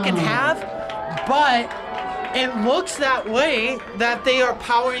second half, but it looks that way that they are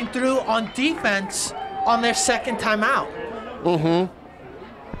powering through on defense on their second time out. Mm-hmm.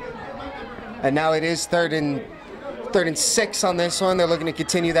 And now it is third and 6 on this one. They're looking to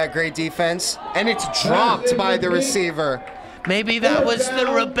continue that great defense, and it's dropped by the receiver. Maybe that was the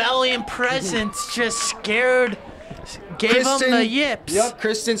Rebellion presence just scared, gave them the yips. Yep,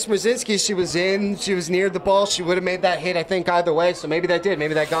 Kristen Smrzinski, she was near the ball. She would have made that hit, I think, either way. So maybe that did.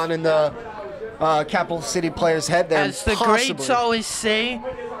 Maybe that got in the Capital City player's head there. As the greats always say,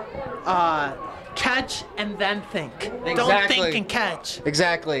 catch and then think. Exactly. Don't think and catch.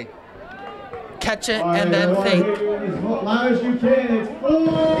 Exactly. Catch it and then think.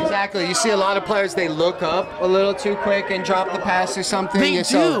 Exactly. You see a lot of players, they look up a little too quick and drop the pass or something. They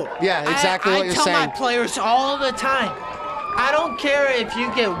do. Yeah, exactly what you're saying. I tell my players all the time, I don't care if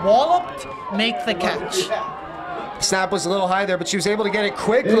you get walloped, make the catch. Snap was a little high there, but she was able to get it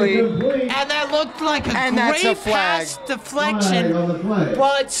quickly. And that looked like a great pass deflection,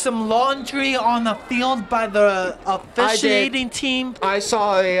 but some laundry on the field by the officiating team. I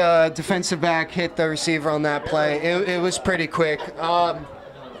saw a defensive back hit the receiver on that play. It was pretty quick.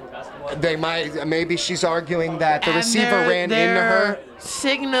 Maybe she's arguing that the receiver ran into her.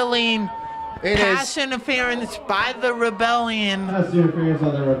 Signaling pass interference by the Rebellion.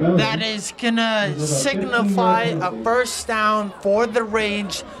 That is gonna signify a first down for the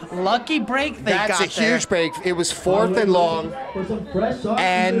Rage. Lucky break they got there. That's a huge break. It was 4th and long.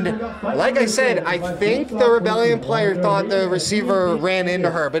 And like I said, I think the Rebellion player thought the receiver ran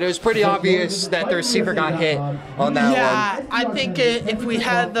into her, but it was pretty obvious that the receiver got hit on that one. Yeah, I think if we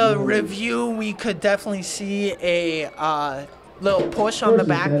had the review, we could definitely see a little push on the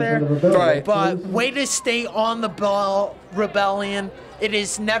back there. Right. But way to stay on the ball, Rebellion. It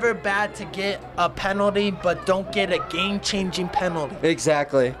is never bad to get a penalty, but don't get a game-changing penalty.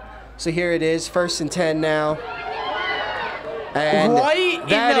 Exactly. So here it is, 1st and 10 now. And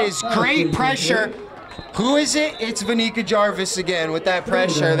that is great pressure. Who is it? It's Vanika Jarvis again with that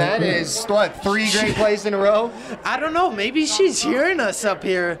pressure. That is, 3 great plays in a row? I don't know. Maybe she's hearing us up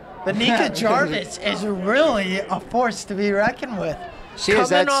here. Vanika Jarvis is really a force to be reckoned with. She is.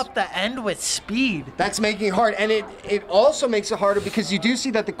 Coming off the end with speed. That's making it hard, and it also makes it harder because you do see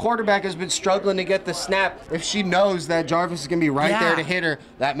that the quarterback has been struggling to get the snap. If she knows that Jarvis is going to be right there to hit her,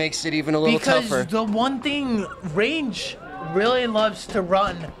 that makes it even a little tougher. Because the one thing Range really loves to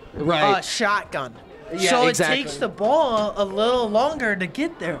run, shotgun. Yeah, so exactly. it takes the ball a little longer to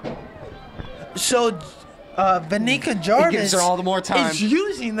get there. So Vanika Jarvis gives her all the more time. is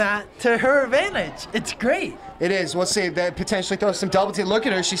using that to her advantage. It's great. It is. We'll see. That potentially throws some double team. Look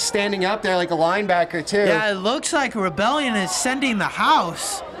at her. She's standing up there like a linebacker, too. Yeah, it looks like Rebellion is sending the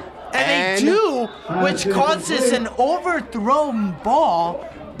house. And they do, which causes an overthrown ball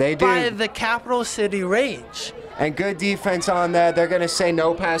by the Capital City Rage. And good defense on that. They're going to say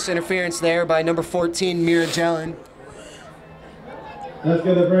no pass interference there by number 14, Mira Jelen. That's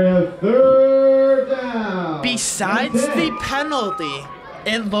going to bring up 3rd down. Besides the penalty,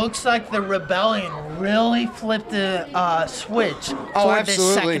 it looks like the Rebellion really flipped the switch for the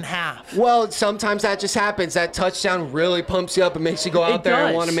second half. Well, sometimes that just happens. That touchdown really pumps you up and makes you go out there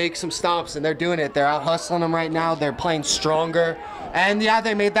and want to make some stops, and they're doing it. They're out hustling them right now. They're playing stronger. And, yeah,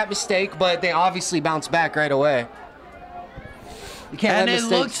 they made that mistake, but they obviously bounced back right away. You can't and it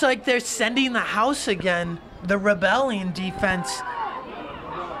looks like they're sending the house again, the Rebellion defense.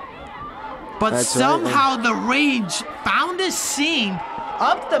 But somehow the Rage found a seam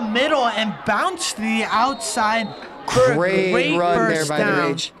up the middle and bounced to the outside for a great run burst there by down. the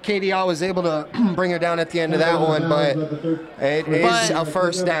Rage. KDL was able to bring her down at the end of that one, but it is a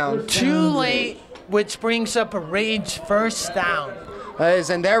 1st down. Too late, which brings up a Rage 1st down.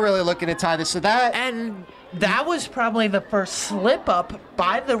 And they're really looking to tie this. So that was probably the first slip up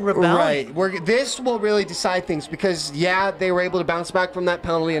by the Rebellion. Right. This will really decide things because, yeah, they were able to bounce back from that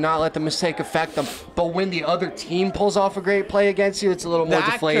penalty and not let the mistake affect them. But when the other team pulls off a great play against you, it's a little more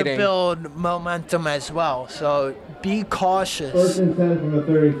deflating. That could build momentum as well. So be cautious. 1st and 10 from the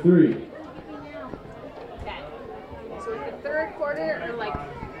 33. Okay. So the 3rd quarter, or like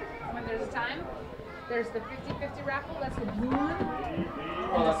when there's a time, there's the 50-50 raffle. That's the blue one.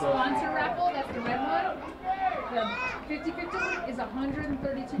 And the sponsor raffle, that's the red one. The 50-50 is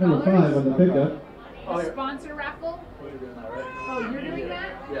 $132. Number 5 on the pickup. The sponsor raffle. Oh, you're doing that?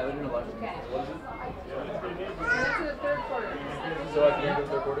 Yeah, they're doing a live. Okay. So that's in the 3rd quarter. So at the end of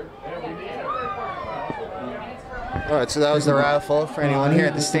the 3rd quarter? Yeah, it's the 3rd quarter. All right, so that was the raffle for anyone here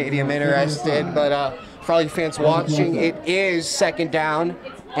at the stadium interested. But for all you fans watching, it is 2nd down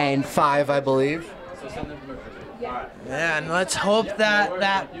and 5, I believe. Yeah, and let's hope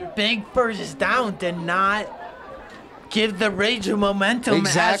that big first down did not give the Rage a momentum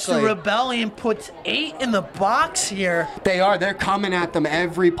as the Rebellion puts 8 in the box here. They're coming at them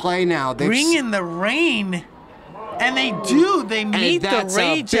every play now. Bringing the rain, and they do. They meet the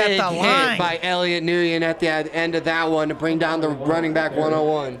Rage at the line. Hit by Elliot Nguyen at the end of that one to bring down the running back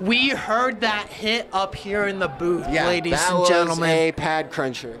 101. We heard that hit up here in the booth, ladies and gentlemen. That was a pad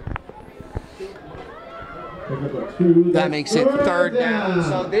cruncher. That makes it 3rd down.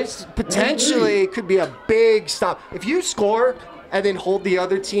 So this potentially could be a big stop. If you score and then hold the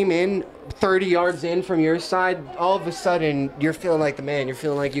other team in 30 yards in from your side, all of a sudden you're feeling like the man. You're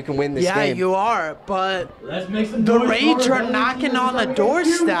feeling like you can win this game. Yeah, you are. But the Rage are knocking on the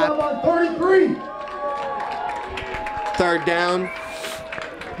doorstep. 3rd down.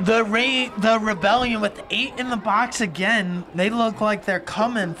 The Rebellion with 8 in the box again. They look like they're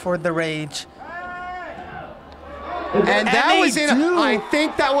coming for the Rage. And that was I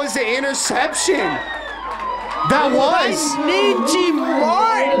think that was an interception. That was.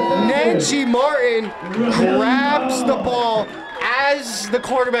 Nenji Martin grabs the ball as the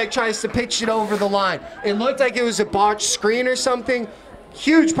quarterback tries to pitch it over the line. It looked like it was a botched screen or something.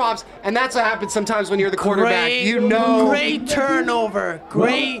 Huge props, and that's what happens sometimes when you're the quarterback. Great turnover,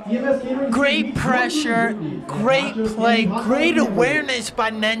 great pressure, great play, great awareness by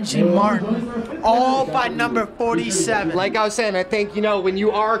Nenji Martin, all by number 47. Like I was saying, I think, when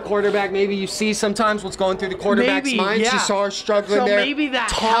you are a quarterback, maybe you see sometimes what's going through the quarterback's mind. She saw her struggling there. Maybe that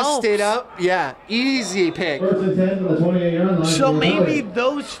tossed it up. Yeah, easy pick. 1st and 10 from the 28-yard line. So maybe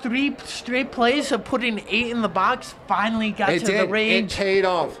those 3 straight plays of putting 8 in the box finally got to the Rage. It paid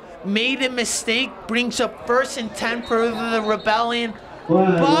off. Made a mistake, brings up 1st and 10 for the Rebellion.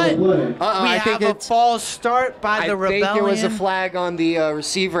 But we have a false start by the Rebellion. I think it was a flag on the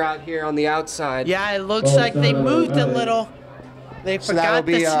receiver out here on the outside. Yeah, it looks like they moved a little. They forgot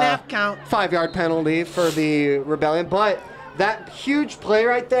the snap count. 5-yard penalty for the Rebellion. But that huge play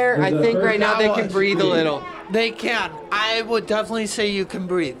right there, I think right now they can breathe a little. They can. I would definitely say you can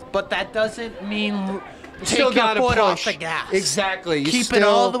breathe. But that doesn't mean take your foot off the gas. Exactly. Keep it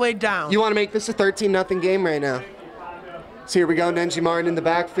all the way down. You want to make this a 13-0 game right now. So here we go, Nenji Martin in the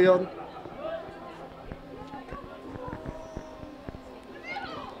backfield.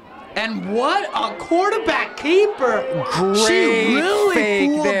 And what a quarterback keeper. Great She really fake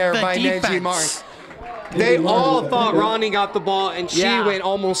fooled there the by defense. Nenji Martin. They all thought Ronnie got the ball, and she went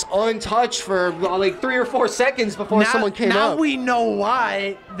almost untouched for like 3 or 4 seconds before someone came now up. we know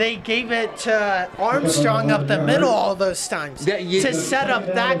why they gave it to Armstrong up the middle all those times to set up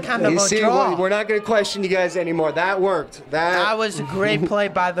that kind of a draw. We're not going to question you guys anymore. That worked. That was a great play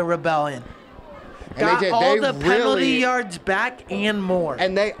by the Rebellion. And Got they all the really, penalty yards back and more.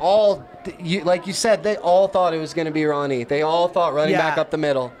 And they all, like you said, they all thought it was going to be Ronnie. They all thought running back up the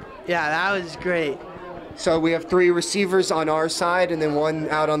middle. Yeah, that was great. So we have 3 receivers on our side and then 1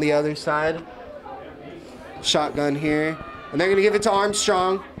 out on the other side. Shotgun here. And they're going to give it to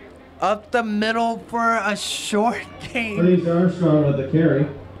Armstrong. Up the middle for a short game. Praise Armstrong with the carry.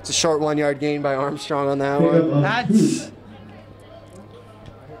 It's a short 1-yard gain by Armstrong on that one. That's...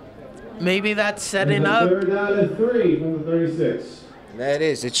 Maybe that's setting up. Third down and 3 from the 36. That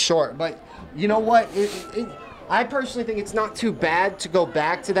is. It's short. But you know what? I personally think it's not too bad to go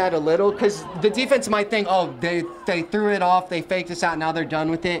back to that a little, because the defense might think, oh, they threw it off, they faked us out, now they're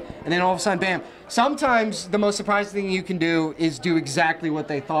done with it, and then all of a sudden, bam. Sometimes the most surprising thing you can do is do exactly what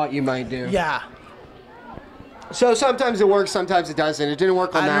they thought you might do. Yeah. So sometimes it works, sometimes it doesn't. It didn't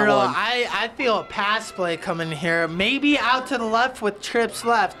work on that one. I feel a pass play coming here. Maybe out to the left with trips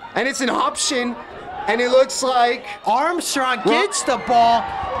left. And it's an option. And it looks like Armstrong gets the ball,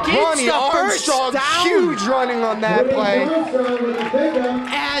 gets the first down. Huge running on that play.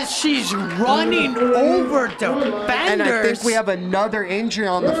 As she's running over defenders. And I think we have another injury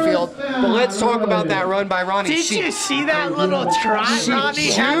on the field. But let's talk about that run by Ronnie. Did you see that little trot Ronnie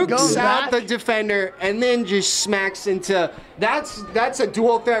had jukes go out back? the defender and then just smacks into. That's a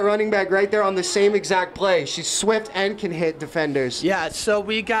dual threat running back right there on the same exact play. She's swift and can hit defenders. Yeah, so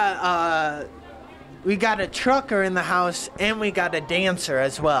we got a trucker in the house, and we got a dancer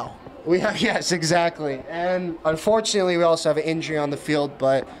as well. Yes, exactly. And unfortunately, we also have an injury on the field,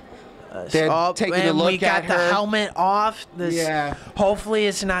 but they're taking a look at her. We got the helmet off. Hopefully,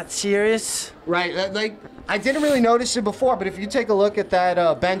 it's not serious. Right. Like, I didn't really notice it before, but if you take a look at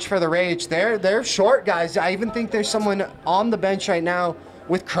that bench for the Rage, they're short guys. I even think there's someone on the bench right now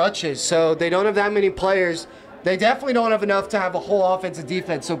with crutches, so they don't have that many players. They definitely don't have enough to have a whole offensive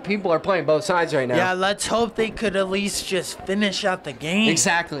defense, so people are playing both sides right now. Yeah, let's hope they could at least just finish out the game.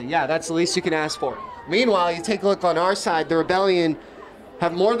 Exactly. Yeah, that's the least you can ask for. Meanwhile, you take a look on our side, the Rebellion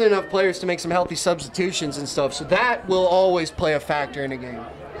have more than enough players to make some healthy substitutions and stuff, so that will always play a factor in a game.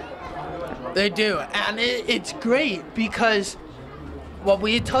 They do, and it's great because what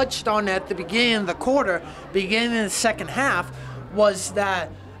we touched on at the beginning of the quarter, beginning of the second half, was that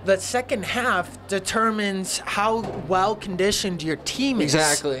the second half determines how well conditioned your team is.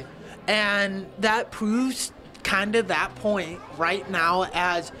 Exactly. And that proves kind of that point right now,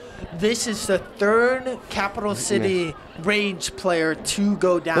 as this is the 3rd Capital City Rage player to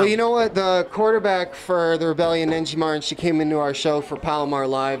go down. Well, you know what? The quarterback for the Rebellion, Nenji Martin, she came into our show for Palomar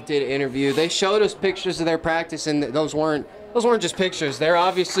Live, did an interview. They showed us pictures of their practice, and those weren't just pictures. They're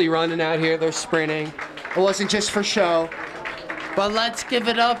obviously running out here. They're sprinting. It wasn't just for show. But let's give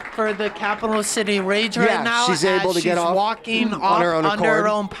it up for the Capital City Rage right now. She's able to get off walking off under her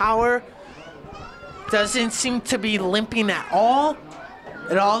own power. Doesn't seem to be limping at all.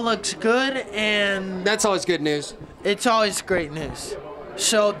 It all looks good, and that's always good news. It's always great news.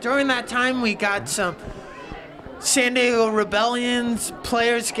 So during that time, we got some San Diego Rebellion's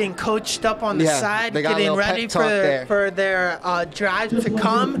players getting coached up on the side, getting ready for their drive to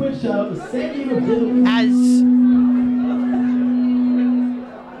come. As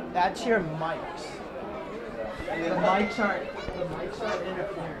that's your mics. The mics aren't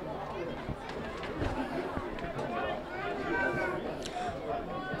interfering.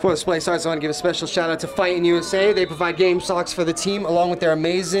 Before this play starts, I want to give a special shout out to Fightin' USA. They provide game socks for the team along with their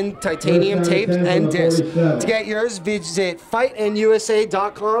amazing titanium tapes and discs. To get yours, visit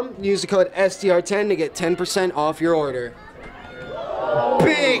fightinusa.com. Use the code SDR10 to get 10% off your order.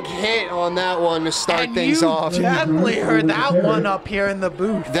 Big hit on that one to start things off. You definitely heard that one up here in the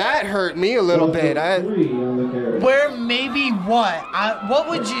booth. That hurt me a little bit. Where maybe what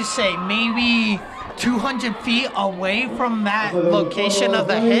would you say? Maybe 200 feet away from that location of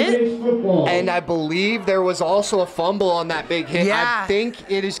the hit? And I believe there was also a fumble on that big hit. Yeah. I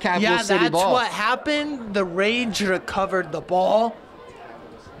think it is Capital City ball. Yeah, that's what happened. The Rage recovered the ball.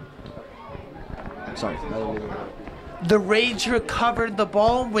 Sorry. The Rage recovered the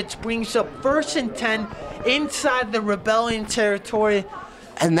ball, which brings up 1st and 10 inside the Rebellion territory,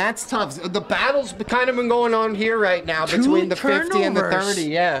 And that's tough. The battle's kind of been going on here right now between the 50 and the 30.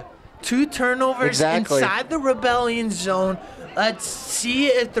 Yeah. 2 turnovers inside the Rebellion zone. Let's see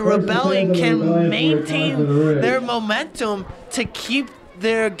if the Rebellion can maintain their momentum to keep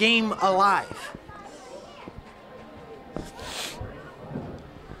their game alive.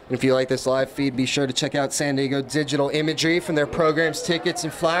 If you like this live feed, be sure to check out San Diego Digital Imagery. From their programs, tickets,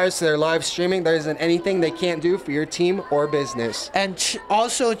 and flyers to their live streaming, there isn't anything they can't do for your team or business. And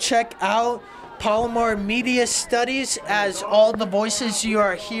also check out Palomar Media Studies, as all the voices you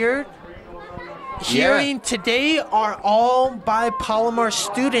are hearing today are all by Palomar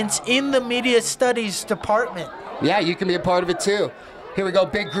students in the Media Studies department. Yeah, you can be a part of it too. Here we go,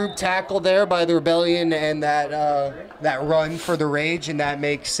 big group tackle there by the Rebellion, and that run for the Rage, and that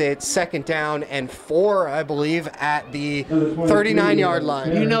makes it 2nd down and 4, I believe, at the 39-yard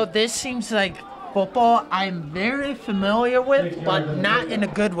line. You know, this seems like football I'm very familiar with, but not in a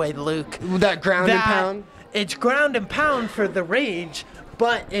good way, Luke. That ground and pound? It's ground and pound for the Rage,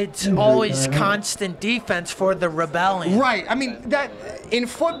 but it's always constant defense for the Rebellion. Right. I mean, that in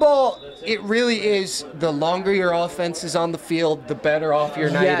football, it really is the longer your offense is on the field, the better off your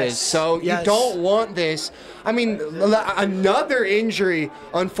night is. So you don't want this. I mean, another injury,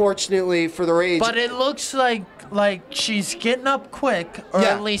 unfortunately, for the Rage. But it looks like she's getting up quick, or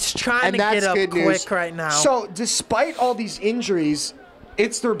at least trying to get up quick right now. So despite all these injuries,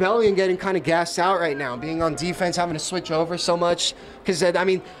 it's the Rebellion getting kind of gassed out right now, being on defense, having to switch over so much. Because, I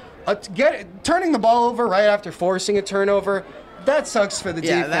mean, turning the ball over right after forcing a turnover, that sucks for the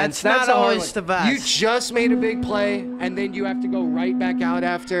defense. That's not always the best. You just made a big play, and then you have to go right back out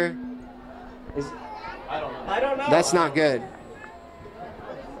after. I don't know. That's not good.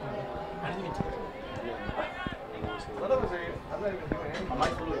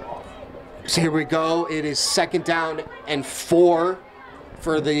 So here we go. It is 2nd down and 4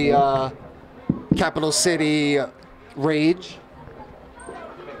 for the Capital City Rage.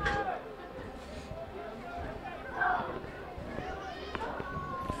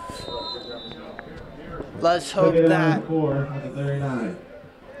 Let's hope that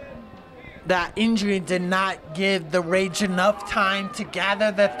that injury did not give the Rage enough time to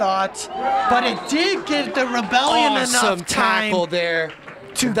gather their thoughts, but it did give the Rebellion enough time tackle there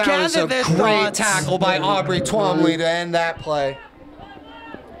to that gather was a their great thoughts. tackle by Aubrey Twomley to end that play.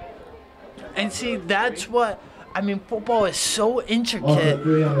 And see, that's what, I mean, football is so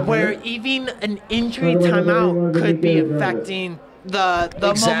intricate, where even an injury timeout could be affecting the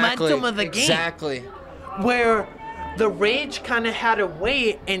momentum of the game. Exactly. Where the Rage kind of had to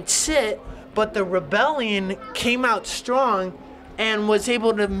wait and sit, but the Rebellion came out strong and was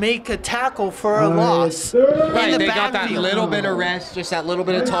able to make a tackle for a loss. Right, they got that little bit of rest, just that little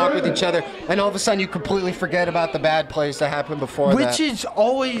bit of talk with each other, and all of a sudden you completely forget about the bad plays that happened before that. Which is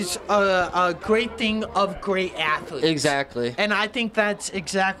always a great thing of great athletes. Exactly. And I think that's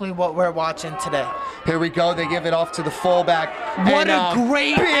exactly what we're watching today. Here we go, they give it off to the fullback. What and a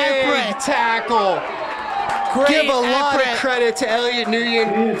great big effort. tackle. Give a lot of credit to Elliot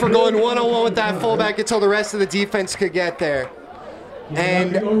Nguyen for going one-on-one with that fullback until the rest of the defense could get there.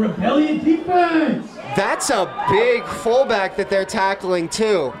 And Rebellion defense. that's a big fullback that they're tackling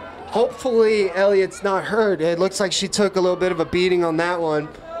too. Hopefully Elliot's not hurt. It looks like she took a little bit of a beating on that one.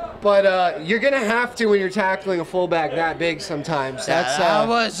 But you're going to have to when you're tackling a fullback that big sometimes. That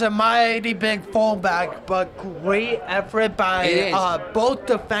was a mighty big fullback, but great effort by both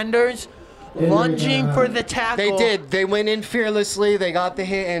defenders. Lunging for the tackle. They did. They went in fearlessly. They got the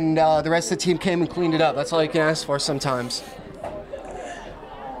hit, and the rest of the team came and cleaned it up. That's all you can ask for sometimes.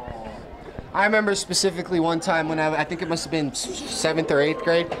 I remember specifically one time when I think it must have been 7th or 8th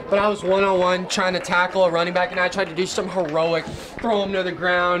grade, but I was one-on-one trying to tackle a running back, and I tried to do some heroic, throw him to the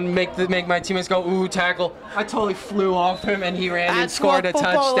ground, make my teammates go, ooh, tackle. I totally flew off him, and he ran and scored a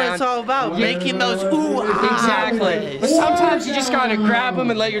touchdown. That's what football is all about, making those ooh, exactly. But sometimes you just gotta grab them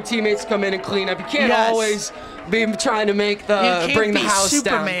and let your teammates come in and clean up. You can't always be trying to make bring the house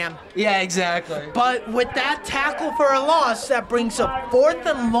Superman. down. Yeah, exactly. But with that tackle for a loss, that brings a 4th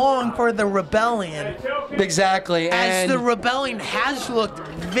and long for the Rebellion. Exactly. As the Rebellion has looked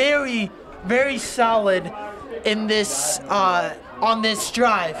very, very solid in this on this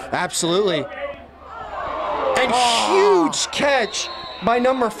drive. Absolutely. And huge catch by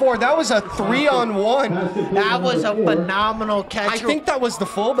number 4. That was a 3-on-1. That was a phenomenal catch. I think that was the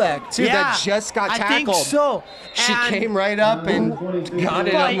fullback, too, that just got tackled. I think so. She came right up and got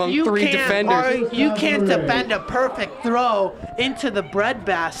it among 3 defenders. You can't defend a perfect throw into the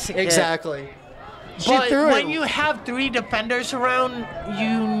breadbasket. Exactly. But threw when it. you have 3 defenders around,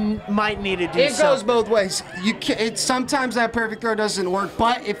 you might need to do It goes something. both ways. Sometimes that perfect throw doesn't work,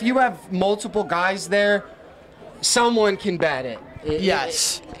 but if you have multiple guys there, someone can bat it.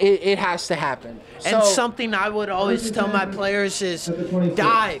 Yes. It has to happen. And So- something I would always tell my players is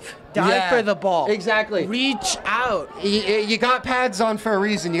dive. Dive Yeah, for the ball. exactly. Reach out. You got pads on for a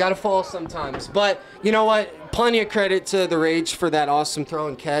reason. You got to fall sometimes. But you know what? Plenty of credit to the Rage for that awesome throw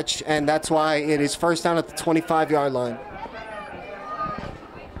and catch, and that's why it is first down at the 25-yard line.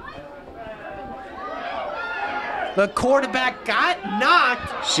 The quarterback got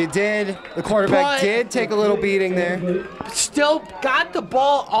knocked, She did. The quarterback But- did take a little beating there. still got the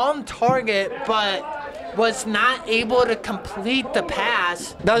ball on target, but was not able to complete the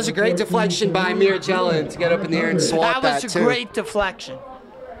pass. That was a great deflection by Miragella to get up in the air and swat That was a too. great deflection.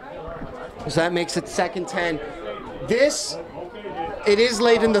 So that makes it 2nd 10. It is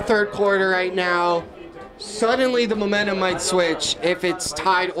late in the 3rd quarter right now. Suddenly the momentum might switch if it's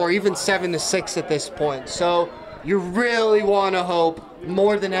tied or even 7-6 at this point. So you really want to hope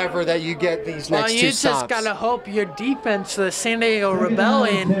more than ever that you get these Well, next you two just stops. gotta hope your defense, the San Diego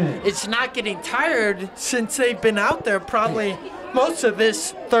Rebellion, is not getting tired since they've been out there probably most of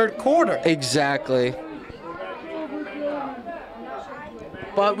this 3rd quarter. Exactly.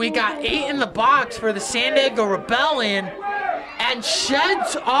 But we got 8 in the box for the San Diego Rebellion, and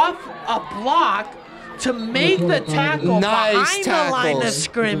sheds off a block to make the tackle Nice behind the line of tackles.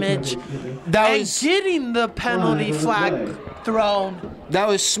 scrimmage That and was getting the penalty flag thrown.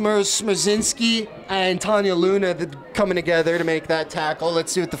 Smirzinski and Tanya Luna coming together to make that tackle.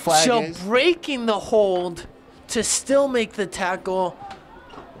 Let's see what the flag So is. breaking the hold to still make the tackle.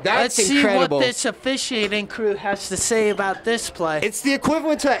 That's Let's incredible. see what this officiating crew has to say about this play. It's the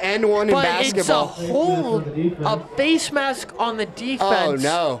equivalent to an N1 in But basketball. it's a hold, a face mask on the defense. Oh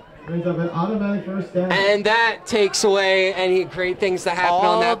no. Brings up an automatic first down. And that takes away any great things that happen on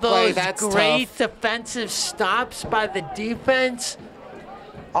All that play. those That's great tough. defensive stops by the defense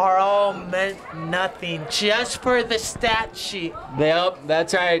are all meant nothing, just for the stat sheet. Yep,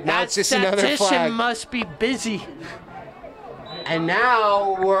 that's right. Now That it's just another statistician flag. must be busy. And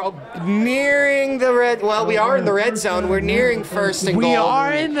now we're nearing the red. Well, we are in the red zone. We're nearing 1st and goal. We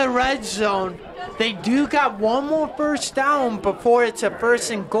are in the red zone. They do got one more first down before it's a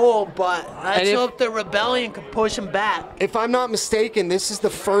 1st and goal, but let's And if- hope the Rebellion can push them back. If I'm not mistaken, this is the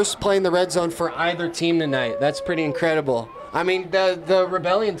first play in the red zone for either team tonight. That's pretty incredible. I mean, the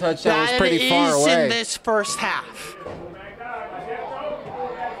Rebellion touchdown was pretty far That is away. in this first half.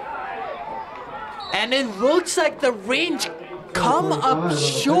 And it looks like the range come up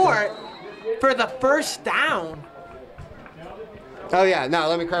short for the first down. Oh yeah, no,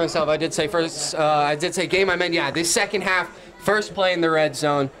 let me correct myself. I did say first. I did say game. I meant yeah. The 2nd half, first play in the red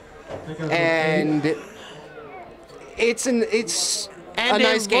zone, and it's a And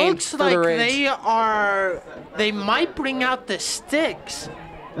nice it game looks for like the Rage. they might bring out the sticks.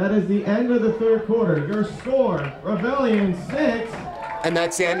 That is the end of the 3rd quarter. Your score, Rebellion 6, And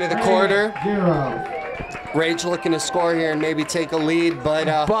that's the end of the quarter. 0. Rage looking to score here and maybe take a lead, but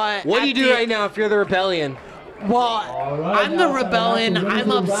But what do you at do the- right now if you're the Rebellion? Well, I'm the Rebellion.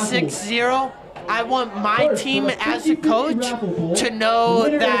 I'm up 6-0. I want my team as a coach to know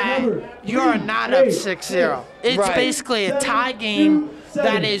that you're not up 6-0. It's Right. basically a tie game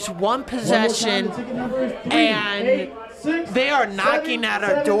that is one possession, and they are knocking at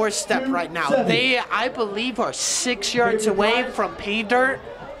our doorstep right now. They, I believe, are 6 yards away from pay dirt.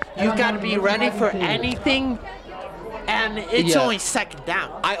 You got to be ready for anything, and it's Yeah. only 2nd down.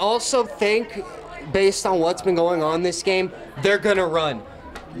 I also think, based on what's been going on this game, they're gonna run.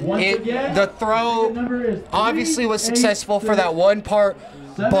 The throw obviously was successful for that one part,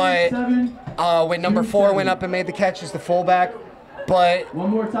 but when number 4 went up and made the catch as the fullback. But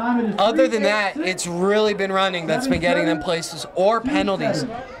One more time. It is other 3, than 8, that, 6. it's really been running that's been getting them places or penalties.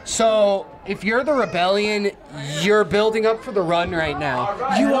 So if you're the Rebellion, you're building up for the run right now.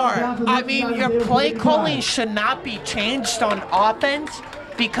 You are. I mean, your play calling should not be changed on offense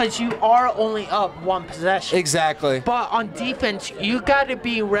because you are only up one possession. Exactly. But on defense, you got to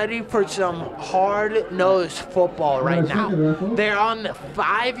be ready for some hard-nosed football right now. They're on the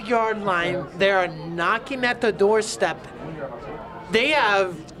 5-yard line. They're knocking at the doorstep. They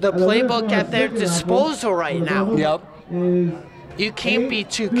have the playbook at their disposal right now. Yep. You can't be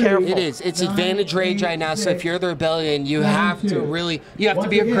too careful. It is. It's advantage Rage right now. So if you're the Rebellion, you have to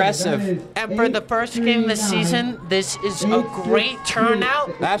be aggressive. And for the first game of the season, this is a great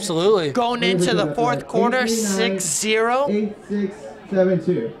turnout. Absolutely. Going into the 4th quarter, 6-0.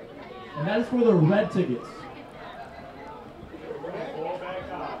 8672. And that is for the red tickets.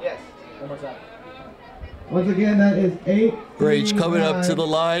 Yes. One more time. Once again, that is 8. Rage coming up to the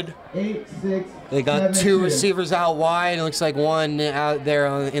line. 8, 6. They got 7, 2 6. receivers out wide. It looks like one out there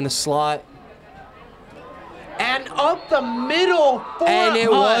in the slot. And up the middle for And it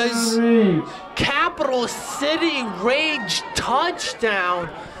was Capital City Rage touchdown.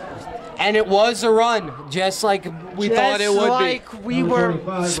 And it was a run, just like we thought it would Just like we were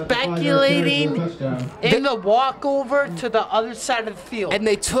speculating in the walkover to the other side of the field. And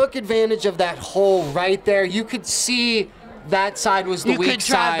they took advantage of that hole right there. You could see that side was the weak side. You could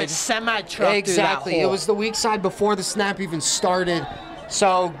drive a semi-truck Exactly. through that hole. It was the weak side before the snap even started.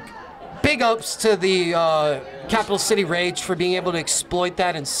 So big ups to the Capital City Rage for being able to exploit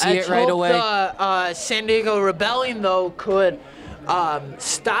that and see it right away. The San Diego Rebellion, though, could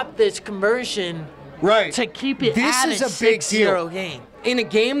stop this conversion to keep it This at is a a big 6-0 deal. game. In a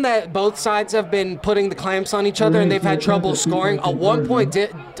game that both sides have been putting the clamps on each other and they've had trouble scoring, a 1-point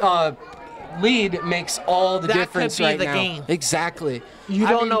lead makes all the difference right now. That could be the game. Exactly. You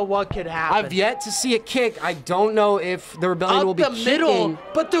don't know what could happen. I've yet to see a kick. I don't know if the Rebellion will be Up the middle, kicking.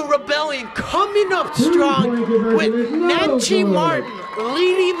 but the Rebellion coming up strong with Nenji Martin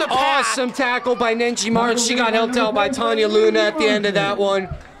leading the pack. Awesome tackle by Nenji Martin. She got helped out by Tanya Luna at the end of that one.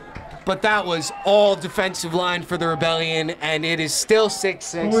 But that was all defensive line for the Rebellion, and it is still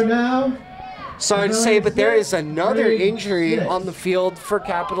 6-6. For now, Sorry to say, but there is another injury on the field for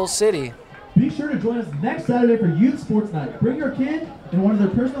Capital City. Be sure to join us next Saturday for Youth Sports Night. Bring your kid in one of their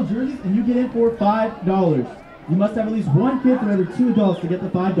personal jerseys and you get in for $5. You must have at least one kid for every 2 adults to get the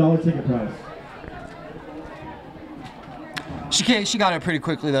 $5 ticket price. She got it pretty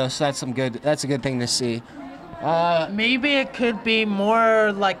quickly though, so that's a good thing to see. Maybe it could be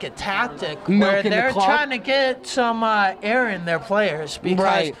more like a tactic where Milking the they're clock? trying to get some air in their players because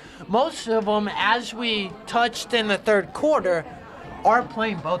Right. most of them, as we touched in the third quarter, are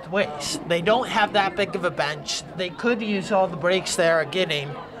playing both ways. They don't have that big of a bench. They could use all the breaks they are getting.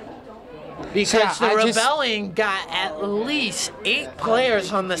 Because the Rebellion got at least 8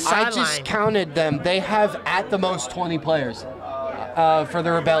 players on the sideline. I just counted them. They have at the most 20 players for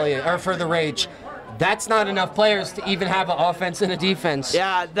the Rebellion or for the Rage. That's not enough players to even have an offense and a defense.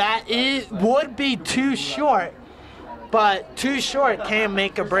 Yeah, would be too short, but too short can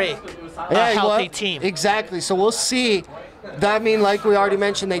make or break a healthy team. Exactly. So we'll see. That mean, like we already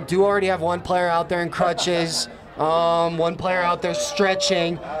mentioned, they do already have one player out there in crutches, one player out there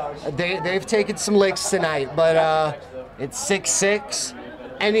stretching. They've taken some licks tonight, but it's 6-6.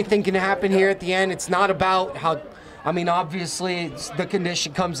 Anything can happen here at the end. It's not about how. I mean, obviously, the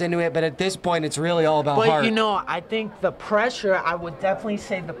condition comes into it, but at this point, it's really all about heart. But, you know, I think the pressure, I would definitely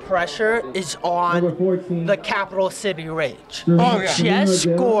say the pressure is on the Capital City Rage. Oh, yeah. Just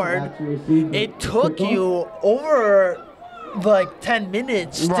scored. It took you over, like, 10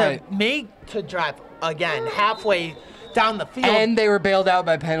 minutes to drive again, halfway down the field. And they were bailed out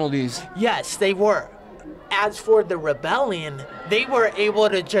by penalties. Yes, they were. As for the Rebellion, they were able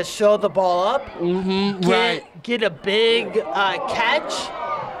to just show the ball up, get a big catch,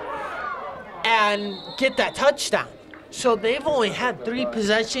 and get that touchdown. So they've only had 3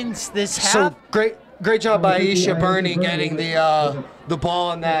 possessions this half. So great job by Aisha Burney getting the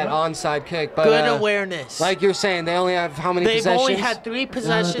ball on that onside kick. But, Good awareness. Like you're saying, they only have how many possessions? They've only had 3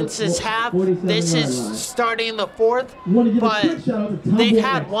 possessions this half. This is starting the 4th, but they've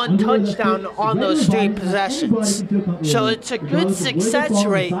had 1 touchdown on those 3 possessions. So it's a good success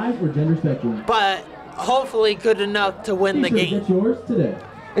rate, but hopefully good enough to win the game.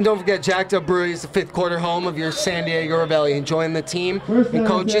 And don't forget, Jacked Up Brewery is the 5th quarter home of your San Diego Rebellion. Join the team and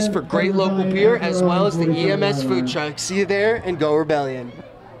coaches for great local beer as well as the EMS food truck. See you there and go Rebellion.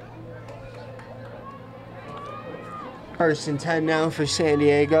 1st and 10 now for San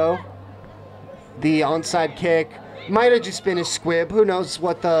Diego. The onside kick might have just been a squib. Who knows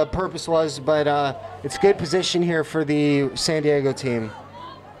what the purpose was, but it's good position here for the San Diego team.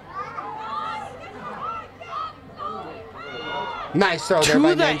 Nice throw there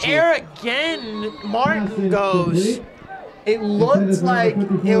by Nenji. To the air again, Martin goes. It looked like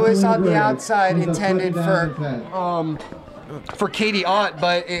it was on the outside intended for Katie Ott,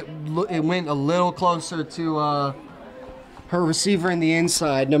 but it went a little closer to her receiver in the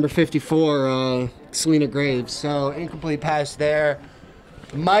inside, number 54, Selena Graves. So incomplete pass there.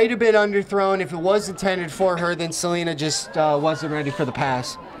 Might have been underthrown. If it was intended for her, then Selena just wasn't ready for the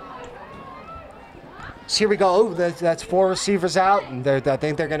pass. So here we go. That's 4 receivers out, and I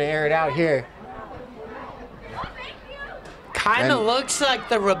think they're going to air it out here. Kind of looks like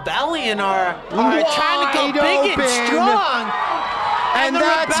the Rebellion are trying to go big and strong. And the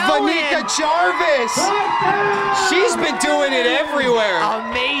that's Rebellion. Vanika Jarvis. She's been doing it everywhere.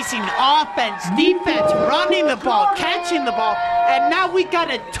 Amazing offense, defense, running the ball, catching the ball, and now we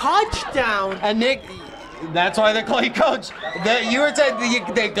got a touchdown. And Nick, that's why they call you coach. You were saying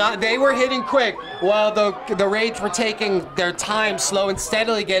they were hitting quick while the Rage were taking their time, slow and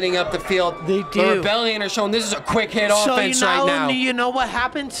steadily getting up the field. They do. The Rebellion are showing this is a quick hit offense right now. So you know what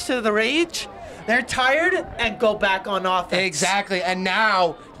happens to the Rage? They're tired and go back on offense. Exactly, and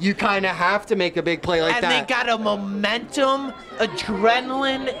now you kind of have to make a big play like that. And they got a momentum,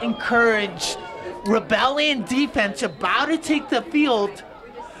 adrenaline, encouraged Rebellion defense about to take the field.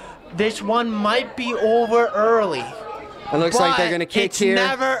 This one might be over early. It looks like they're going to kick here. It's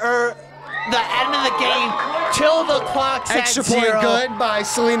never the end of the game till the clock's Extra at point 0. good by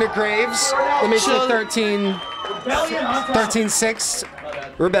Selena Graves. Let me see 13-6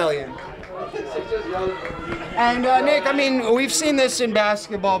 Rebellion. And Nick, I mean, we've seen this in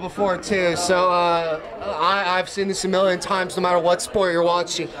basketball before too. So I've seen this a million times, no matter what sport you're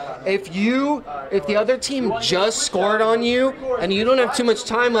watching. If the other team just scored on you and you don't have too much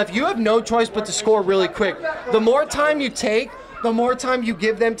time left, you have no choice but to score really quick. The more time you take, the more time you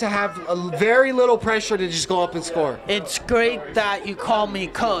give them to have very little pressure to just go up and score. It's great that you call me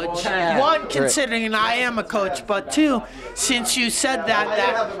coach. One, considering I am a coach, but two, since you said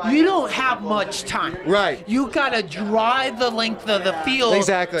that you don't have much time. Right. You got to drive the length of the field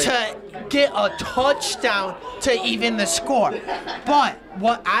to get a touchdown to even the score. But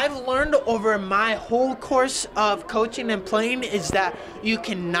what I've learned over my whole course of coaching and playing is that you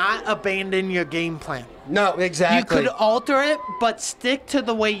cannot abandon your game plan. No, exactly. You could alter it, but stick to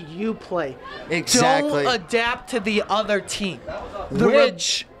the way you play. Exactly. Don't adapt to the other team.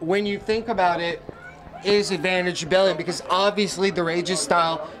 Which, when you think about it, is advantage Rebellion, because obviously the Rage's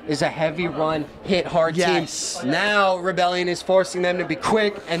style is a heavy run, hit hard team. Now Rebellion is forcing them to be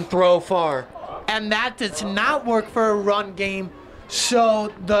quick and throw far. And that does not work for a run game.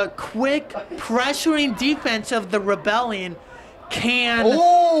 So the quick pressuring defense of the Rebellion can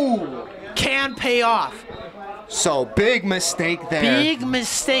pay off. So big mistake there. Big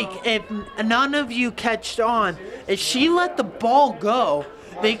mistake. If none of you catched on, if she let the ball go,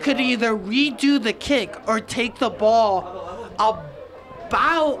 they could either redo the kick or take the ball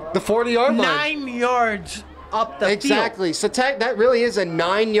about the 40-yard line. 9 yards up the field. Exactly. So that really is a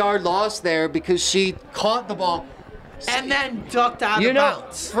 9-yard loss there because she caught the ball and then ducked out of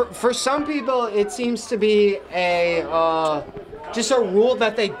bounds. For some people, it seems to be a just a rule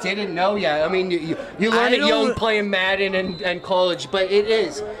that they didn't know yet. I mean, you learn it young playing Madden and college, but it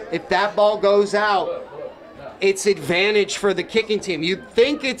is. If that ball goes out, it's advantage for the kicking team. You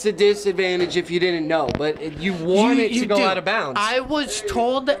think it's a disadvantage if you didn't know, but you want it to go out of bounds. I was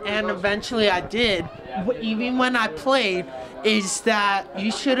told, and eventually I did, even when I played, is that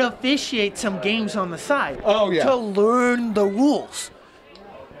you should officiate some games on the side to learn the rules.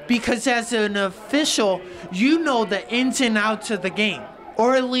 Because as an official, you know the ins and outs of the game,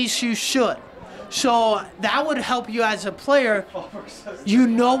 or at least you should. So that would help you as a player. You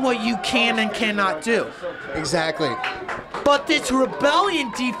know what you can and cannot do. Exactly. But this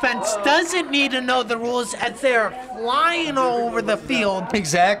Rebellion defense doesn't need to know the rules as they're flying all over the field.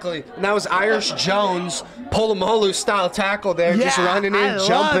 Exactly. And that was Irish Jones, Polamalu style tackle there, just running in,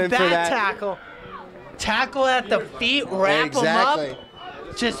 jumping for that. Tackle. Tackle at the feet, wrap them up.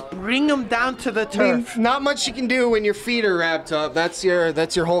 Just bring them down to the turf. I mean, not much you can do when your feet are wrapped up. That's your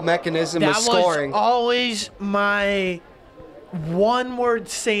whole mechanism of scoring. That was always my one-line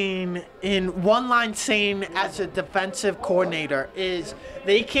saying as a defensive coordinator is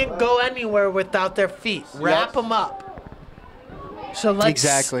they can't go anywhere without their feet. Wrap them up. So let's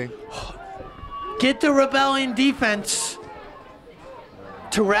get the Rebellion defense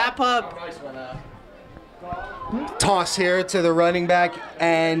to wrap up. Toss here to the running back,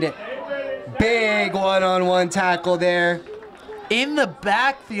 and big one-on-one tackle there. In the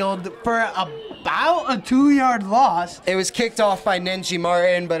backfield for about a 2-yard loss. It was kicked off by Nenji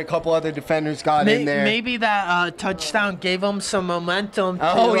Martin, but a couple other defenders got in there. Maybe that touchdown gave them some momentum.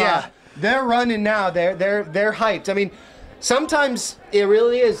 They're running now. They're hyped. I mean, sometimes it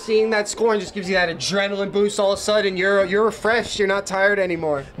really is seeing that score and just gives you that adrenaline boost. All of a sudden, you're refreshed. You're not tired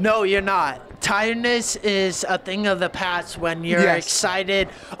anymore. No, you're not. Tiredness is a thing of the past when you're excited,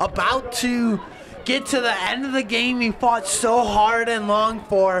 about to get to the end of the game you fought so hard and long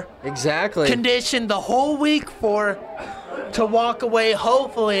for. Exactly. Conditioned the whole week for, to walk away,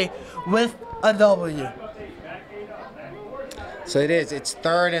 hopefully, with a W. So it is. It's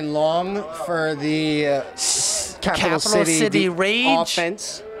 3rd and long for the Capital City Rage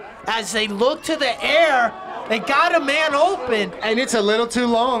offense. As they look to the air, They got a man open. And it's a little too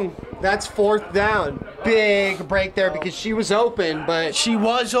long. That's 4th down. Big break there because she was open, but She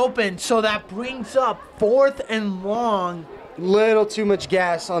was open, so that brings up 4th and long. little too much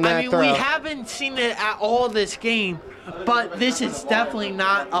gas on that I mean, throw. we haven't seen it at all this game, but this is definitely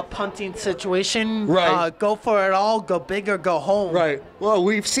not a punting situation. Right. Go for it all, go big or go home. Right. Well,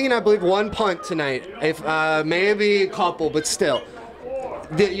 we've seen, I believe, 1 punt tonight. If maybe a couple, but still.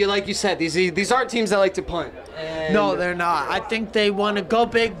 Like you said, these aren't teams that like to punt. And No, they're not. I think they want to go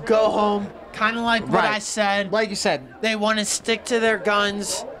big, go home. Kind of like what Right. I said. Like you said, They want to stick to their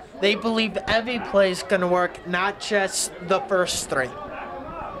guns. They believe every play is going to work, not just the first 3.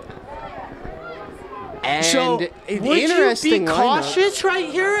 and So, an would you be interesting lineup. cautious right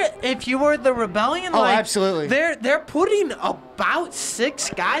here if you were the Rebellion? Oh, absolutely. They're putting about 6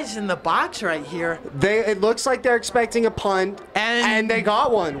 guys in the box right here. It looks like they're expecting a punt, and they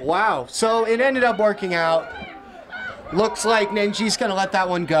got one. Wow. So it ended up working out. Looks like Nenji's going to let that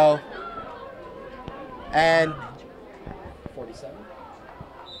one go. And 47?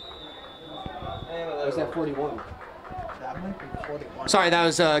 Or was that 41? That might be 41. Sorry, that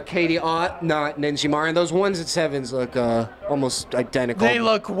was Katie Ott, not Nenji Marin. Those 1s and 7s look almost identical. They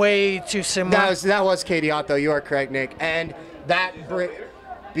look way too similar. That was Katie Ott, though. You are correct, Nick. And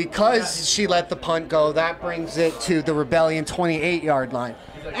because she let the punt go, that brings it to the Rebellion 28-yard line.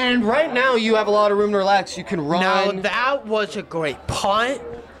 And right now, you have a lot of room to relax. You can run. Now, that was a great punt.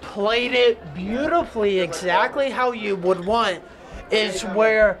 Played it beautifully, exactly how you would want. Is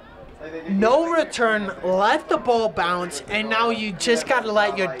where no return, let the ball bounce, and now you just got to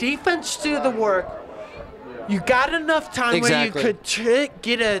let your defense do the work. You got enough time Exactly. where you could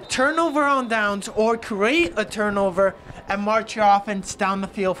get a turnover on downs or create a turnover and march your offense down the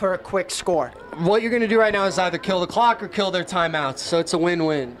field for a quick score. What you're going to do right now is either kill the clock or kill their timeouts. So it's a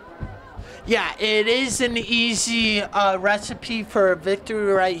win-win. Yeah, it is an easy recipe for a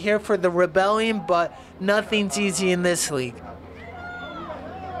victory right here for the Rebellion, but nothing's easy in this league.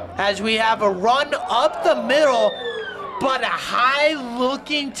 As we have a run up the middle, but a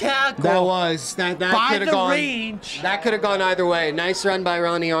high-looking tackle. That was. That by could have the gone. range. That could have gone either way. Nice run by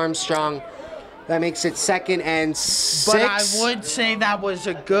Ronnie Armstrong. That makes it 2nd and 6. But I would say that was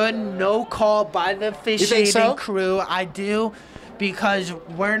a good no call by the officiating so? crew. I do, because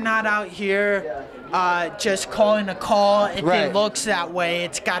we're not out here just calling a call. If Right. it looks that way,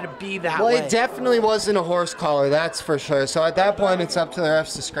 it's got to be that Well, way. it definitely wasn't a horse collar, that's for sure. So at that point, it's up to the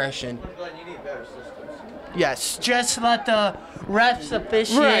ref's discretion. Yes, just let the refs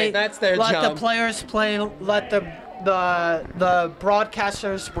officiate. Right, that's their let job. the players play. Let the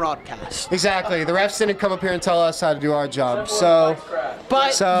broadcasters broadcast. Exactly. The refs didn't come up here and tell us how to do our job. So,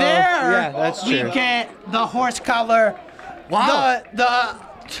 But yeah, that's we true. get the horse collar. Wow. The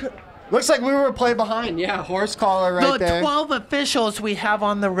Looks like we were a play behind. Yeah, horse collar right the there. 12 officials we have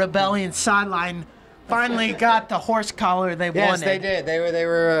on the Rebellion sideline finally got the horse collar they Yes, wanted. they did. They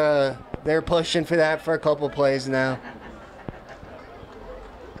were pushing for that for a couple plays now.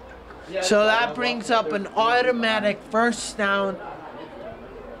 So that brings up an automatic first down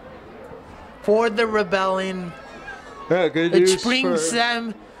for the Rebellion. Yeah, good Which brings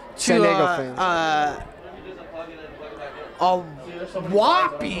them San to Diego fans. a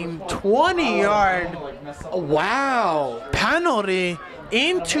whopping 20-yard Wow. penalty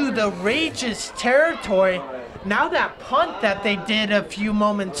into the Rage's territory. Now that punt that they did a few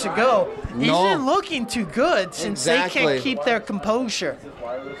moments ago isn't looking too good since they Exactly. can't keep their composure.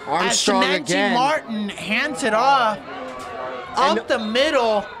 Armstrong As Nancy again. Martin hands it off up the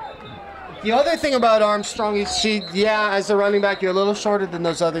middle. The other thing about Armstrong is as a running back, you're a little shorter than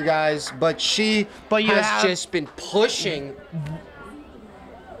those other guys, but she But you has have- just been pushing.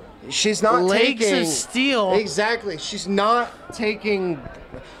 She's not Legs taking of steel. Exactly. She's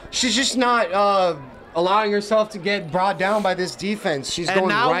just not allowing herself to get brought down by this defense. She's And going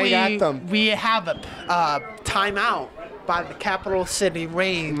now right at them. we have a timeout by the Capital City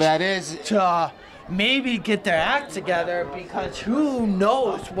Rage That is. to maybe get their act together, because who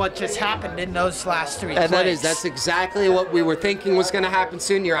knows what just happened in those last 3 And plays. that's exactly what we were thinking was going to happen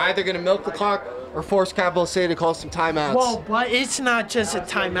soon. You're either going to milk the clock or force Capital City to call some timeouts. Well, but it's not just a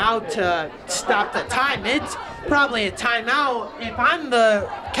timeout to stop the time. It's probably a timeout. If I'm the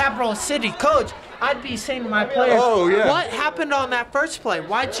Capital City coach, I'd be saying to my players, Oh, yeah. what happened on that first play?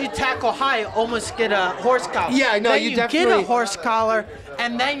 Why'd you tackle high, almost get a horse collar? Yeah, no, then you get definitely- a horse collar,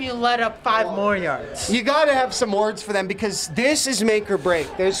 and then you let up 5 more yards. You got to have some words for them, because this is make or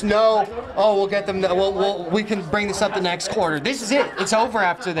break. There's no, we'll get them, we can bring this up the next quarter. This is it. It's over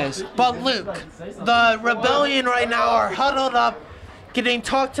after this. But Luke, the Rebellion right now are huddled up getting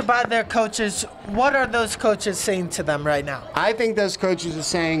talked to by their coaches. What are those coaches saying to them right now? I think those coaches are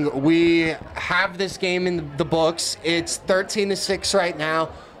saying, we have this game in the books. It's 13-6 right now.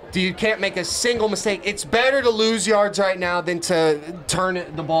 You can't make a single mistake. It's better to lose yards right now than to turn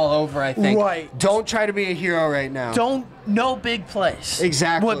the ball over, I think. Right. Don't try to be a hero right now. No big plays.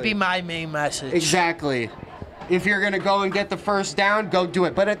 Exactly. Would be my main message. Exactly. If you're going to go and get the first down, go do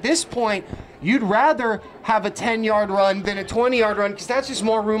it. But at this point, you'd rather have a 10-yard run than a 20-yard run because that's just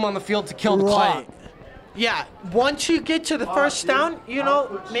more room on the field to kill the clock. Yeah. Once you get to the first down, you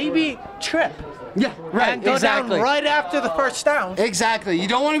know, maybe trip. Yeah, right. And go down right after the first down. Exactly. You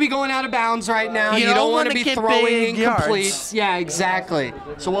don't want to be going out of bounds right now. You don't want to be throwing incompletes. Yeah, exactly.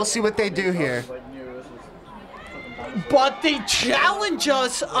 So we'll see what they do here. But they challenge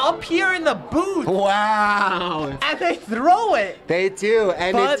us up here in the booth. Wow. And they throw it. They do.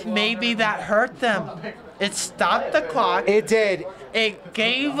 And but maybe that hurt them. It stopped the clock. It did. It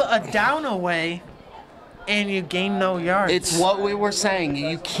gave a down away. And you gain no yards. It's what we were saying.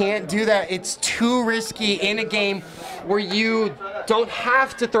 You can't do that. It's too risky in a game where you don't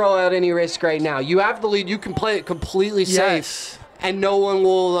have to throw out any risk right now. You have the lead. You can play it completely safe. And no one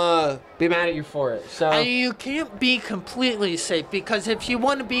will be mad at you for it. So and you can't be completely safe because if you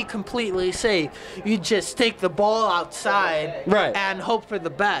want to be completely safe, you just take the ball outside and hope for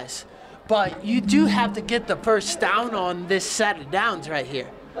the best. But you do have to get the first down on this set of downs right here.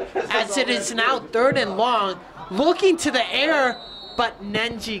 As it is now 3rd and long, looking to the air, but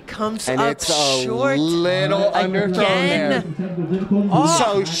Nenji comes and up it's a short little underthrown there. Oh.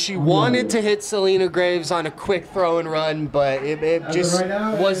 So she wanted to hit Selena Graves on a quick throw and run, but it just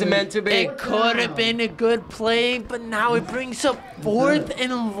wasn't meant to be. It could have been a good play, but now it brings up 4th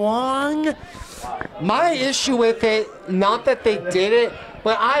and long. My issue with it, not that they did it,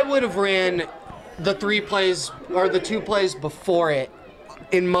 but I would have ran the 3 plays or the 2 plays before it.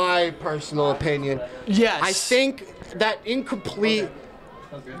 In my personal opinion. Yes. I think that incomplete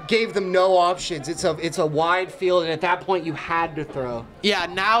gave them no options. It's a wide field, and at that point you had to throw. Yeah,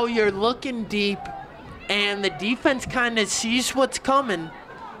 now you're looking deep, and the defense kind of sees what's coming.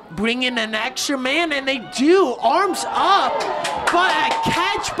 Bring in an extra man, and they do. Arms up, but a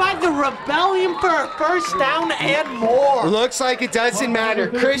catch by the Rebellion for a first down and more. Looks like it doesn't matter.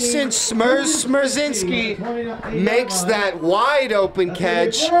 Kristen Smrzinski makes that wide open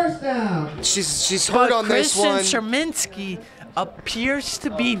catch. She's hurt on this one. Kristen Smrzinski appears to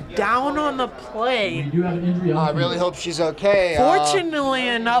be down on the play. I really hope she's okay. Fortunately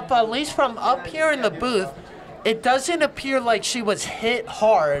enough, at least from up here in the booth, it doesn't appear like she was hit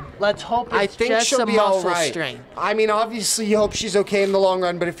hard. Let's hope it's just a muscle strain. I mean, obviously you hope she's okay in the long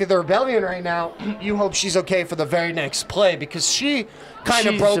run, but if you're the Rebellion right now, you hope she's okay for the very next play because she kind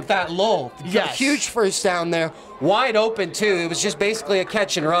of broke that lull. Yes. Huge first down there. Wide open, too. It was just basically a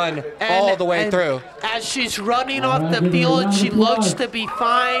catch and run all the way through. As she's running off the field, she looks to be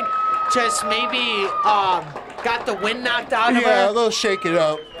fine. Just maybe got the wind knocked out of her. Yeah, they'll shake it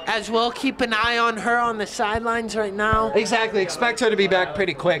up. As well, keep an eye on her on the sidelines right now. Exactly. Expect her to be back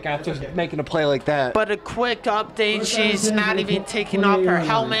pretty quick after making a play like that. But a quick update, she's not even taking off her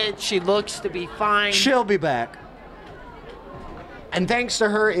helmet. She looks to be fine. She'll be back. And thanks to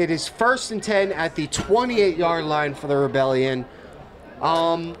her, it is 1st and 10 at the 28-yard line for the Rebellion.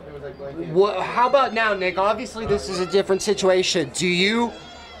 How about now, Nick? Obviously, this is a different situation. Do you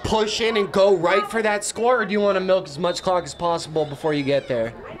push in and go right for that score, or do you want to milk as much clock as possible before you get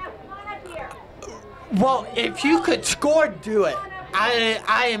there? Well, if you could score, do it.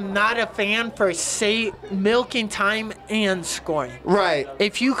 I am not a fan for milking time and scoring. Right.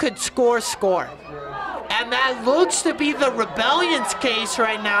 If you could score, score. And that looks to be the Rebellion's case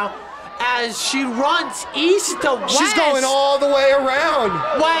right now as she runs east to west. She's going all the way around.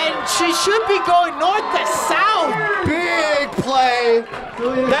 When she should be going north to south. Big play.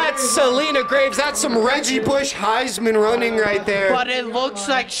 That's Selena Graves. That's some Reggie Bush Heisman running right there. But it looks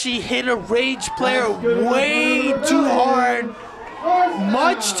like she hit a rage player way too hard.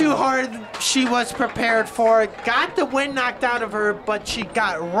 Much too hard she was prepared for. Got the wind knocked out of her, but she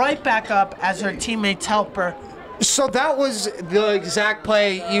got right back up as her teammates helped her. So that was the exact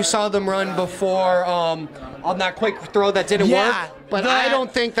play you saw them run before on that quick throw that didn't work. But I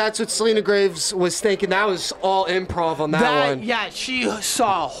don't think that's what Selena Graves was thinking. That was all improv on that one. Yeah, she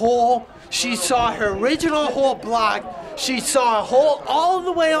saw a hole. She saw her original hole blocked. She saw a hole all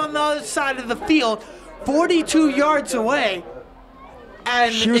the way on the other side of the field, 42 yards away.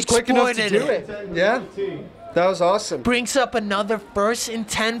 And she was quick enough to do it. Yeah, that was awesome. Brings up another 1st and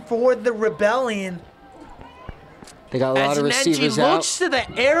 10 for the Rebellion. They got a lot of receivers out. Looks to the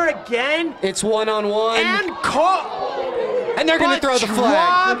air again. It's one-on-one. And And they're going to throw the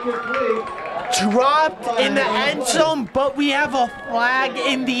flag. Dropped in the end zone, but we have a flag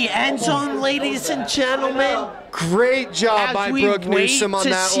in the end zone, ladies and gentlemen. Great job by Brooke Newsom on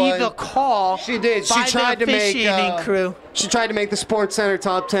that one. As we wait to see the call. She did. She tried to make crew. She tried to make the Sports Center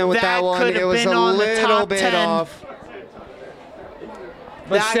top 10 with that one. It was a little bit off.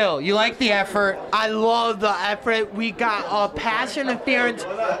 But still, you like the effort. I love the effort. We got a pass interference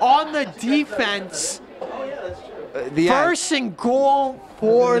on the defense. First and goal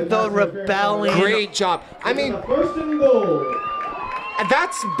for the Rebellion. Great job. I mean, First and goal.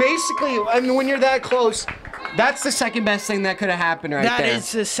 that's basically, I mean, when you're that close, that's the second best thing that could have happened right there. That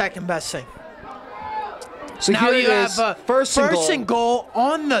is the second best thing. So now here you have a first and goal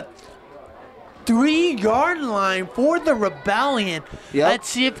on the 3-yard line for the Rebellion. Yep. Let's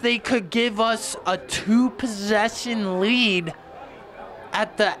see if they could give us a 2-possession lead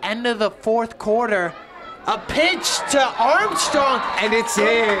at the end of the fourth quarter. A pitch to Armstrong. And it's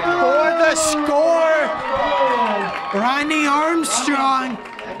in. For the score. Ronnie Armstrong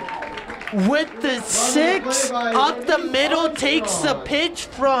with the 6 up the middle takes the pitch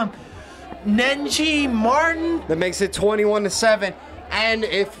from Nenji Martin. That makes it 21-7. And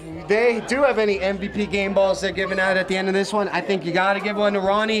if they do have any MVP game balls they're giving out at the end of this one, I think you got to give one to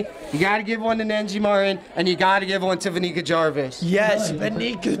Ronnie, you got to give one to Nenji Martin, and you got to give one to Vanika Jarvis. Yes,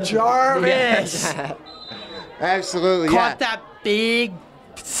 Vanika Jarvis. Yes. Absolutely, Caught that big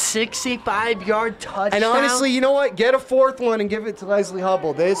 65-yard touchdown. And honestly, you know what? Get a fourth one and give it to Leslie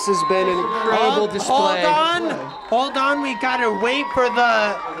Hubble. This has been an incredible display. Hold on. We got to wait for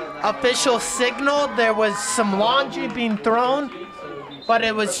the official signal. There was some laundry being thrown, but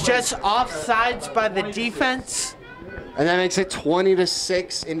it was just offsides by the defense. And that makes it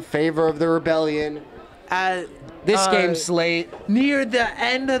 20-6 in favor of the Rebellion. This game's late. Near the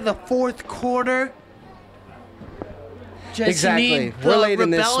end of the fourth quarter. Just need the We're late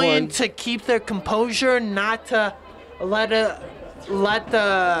in this Rebellion one. to keep their composure, not to let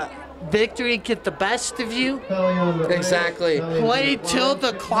the victory get the best of you. Exactly. Play till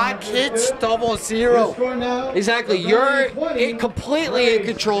the clock hits 00. Exactly. You're completely in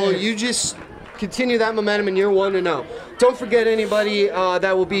control. You just continue that momentum and you're 1-0. Don't forget anybody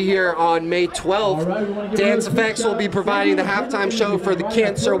that will be here on May 12th. Dance Effects will be providing the halftime show for the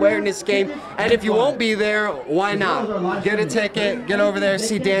cancer awareness game. And if you won't be there, why not? Get a ticket, get over there,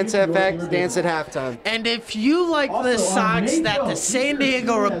 see Dance FX, dance at halftime. And if you like the socks that the San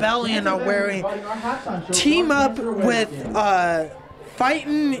Diego Rebellion are wearing, team up with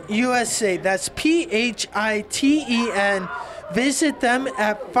Fightin' USA. That's PHITEN. Visit them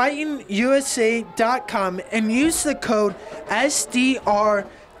at fightinusa.com and use the code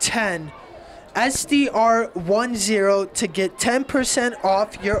SDR10, SDR10 to get 10%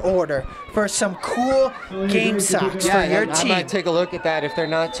 off your order for some cool game socks for your team. I might take a look at that if they're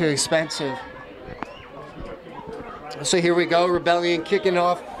not too expensive. So here we go, Rebellion kicking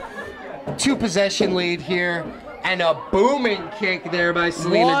off. 2-possession lead here, and a booming kick there by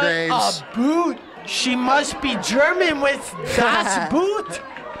Selena Graves. What a boot! She must be German with Das Boot.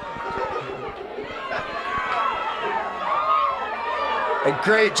 A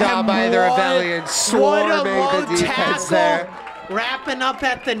great job by the Rebellion, swarming the defense there. Wrapping up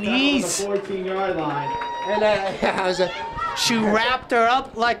at the knees. 14-yard line. And she wrapped her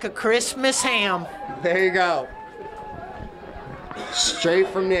up like a Christmas ham. There you go. Straight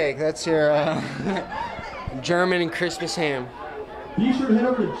from Nick. That's your German and Christmas ham. Be sure to head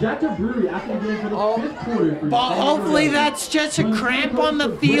over to Jacked Up Brewery after the game for the 5th quarter. But hopefully that's just a cramp on the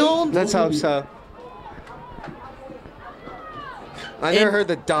field. Let's hope so. I never heard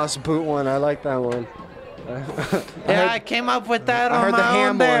the Das Boot one. I like that one. I came up with that on my own. I heard the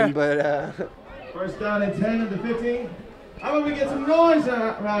ham there. one, but First down and 10 of the 15. How about we get some noise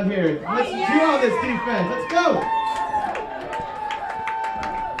around here? Let's cheer on this defense. Let's go.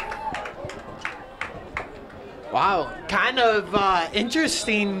 Wow, kind of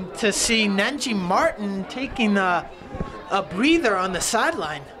interesting to see Nenji Martin taking a breather on the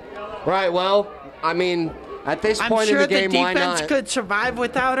sideline. Right, well, I mean, at this point in the game, why not? I'm sure the defense could survive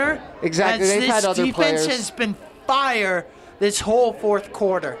without her. Exactly, they've had other This players. defense has been fire this whole fourth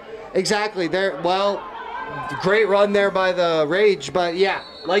quarter. Exactly, great run there by the Rage, but yeah,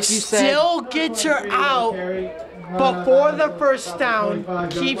 like you said. Still gets her out before the first down,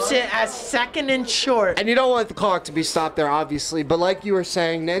 keeps it as 2nd and short. And you don't want the clock to be stopped there, obviously. But like you were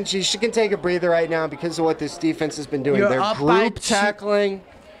saying, Nenji, she can take a breather right now because of what this defense has been doing. You're They're up by group tackling.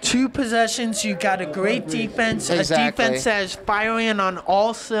 2 possessions. You got a great defense, Exactly. a defense that is firing on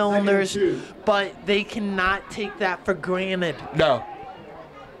all cylinders, but they cannot take that for granted. No.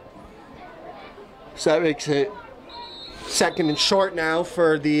 So that makes it Second and short now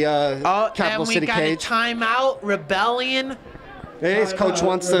for the Capital City Cage. And we got a timeout, Rebellion. His coach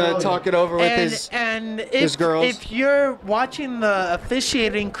wants to talk it over with his girls. If you're watching the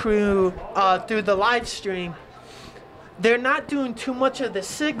officiating crew through the live stream, they're not doing too much of the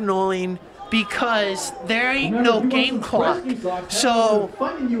signaling because there ain't no game clock. So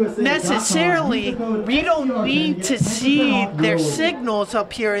necessarily, we don't need to see their signals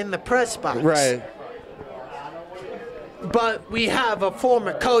up here in the press box. Right. But we have a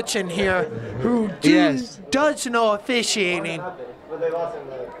former coach in here who does know officiating.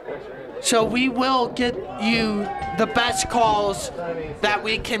 So we will get you the best calls that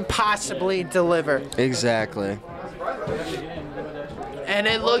we can possibly deliver. Exactly. And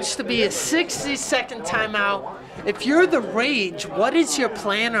it looks to be a 60-second timeout. If you're the Rage, what is your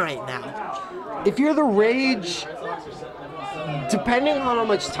plan right now? If you're the Rage, depending on how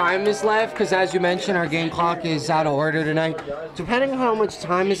much time is left, because as you mentioned, our game clock is out of order tonight. Depending on how much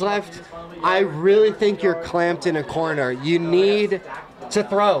time is left, I really think you're clamped in a corner. You need to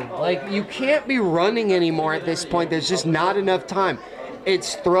throw. Like, you can't be running anymore at this point. There's just not enough time.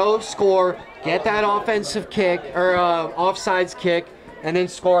 It's throw, score, get that offensive kick, or offsides kick, and then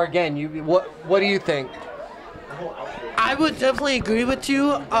score again. What do you think? I would definitely agree with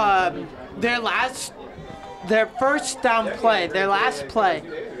you. Their first down play, their last play,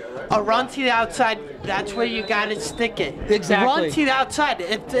 a run to the outside, that's where you got to stick it. Exactly. Run to the outside.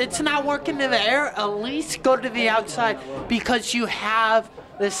 If it's not working in the air, at least go to the outside because you have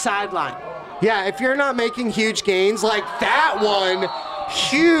the sideline. Yeah, if you're not making huge gains like that one,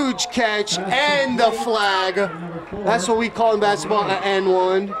 huge catch and the flag. That's what we call in basketball an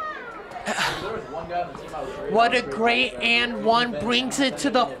N1. What a great and one, brings it to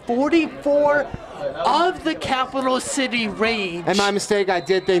the 44 of the Capital City Rage. And my mistake, I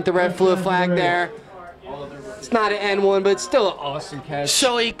did think the ref flew a flag there. It's not an N1, but it's still an awesome catch.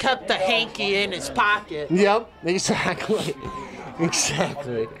 So he kept the hanky in his pocket. Yep, exactly.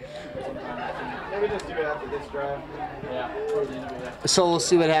 Exactly. Maybe just do it after this drive. So we'll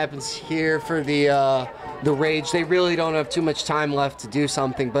see what happens here for the Rage. They really don't have too much time left to do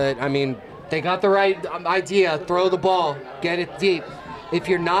something, but I mean, they got the right idea. Throw the ball, get it deep. If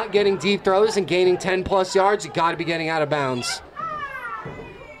you're not getting deep throws and gaining 10+ yards, you got to be getting out of bounds.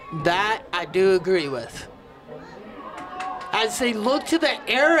 That I do agree with. As they look to the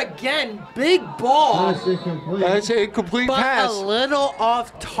air again, big ball. That's a complete pass. But a little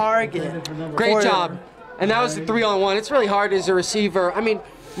off target. Great job. And that was the 3-on-1. It's really hard as a receiver. I mean,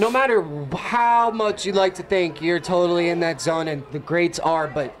 no matter how much you like to think you're totally in that zone, and the greats are,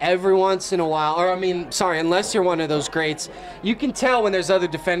 but every once in a while, or I mean, sorry, unless you're one of those greats, you can tell when there's other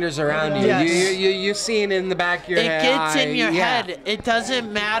defenders around you. Yes. You see it in the back of your head. It gets in your head. It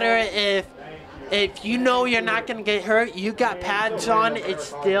doesn't matter if you know you're not going to get hurt, you got pads on,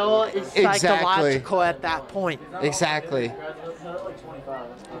 it's psychological at that point. Exactly.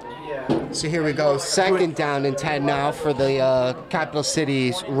 So here we go, 2nd down and 10 now for the Capital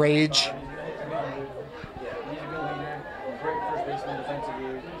City's Rage.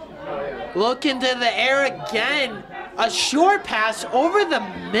 Look into the air again. A short pass over the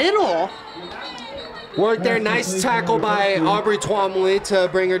middle. Work there, nice tackle by Aubrey Twomley to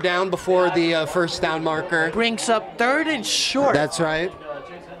bring her down before the first down marker. Brings up 3rd and short. That's right.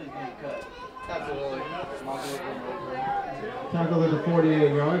 Tackle at the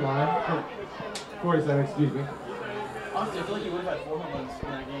 48-yard line. 47, excuse me. Honestly, I feel like you would have had 4 home runs in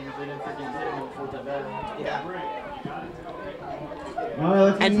that game if they didn't freaking hit him before that bad. Yeah. All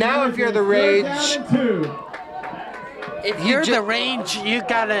right, and now if you're the Rage. If you're the Rage, you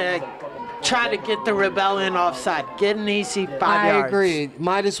got to try to get the Rebellion offside. Get an easy 5 yards. I agree.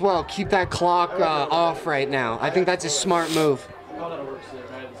 Might as well keep that clock off right now. I think that's a smart move.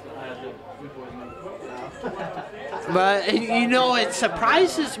 But, you know, it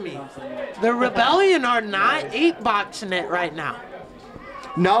surprises me. The Rebellion are not 8-boxing it right now.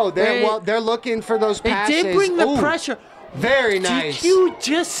 No, they're looking for those passes. They did bring the pressure. Very nice. Did you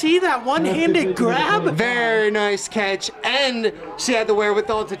just see that one-handed grab? Very nice catch. And she had the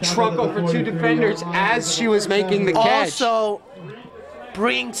wherewithal to truck over 2 defenders as she was making the catch. Also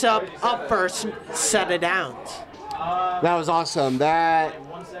brings up a first set of downs. That was awesome. That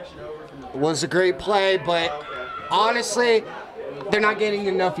was a great play, but honestly, they're not getting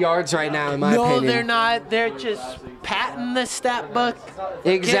enough yards right now, in my opinion. No, they're not. They're just patting the stat book.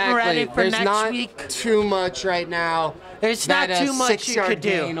 Exactly. Getting ready for There's next not week. too much right now. There's not too much you could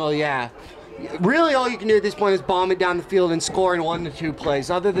do. Yeah. Really, all you can do at this point is bomb it down the field and score in 1 to 2 plays.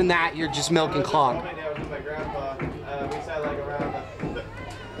 Other than that, you're just milking clock.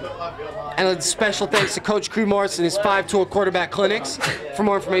 And a special thanks to Coach Cree Morris and his 5-tool quarterback clinics. For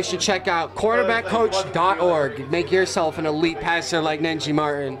more information, check out quarterbackcoach.org. Make yourself an elite passer like Nenji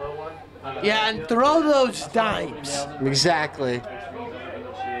Martin. Yeah, and throw those dimes. Exactly.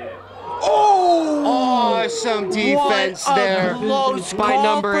 Oh! Awesome defense there by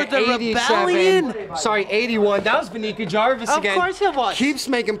number 87. Sorry, 81. That was Vanika Jarvis again. Of course it was. Keeps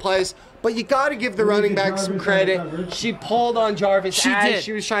making plays, but you got to give the running back some credit. She pulled on Jarvis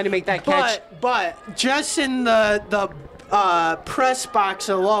she was trying to make that catch. But just in the press box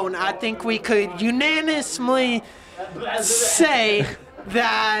alone, I think we could unanimously say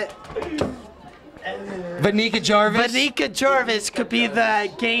that Vanika Jarvis could be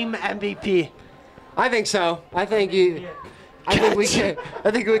the game MVP. I think so. I think we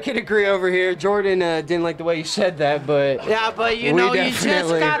can agree over here. Jordan didn't like the way you said that, but yeah, but you know, you just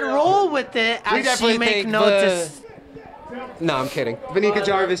gotta roll with it as you make notice. No, I'm kidding. Vanika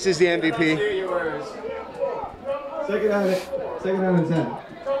Jarvis is the MVP. Second down and 10.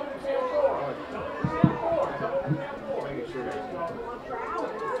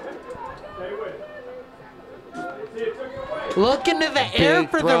 Look into the air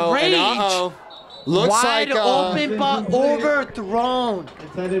for the rage. Looks wide like open but overthrown.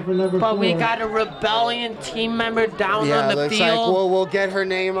 But 4. we got a Rebellion team member down on the looks field. like we'll get her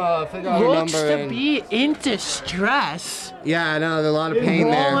name, figure out her Looks number. to be in distress. Yeah, I know, there's a lot of pain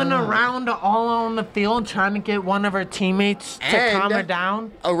there. Rolling around all on the field trying to get one of her teammates to calm her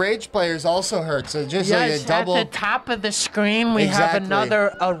down. A rage player is also hurt, so just yes, like a double. at the top of the screen we have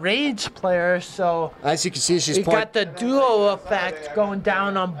another rage player, so as you can see, she's got the duo effect going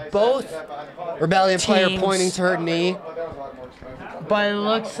down on both Rebellion teams. player pointing to her knee. But it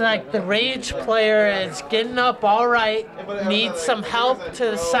looks like the rage player is getting up all right, needs some help to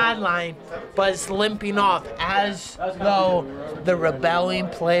the sideline, but is limping off as though the Rebellion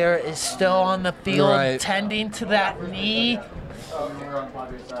player is still on the field tending to that knee.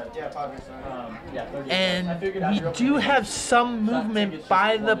 And we do have some movement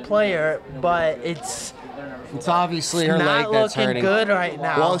by the player, but it's obviously her leg that's hurting. Not looking good right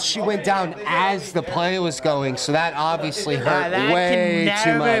now. Well, she went down as the play was going, so that obviously hurt way too much. That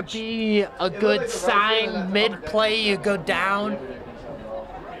can never be a good sign. Mid-play, you go down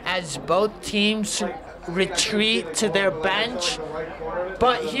as both teams retreat to their bench.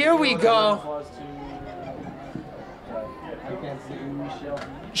 But here we go.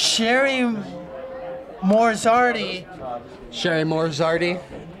 Sherry Morzardi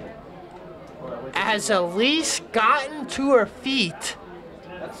has at least gotten to her feet,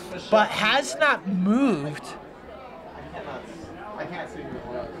 but has not moved.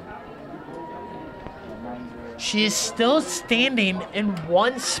 She is still standing in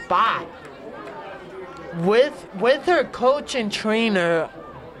one spot with her coach and trainer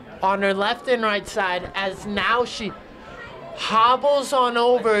on her left and right side, as now she hobbles on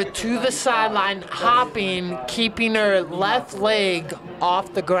over to the sideline, hopping, keeping her left leg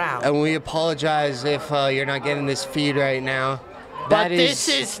off the ground. And we apologize if you're not getting this feed right now. But this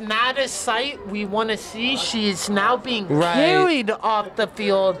is not a sight we want to see. She is now being carried off the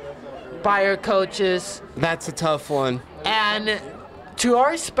field by her coaches. That's a tough one. And to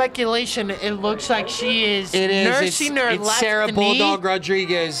our speculation, it looks like she is nursing her left knee. It's Sarah Bulldog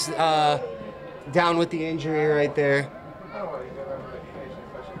Rodriguez down with the injury right there.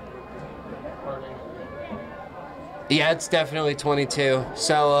 Yeah, it's definitely 22.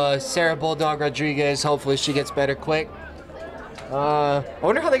 So Sarah Bulldog Rodriguez, hopefully she gets better quick. I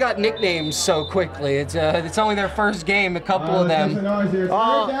wonder how they got nicknames so quickly. It's only their first game, a couple of them.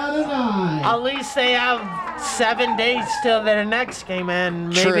 At least they have 7 days till their next game, and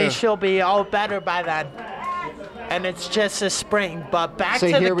maybe she'll be all better by then. And it's just a spring. But back to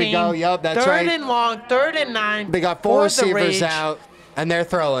the game. So here we go. Yep, that's right. 3rd and long, 3rd and 9. They got 4 receivers out, and they're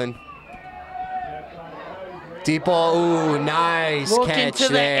throwing. Deep ball. Ooh, nice catch there. Looking to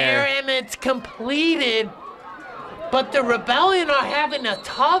the air, and it's completed. But the Rebellion are having a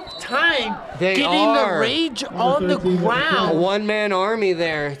tough time getting the rage on the ground. A one-man army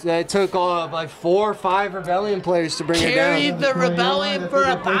there. That took like 4 or 5 Rebellion players to bring it down. Carried the Rebellion for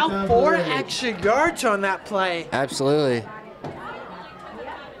about 4 extra yards on that play. Absolutely.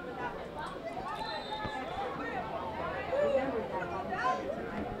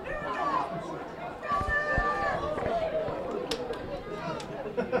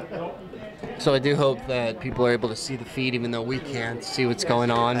 So I do hope that people are able to see the feed, even though we can't see what's going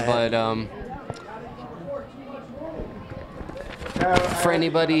on. But for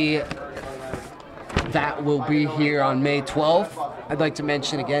anybody that will be here on May 12th, I'd like to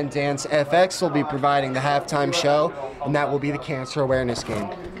mention again, Dance FX will be providing the halftime show, and that will be the cancer awareness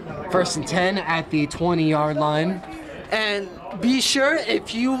game. First and 10 at the 20-yard line. And be sure,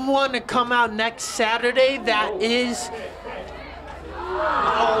 if you want to come out next Saturday, that is...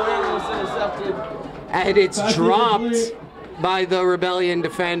 And it's dropped by the Rebellion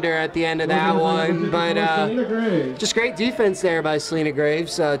defender at the end of that one. But just great defense there by Selena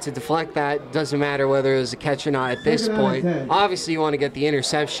Graves to deflect that. Doesn't matter whether it was a catch or not at this point. Obviously, you want to get the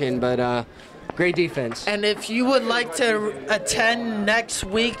interception, but great defense. And if you would like to attend next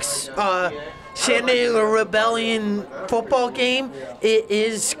week's San Diego Rebellion football game, it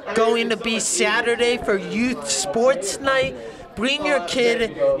is going to be Saturday for Youth Sports Night. Bring your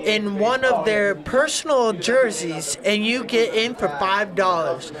kid in one of their personal jerseys and you get in for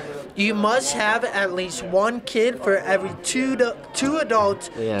 $5. You must have at least one kid for every two adults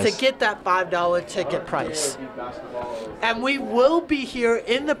to get that $5 ticket price. And we will be here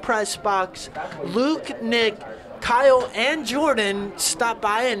in the press box. Luke, Nick, Kyle, and Jordan stop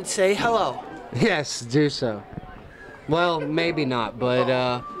by and say hello. Yes, do so. Well, maybe not,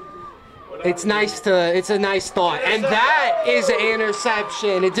 but it's nice to. It's a nice thought, and that is an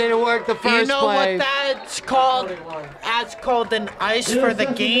interception. It didn't work the first play. You know what that's called? That's called an ice for the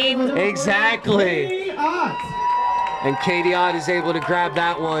game. Exactly. And Katie Ott is able to grab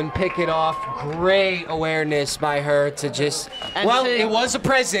that one, pick it off. Great awareness by her to just. Well, it was a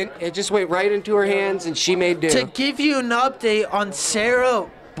present. It just went right into her hands, and she made do. To give you an update on Sarah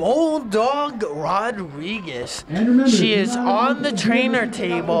Bulldog Rodriguez, she is on the trainer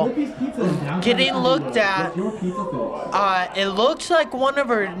table getting looked at. It looks like one of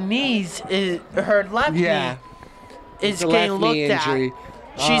her knees, her left knee, is getting looked at.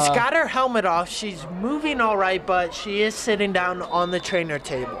 She's got her helmet off. She's moving all right, but she is sitting down on the trainer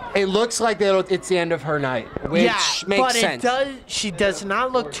table. It looks like it's the end of her night, which makes sense. She does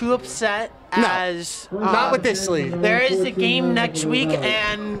not look too upset. Not with this league. There is a game next week,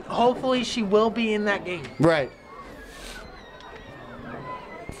 and hopefully she will be in that game. Right.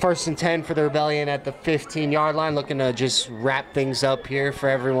 First and 10 for the Rebellion at the 15-yard line, looking to just wrap things up here for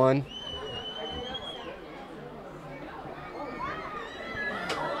everyone.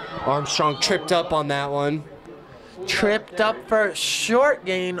 Armstrong tripped up on that one. Tripped up for a short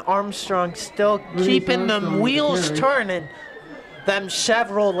gain. Armstrong still keeping them wheels turning. Them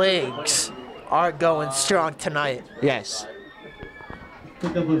Chevrolets are going strong tonight. Yes.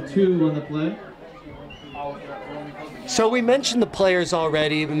 Pickup of 2 on the play. So we mentioned the players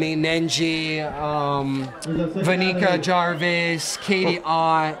already. I mean, Nenji, Vanika Jarvis, Katie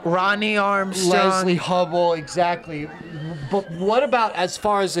Ott, Ronnie Armstrong, Leslie Hubble, exactly. But what about as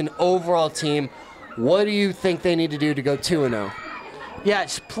far as an overall team? What do you think they need to do to go 2-0?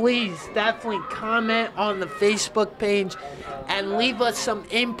 Yes, please definitely comment on the Facebook page and leave us some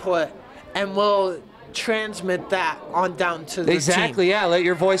input, and we'll transmit that on down to the team. Exactly, yeah. Let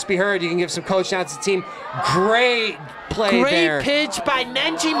your voice be heard. You can give some coaching out to the team. Great play there. Great pitch by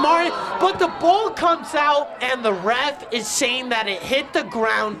Nenji Martin, but the ball comes out, and the ref is saying that it hit the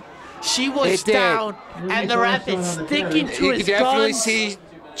ground. She was down, and the ref is sticking to his guns. You can definitely see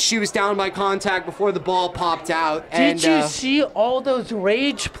she was down by contact before the ball popped out. Did you see all those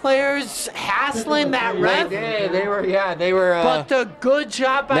Rage players hassling that ref? They were. But the good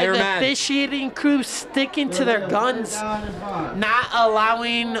job by the officiating crew sticking to their guns, not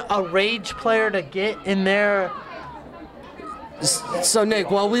allowing a Rage player to get in there. So, Nick,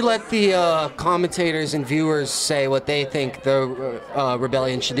 while we let the commentators and viewers say what they think the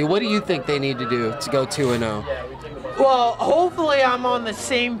Rebellion should do, what do you think they need to do to go 2-0? Well, hopefully I'm on the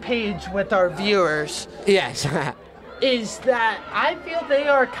same page with our viewers. Yes. Is that I feel they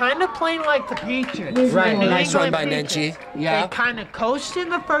are kind of playing like the Patriots. Right, nice run by Nenji. Yeah. They kind of coached in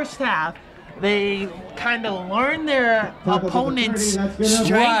the first half. They kind of learned their opponent's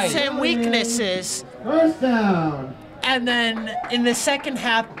strengths and weaknesses. First down. And then in the second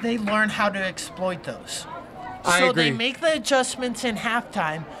half, they learn how to exploit those. I agree. They make the adjustments in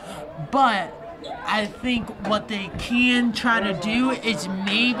halftime, but I think what they can try to do is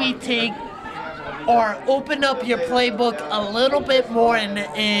maybe take or open up your playbook a little bit more in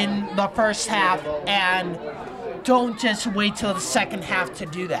the first half, and don't just wait till the second half to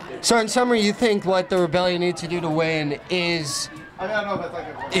do that. So in summary, you think what the Rebellion need to do to win is...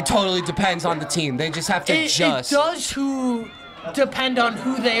 It totally depends on the team. They just have to adjust. It does depend on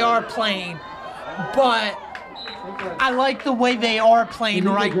who they are playing, but I like the way they are playing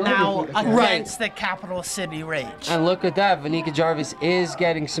right now against the Capital City Rage. And look at that. Vanika Jarvis is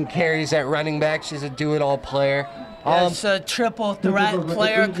getting some carries at running back. She's a do-it-all player. It's a triple threat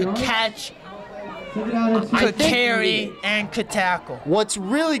player, could catch, could carry, and could tackle. What's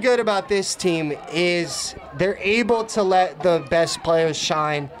really good about this team is they're able to let the best players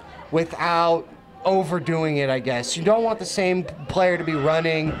shine without overdoing it, I guess. You don't want the same player to be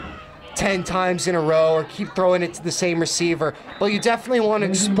running 10 times in a row or keep throwing it to the same receiver, but you definitely want to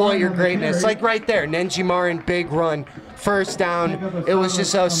exploit your greatness. Like right there, Nenji Martin, big run, first down. It was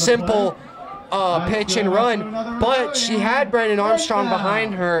just a simple pitch and run, but she had Brennan Armstrong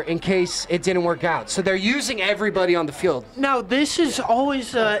behind her in case it didn't work out. So they're using everybody on the field. Now, this is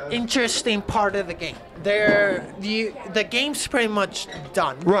always an interesting part of the game. The game's pretty much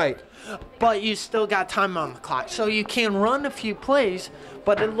done. Right. But you still got time on the clock. So you can run a few plays,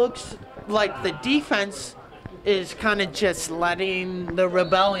 but it looks like the defense is kind of just letting the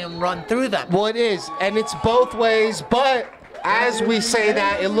Rebellion run through them. Well, it is, and it's both ways, but as we say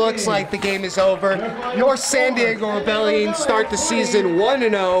that, it looks like the game is over. Your San Diego Rebellion start the season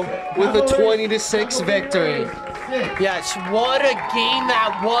 1-0 with a 20-6 victory. Yes, what a game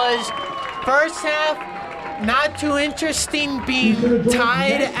that was. First half, not too interesting, being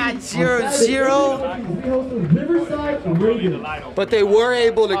tied at 0-0. But they were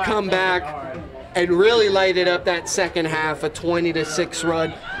able to come back and really light it up that second half, a 20-6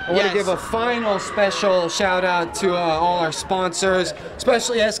 run. I want to give a final special shout out to all our sponsors,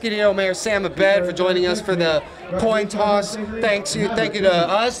 especially Escondido Mayor Sam Abed for joining us for the coin toss. Thank you to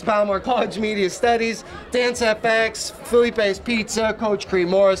us, Palomar College Media Studies, Dance FX, Felipe's Pizza, Coach Cree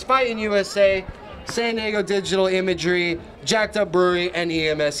Morris, Fighting USA, San Diego Digital Imagery, Jacked Up Brewery, and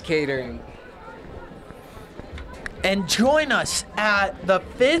EMS Catering. And join us at the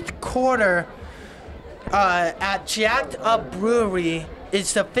 5th quarter at Jacked Up Brewery.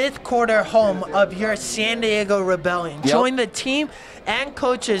 It's the 5th quarter home of your San Diego Rebellion. Yep. Join the team and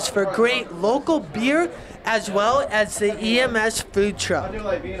coaches for great local beer as well as the EMS food truck.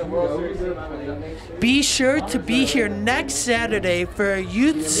 Be sure to be here next Saturday for a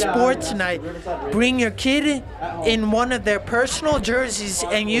youth sports night. Bring your kid in one of their personal jerseys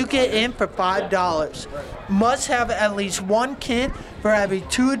and you get in for $5. Must have at least one kid for every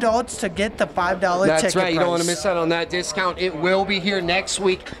 2 adults to get the $5 ticket That's right. price. You don't want to miss out on that discount. It will be here next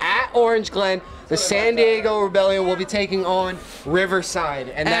week at Orange Glen. The San Diego Rebellion will be taking on Riverside,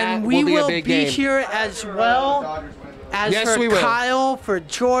 and that will be a big game. And we will be here as well as Yes, for we will. Kyle, for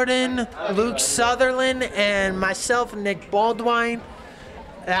Jordan, Luke Sutherland, and myself, Nick Baldwin.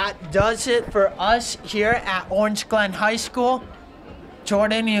 That does it for us here at Orange Glen High School.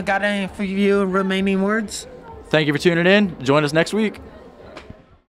 Jordan, you got any few remaining words? Thank you for tuning in. Join us next week.